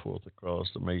back and forth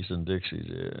across the Mason Dixie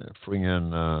there, freeing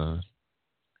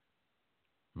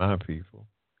my people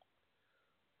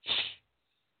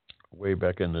way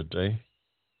back in the day.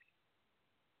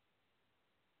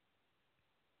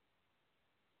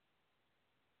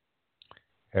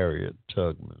 Harriet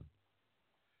Tubman.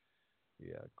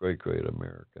 Yeah, great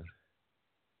American.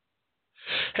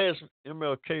 Hey, it's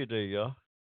MLK Day, y'all.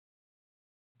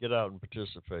 Get out and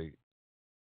participate.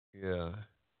 Yeah,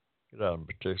 get out and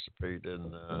participate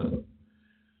in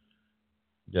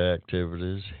the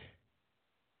activities.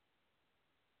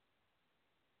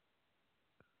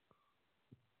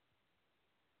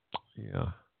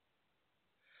 Yeah.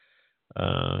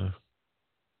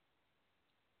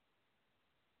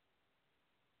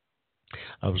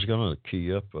 I was gonna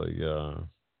key up a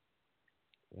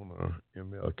one of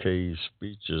MLK's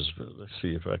speeches, but let's see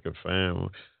if I can find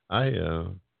one.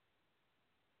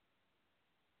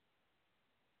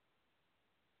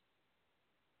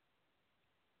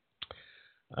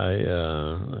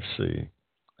 Let's see.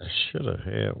 I should have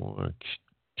had one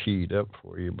teed up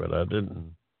for you, but I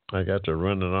didn't. I got to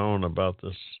run it on about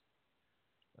this,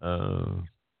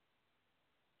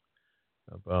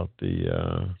 about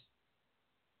the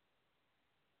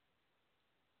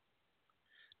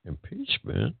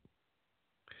impeachment,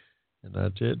 and I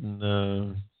didn't.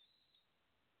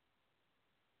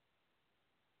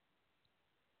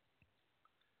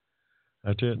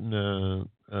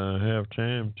 Have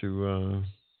time to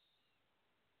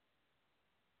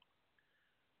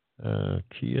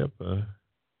key up a.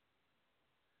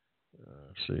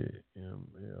 See,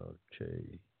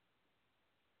 MLK.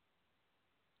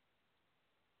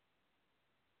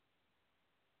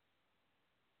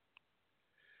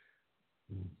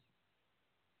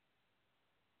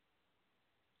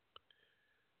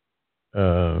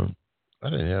 I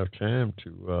didn't have time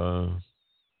to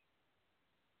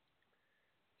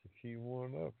key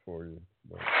one up for you.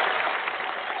 But.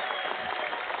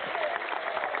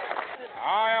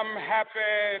 I am happy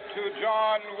to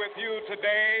join with you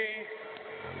today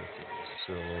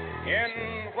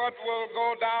in what will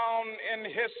go down in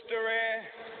history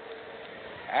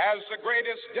as the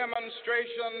greatest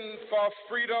demonstration for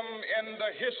freedom in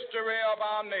the history of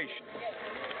our nation.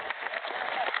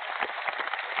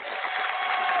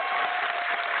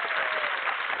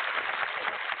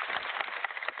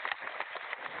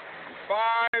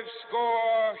 Five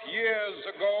score years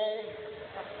ago,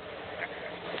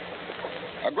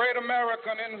 a great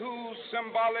American in whose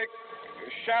symbolic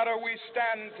shadow we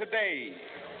stand today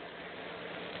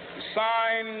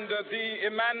signed the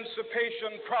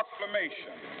Emancipation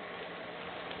Proclamation.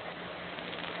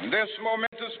 This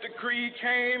momentous decree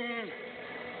came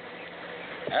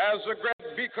as a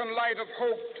great beacon light of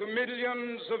hope to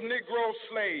millions of Negro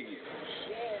slaves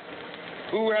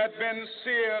who had been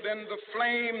seared in the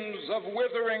flames of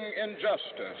withering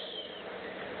injustice.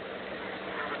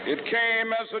 It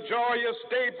came as a joyous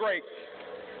daybreak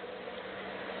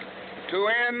to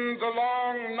end the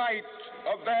long night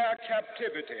of their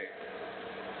captivity.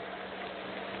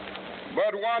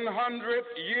 But 100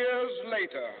 years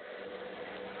later,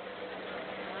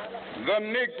 the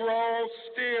Negro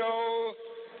still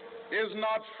is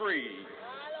not free.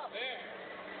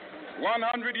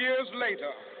 100 years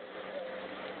later,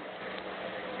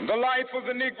 the life of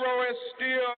the Negro is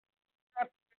still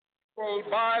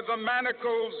by the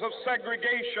manacles of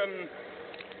segregation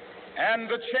and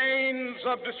the chains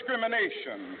of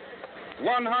discrimination.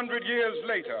 100 years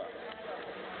later,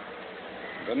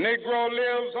 the Negro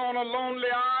lives on a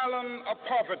lonely island of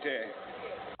poverty.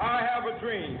 I have a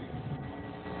dream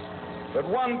that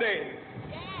one day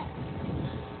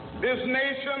this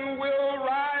nation will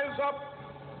rise up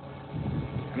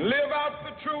and live out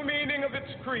the true meaning of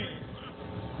its creed.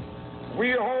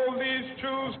 We hold these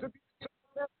truths to be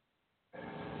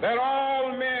that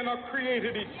all men are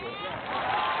created equal.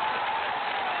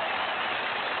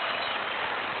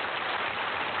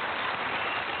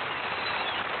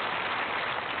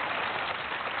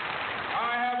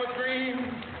 I have a dream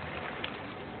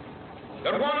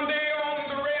that one day on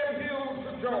the red hills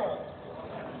of Georgia,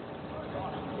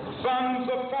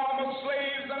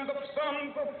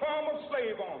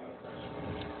 slave owners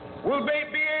will they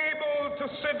be able to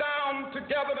sit down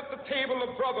together at the table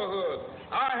of brotherhood.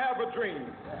 I have a dream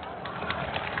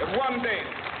that one day,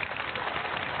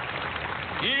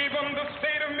 even the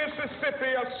state of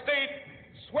Mississippi, a state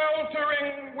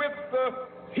sweltering with the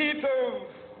heat of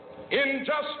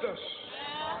injustice,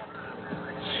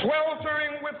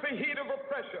 sweltering with the heat of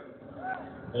oppression,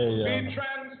 be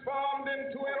transformed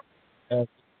into an...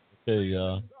 Okay,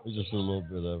 y'all. It's just a little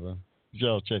bit of it.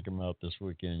 Y'all check him out this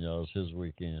weekend, y'all. It's his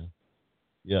weekend.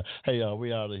 Yeah. Hey, y'all,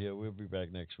 we out of here. We'll be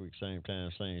back next week, same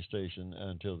time, same station.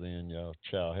 Until then, y'all,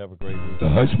 ciao. Have a great week. The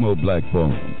Hushmo Black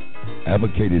Forum,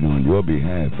 advocated on your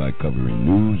behalf by covering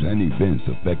news and events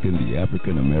affecting the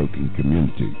African American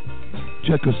community.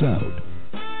 Check us out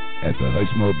at the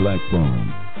Hushmo Black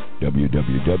Forum,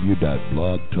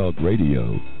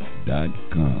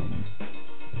 www.blogtalkradio.com.